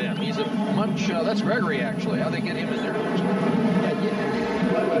for them. He's a much, that's Gregory actually. How'd they get him in there?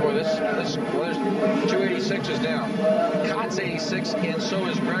 Boy, there's 286 is down. Cott's 86, and so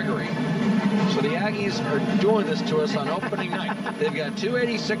is Gregory. So the Aggies are doing this to us on opening night. They've got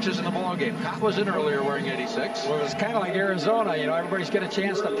 286s in the ballgame. Cott was in earlier wearing 86. Well, it's kind of like Arizona. You know, everybody's got a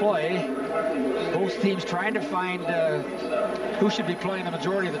chance to play. Both teams trying to find who should be playing the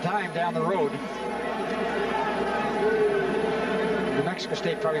majority of the time down the road. New Mexico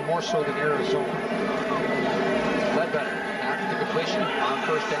State probably more so than Arizona. Ledbetter after the completion on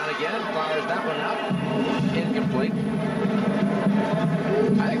first down again, fires that one out. Incomplete.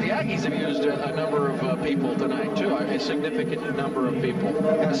 I think the Aggies have used a number of people tonight, too, a significant number of people.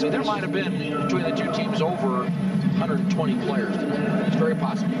 So there might have been, between the two teams, over 120 players tonight. It's very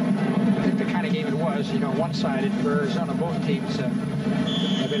possible. I think the kind of game it was, you know, one-sided for Arizona. Both teams have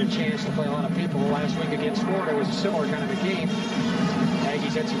had a chance to play a lot of people. Last week against Florida was a similar kind of a game.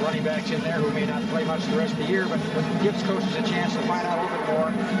 Aggies had some running backs in there who may not play much the rest of the year, but gives coaches a chance to find out a little bit more.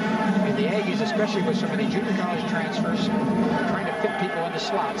 And the Aggies, especially with some of the junior college transfers, trying to fit people into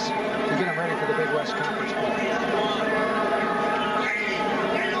slots to get them ready for the Big West Conference play.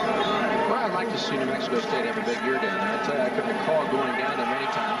 Well, I'd like to see New Mexico State have a big year down there. I tell you, I can recall going down there many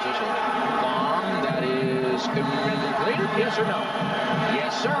times. There's a bomb that is completed. Yes or no?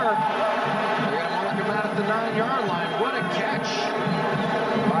 Yes, sir. They're going to mark him out at the 9-yard line. What a catch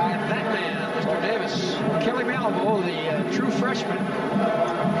by that man, Mr. Davis. Kelly Malibu, the true freshman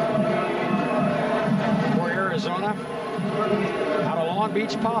for Arizona. Out of Long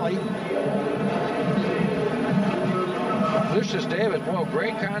Beach Poly. Lucius Davis, boy,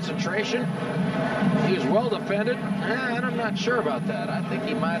 great concentration. He was well defended. And I'm not sure about that. I think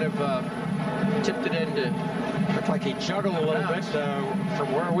he might have tipped it into. Looked like he juggled a little bit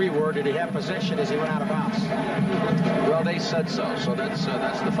from where we were. Did he have possession as he went out of bounds? Well, they said so. So that's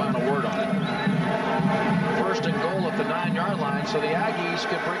the final word on it. First and goal at the 9-yard line, so the Aggies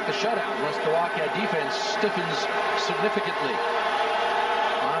could break the shutout unless the Wildcat defense stiffens significantly.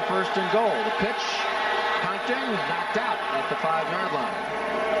 On first and goal, the pitch, Compton knocked out at the 5-yard line.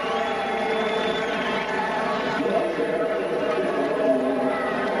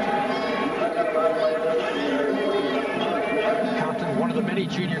 Compton, one of the many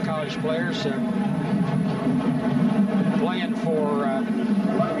junior college players playing for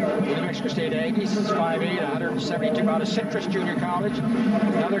the New Mexico State Aggies. Is 5'8", 172, out of Citrus Junior College.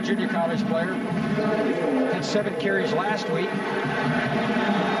 Another junior college player. Had 7 carries last week.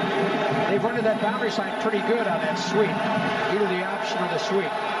 They've run to that boundary side pretty good on that sweep. Either the option or the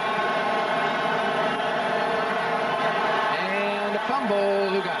sweep. And a fumble.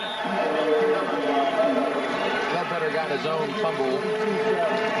 Who got it? Ledbetter got his own fumble.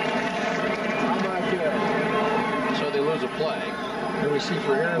 So they lose a play. Here we see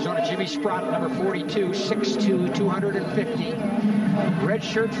for Arizona, Jimmy Sprott, number 42, 6'2", 250.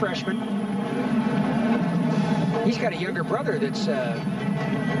 Redshirt freshman. He's got a younger brother that's a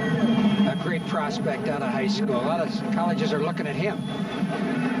great prospect out of high school. A lot of colleges are looking at him.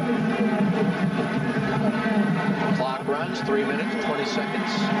 Clock runs, 3 minutes, 20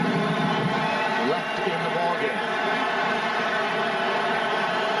 seconds left in the ball game.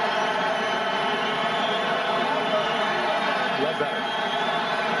 Ledbetter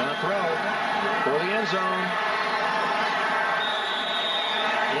on a throw for the end zone.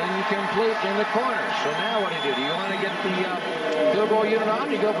 Incomplete in the corner. So now what do you do? Do you want to get the field goal unit on? Or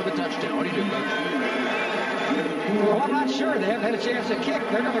do you go for the touchdown? What do you do, Coach? Well, I'm not sure. They haven't had a chance to kick.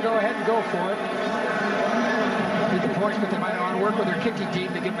 They're going to go ahead and go for it. Need the points, but they might want to work with their kicking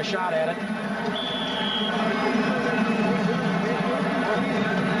team to give them a shot at it.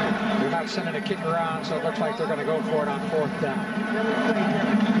 They're not sending a kick around, so it looks like they're going to go for it on 4th down.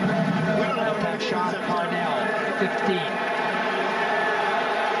 Attack Sean Parnell, 15.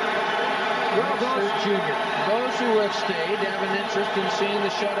 Well, those who have stayed have an interest in seeing the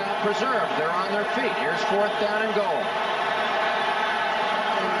shutout preserved. They're on their feet. Here's 4th down and goal.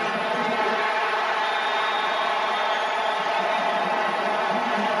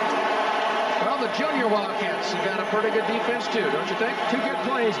 Well, the junior Wildcats have got a pretty good defense too, don't you think? 2 good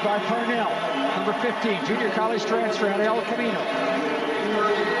plays by Parnell, number 15, junior college transfer out of El Camino.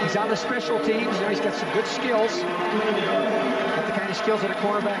 He's on the special teams. You know, he's got some good skills. Got the kind of skills that a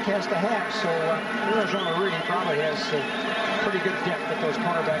cornerback has to have. So Arizona really probably has pretty good depth at those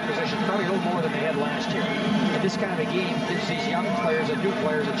cornerback positions. Probably a little more than they had last year. And this kind of a game gives these young players and new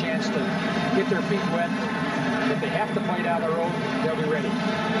players a chance to get their feet wet. If they have to play down the road, they'll be ready.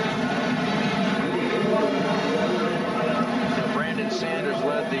 Brandon Sanders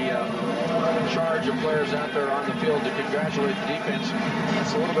led the charge of players out there on the field to congratulate the defense.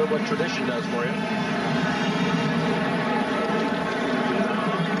 That's a little bit of what tradition does for you.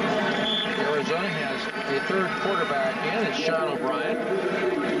 Arizona has a 3rd quarterback in. It's Sean O'Brien.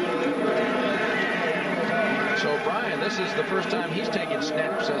 So O'Brien, this is the first time he's taken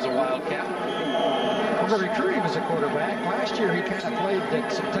snaps as a Wildcat. Well, they recruited him as a quarterback. Last year he kind of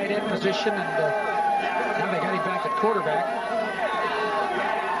played some tight end position, and now they got him back at quarterback.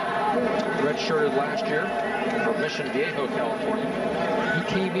 Redshirted last year from Mission Viejo, California. He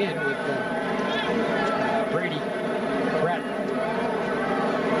came in with Brady Brett.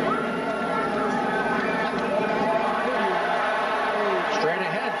 Straight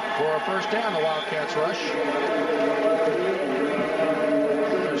ahead for a 1st down, the Wildcats rush.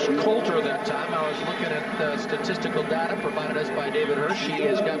 There's Coulter that time. I was looking at the statistical data provided us by David Hirsch. He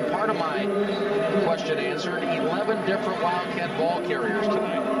has got part of my question answered. 11 different Wildcat ball carriers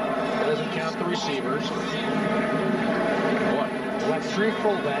tonight. That doesn't count the receivers. What? Well, 3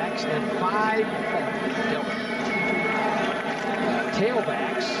 fullbacks and 5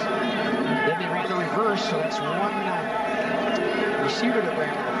 tailbacks. Then they ran the reverse, so that's 1 receiver that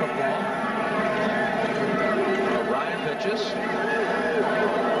ran the football. O'Brien pitches.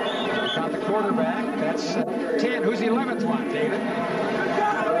 We got the quarterback. That's 10. Who's the 11th one, David?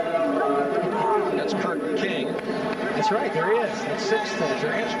 That's Kurt King. That's right, there he is. That's 6th.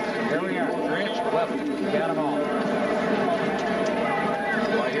 Dranch. There we are. Dranch, left. We got them all.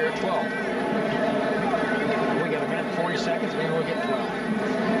 Right here at 12. We got a minute 40 seconds. Maybe we'll get 12.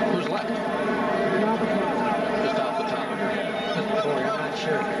 Who's left? Just off the top of your head.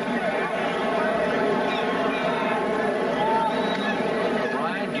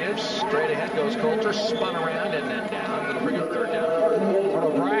 Ahead goes Coulter, spun around and then down. Going to bring up third down. Well,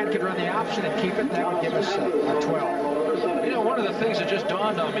 O'Brien could run the option and keep it. That would give us a 12. You know, one of the things that just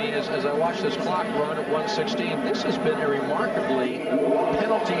dawned on me is as I watched this clock run at 1:16, this has been a remarkably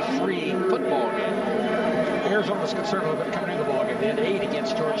penalty-free football game. Arizona was conservative but coming into the ball game. They had 8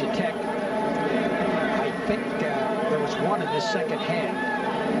 against Georgia Tech. I think there was 1 in this second half.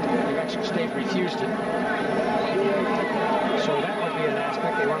 New Mexico State refused it. So that would be an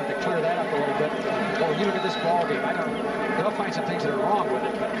aspect. They wanted to clear that up a little bit. Well, you look at this ball game, they'll find some things that are wrong with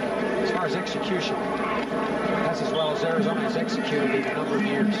it, but as far as execution, that's as well as Arizona has executed in a number of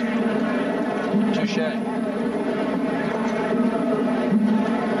years. Touche.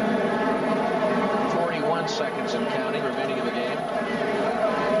 41 seconds and counting remaining in the game.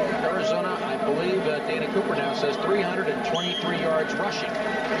 Arizona, I believe Dana Cooper now says 323 yards rushing.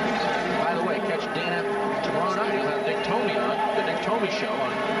 By the way, catch Dana tomorrow night. He'll have Nick Tomey on, the Nick Tomey Show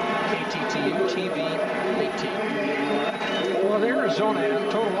on KTTU TV 18. Well, Arizona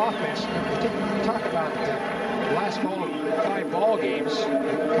total offense, we talk about the last 5 ball games,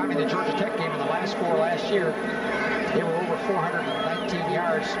 counting the Georgia Tech game in the last 4 last year, they were over 419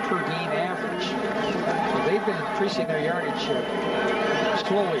 yards per game average. So they've been increasing their yardage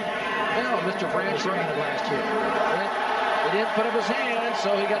slowly. Well, Mr. Branch ran it last year. He didn't put up his hand,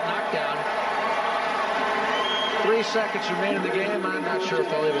 so he got knocked down. 3 seconds remain in the game. I'm not sure if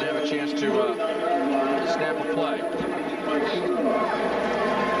they'll even have a chance to snap a play.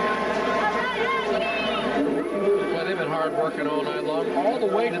 Well, they've been hard working all night long, all the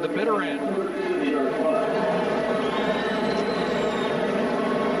way to the bitter end.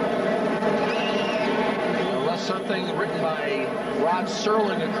 Unless something written by Rod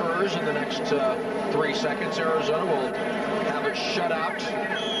Serling occurs in the next 3 seconds, Arizona will have it shut out.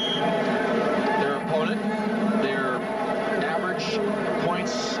 Their opponent, their average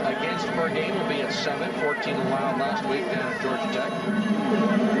points against per game will be at 7, 14 allowed last week down at Georgia Tech.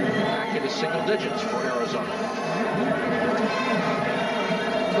 Back into single digits for Arizona.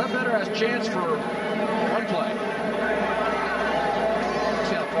 Ledbetter has a chance for one play.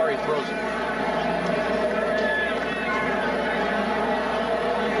 See how far he throws it.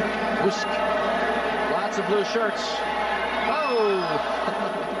 Wusk. Lots of blue shirts. Oh!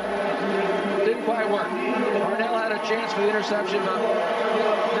 Didn't quite work. Parnell had a chance for the interception, but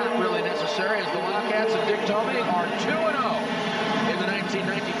not really necessary, as the Wildcats and Dick Tomey are 2-0 in the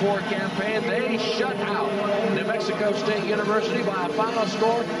 1994 campaign. They shut out New Mexico State University by a final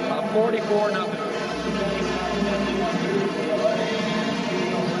score of 44-0.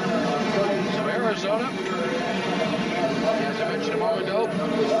 So Arizona, as I mentioned a moment ago,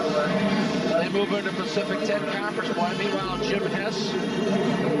 they move into Pacific 10 Conference play. Meanwhile, Jim Hess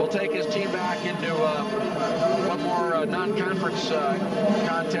will take his team back into one more non-conference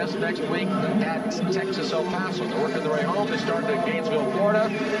contest next week at Texas El Paso. They're working their way home. They start at Gainesville, Florida.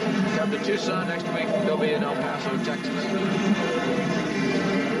 Come to Tucson next week. They'll be in El Paso, Texas.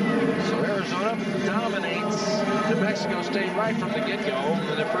 So Arizona dominates New Mexico State right from the get-go.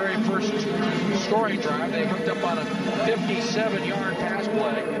 In the very first scoring drive, they hooked up on a 57-yard pass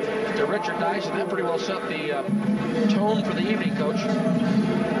play to Richard Dice, and that pretty well set the tone for the evening, Coach.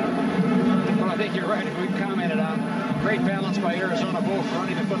 Well, I think you're right. We've commented on great balance by Arizona, both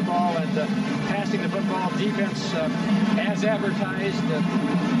running the football and passing the football. Defense, as advertised,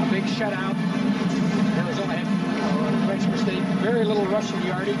 a big shutout. Arizona had New Mexico State very little rushing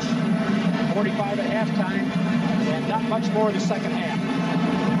yardage, 45 at halftime, and not much more in the second half.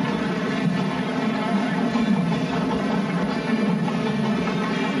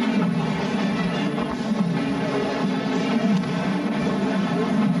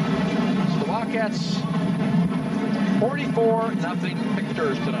 Wildcats 44-0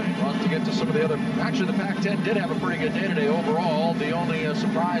 victors tonight. Well, to get to some of the other, actually the Pac-10 did have a pretty good day today overall. The only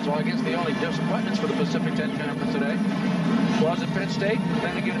surprise, well, I guess the only disappointments for the Pacific 10 Conference today was at Penn State,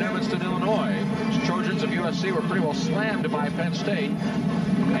 then again at Evanston, Illinois. The Trojans of USC were pretty well slammed by Penn State,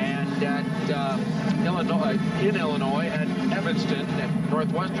 and at Illinois at Evanston, at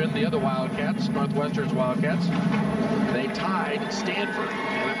Northwestern, the other Wildcats, Northwestern's Wildcats, they tied Stanford.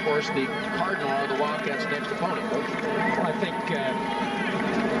 And of course, the Cardinal are the Wildcats' next opponent. Well, I think.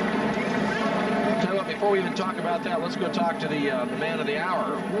 Tell you what, before we even talk about that, let's go talk to the man of the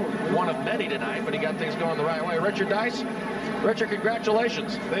hour. One of many tonight, but he got things going the right way. Richard Dice. Richard,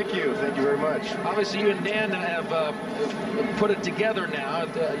 congratulations. Thank you. Thank you very much. Obviously, you and Dan have put it together now.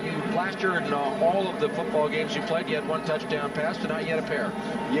 You last year in all of the football games you played, you had one touchdown pass. Tonight, you had a pair.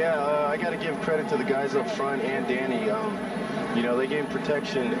 Yeah, I got to give credit to the guys up front and Danny. You know, they gave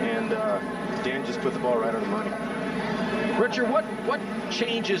protection, and Dan just put the ball right on the money. Richard, what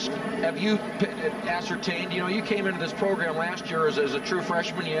changes have you ascertained? You know, you came into this program last year as a true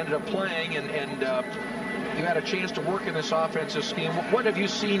freshman. You ended up playing, and you had a chance to work in this offensive scheme. What have you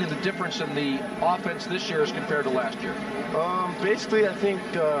seen in the difference in the offense this year as compared to last year? Basically, I think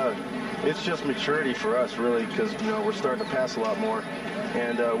it's just maturity for us, really, because, you know, we're starting to pass a lot more.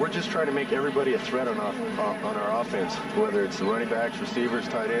 And we're just trying to make everybody a threat on our offense, whether it's the running backs, receivers,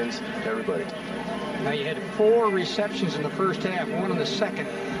 tight ends, everybody. Now, you had 4 receptions in the first half, 1 in the second.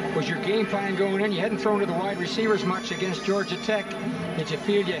 Was your game plan going in? You hadn't thrown to the wide receivers much against Georgia Tech. Did you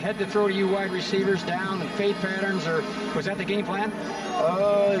feel you had to throw to you wide receivers down and fade patterns, or was that the game plan?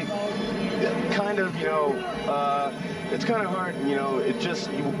 Kind of, you know, it's kind of hard, you know,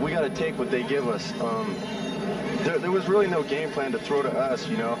 we got to take what they give us. There was really no game plan to throw to us,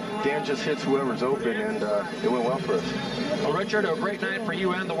 you know. Dan just hits whoever's open, and it went well for us. Well, Richard, a great night for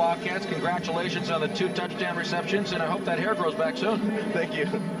you and the Wildcats. Congratulations on the 2 touchdown receptions, and I hope that hair grows back soon. Thank you.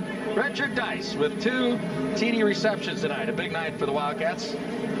 Richard Dice with 2 TD receptions tonight. A big night for the Wildcats.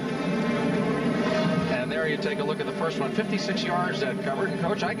 And there you take a look at the first one. 56 yards that covered. And,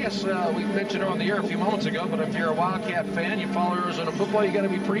 Coach, I guess we mentioned it on the air a few moments ago, but if you're a Wildcat fan, you follow Arizona football, you got to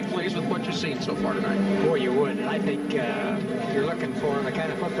be pretty pleased with what you've seen so far tonight. Boy, you would. And I think if you're looking for the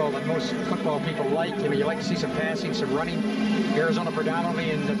kind of football that most football people like, you know, you like to see some passing, some running. Arizona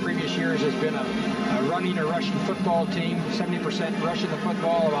predominantly in the previous years has been a running or rushing football team. 70% rushing the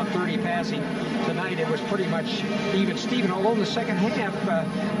football, about 30 passing. Tonight it was pretty much even Steven, although in the second half,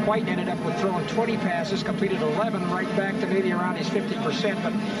 White ended up with throwing 20 passes, completed 11, right back to maybe around his 50%.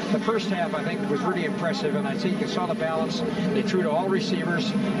 But the first half, I think, was really impressive, and I think you saw the balance. They threw to all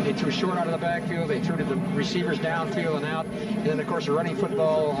receivers. They threw short out of the backfield. They threw to the receivers downfield and out. And then, of course, the running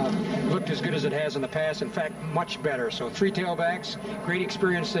football looked as good as it has in the past. In fact, much better. So 3 tailbacks, great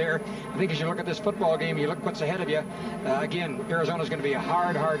experience there. I think as you look at this football game, you look what's ahead of you. Again, Arizona's going to be a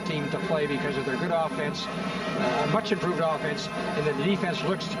hard team to play because of their good offense, much improved offense, and then the defense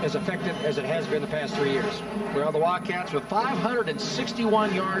looks as effective as it has been the past 3 years. Well, the Wildcats with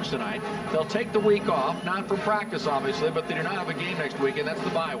 561 yards tonight. They'll take the week off, not from practice, obviously, but they do not have a game next week, and that's the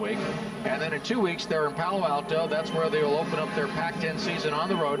bye week. And then in 2 weeks, they're in Palo Alto. That's where they'll open up their Pac-10 season on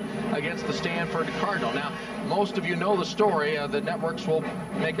the road against the Stanford Cardinal. Now, most of you know the story. The networks will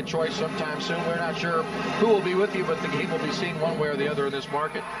make a choice sometime soon. We're not sure who will be with you, but the game will be seen one way or the other in this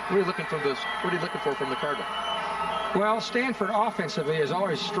market. What are you looking for from the Cardinal? Well, Stanford offensively is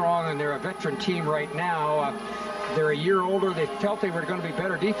always strong, and they're a veteran team right now. They're a year older. They felt they were going to be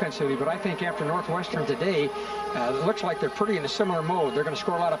better defensively, but I think after Northwestern today, it looks like they're pretty in a similar mode. They're going to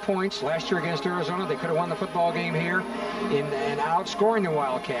score a lot of points. Last year against Arizona, they could have won the football game here in outscoring the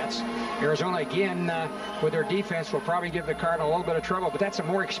Wildcats. Arizona, again, with their defense, will probably give the Cardinal a little bit of trouble, but that's a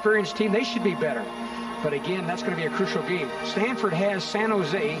more experienced team. They should be better. But again, that's going to be a crucial game. Stanford has San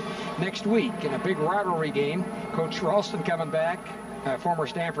Jose next week in a big rivalry game. Coach Ralston coming back, former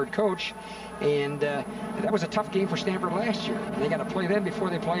Stanford coach. And that was a tough game for Stanford last year. They got to play them before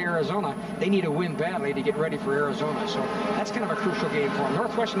they play Arizona. They need to win badly to get ready for Arizona. So that's kind of a crucial game for them.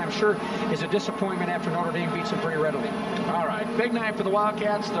 Northwestern, I'm sure, is a disappointment after Notre Dame beats them pretty readily. All right, big night for the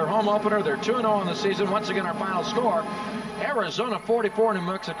Wildcats. Their home opener. They're 2-0 in the season. Once again, our final score, Arizona 44, New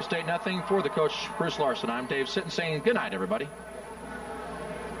Mexico State nothing. For the coach, Bruce Larson, I'm Dave Sitton saying good night, everybody.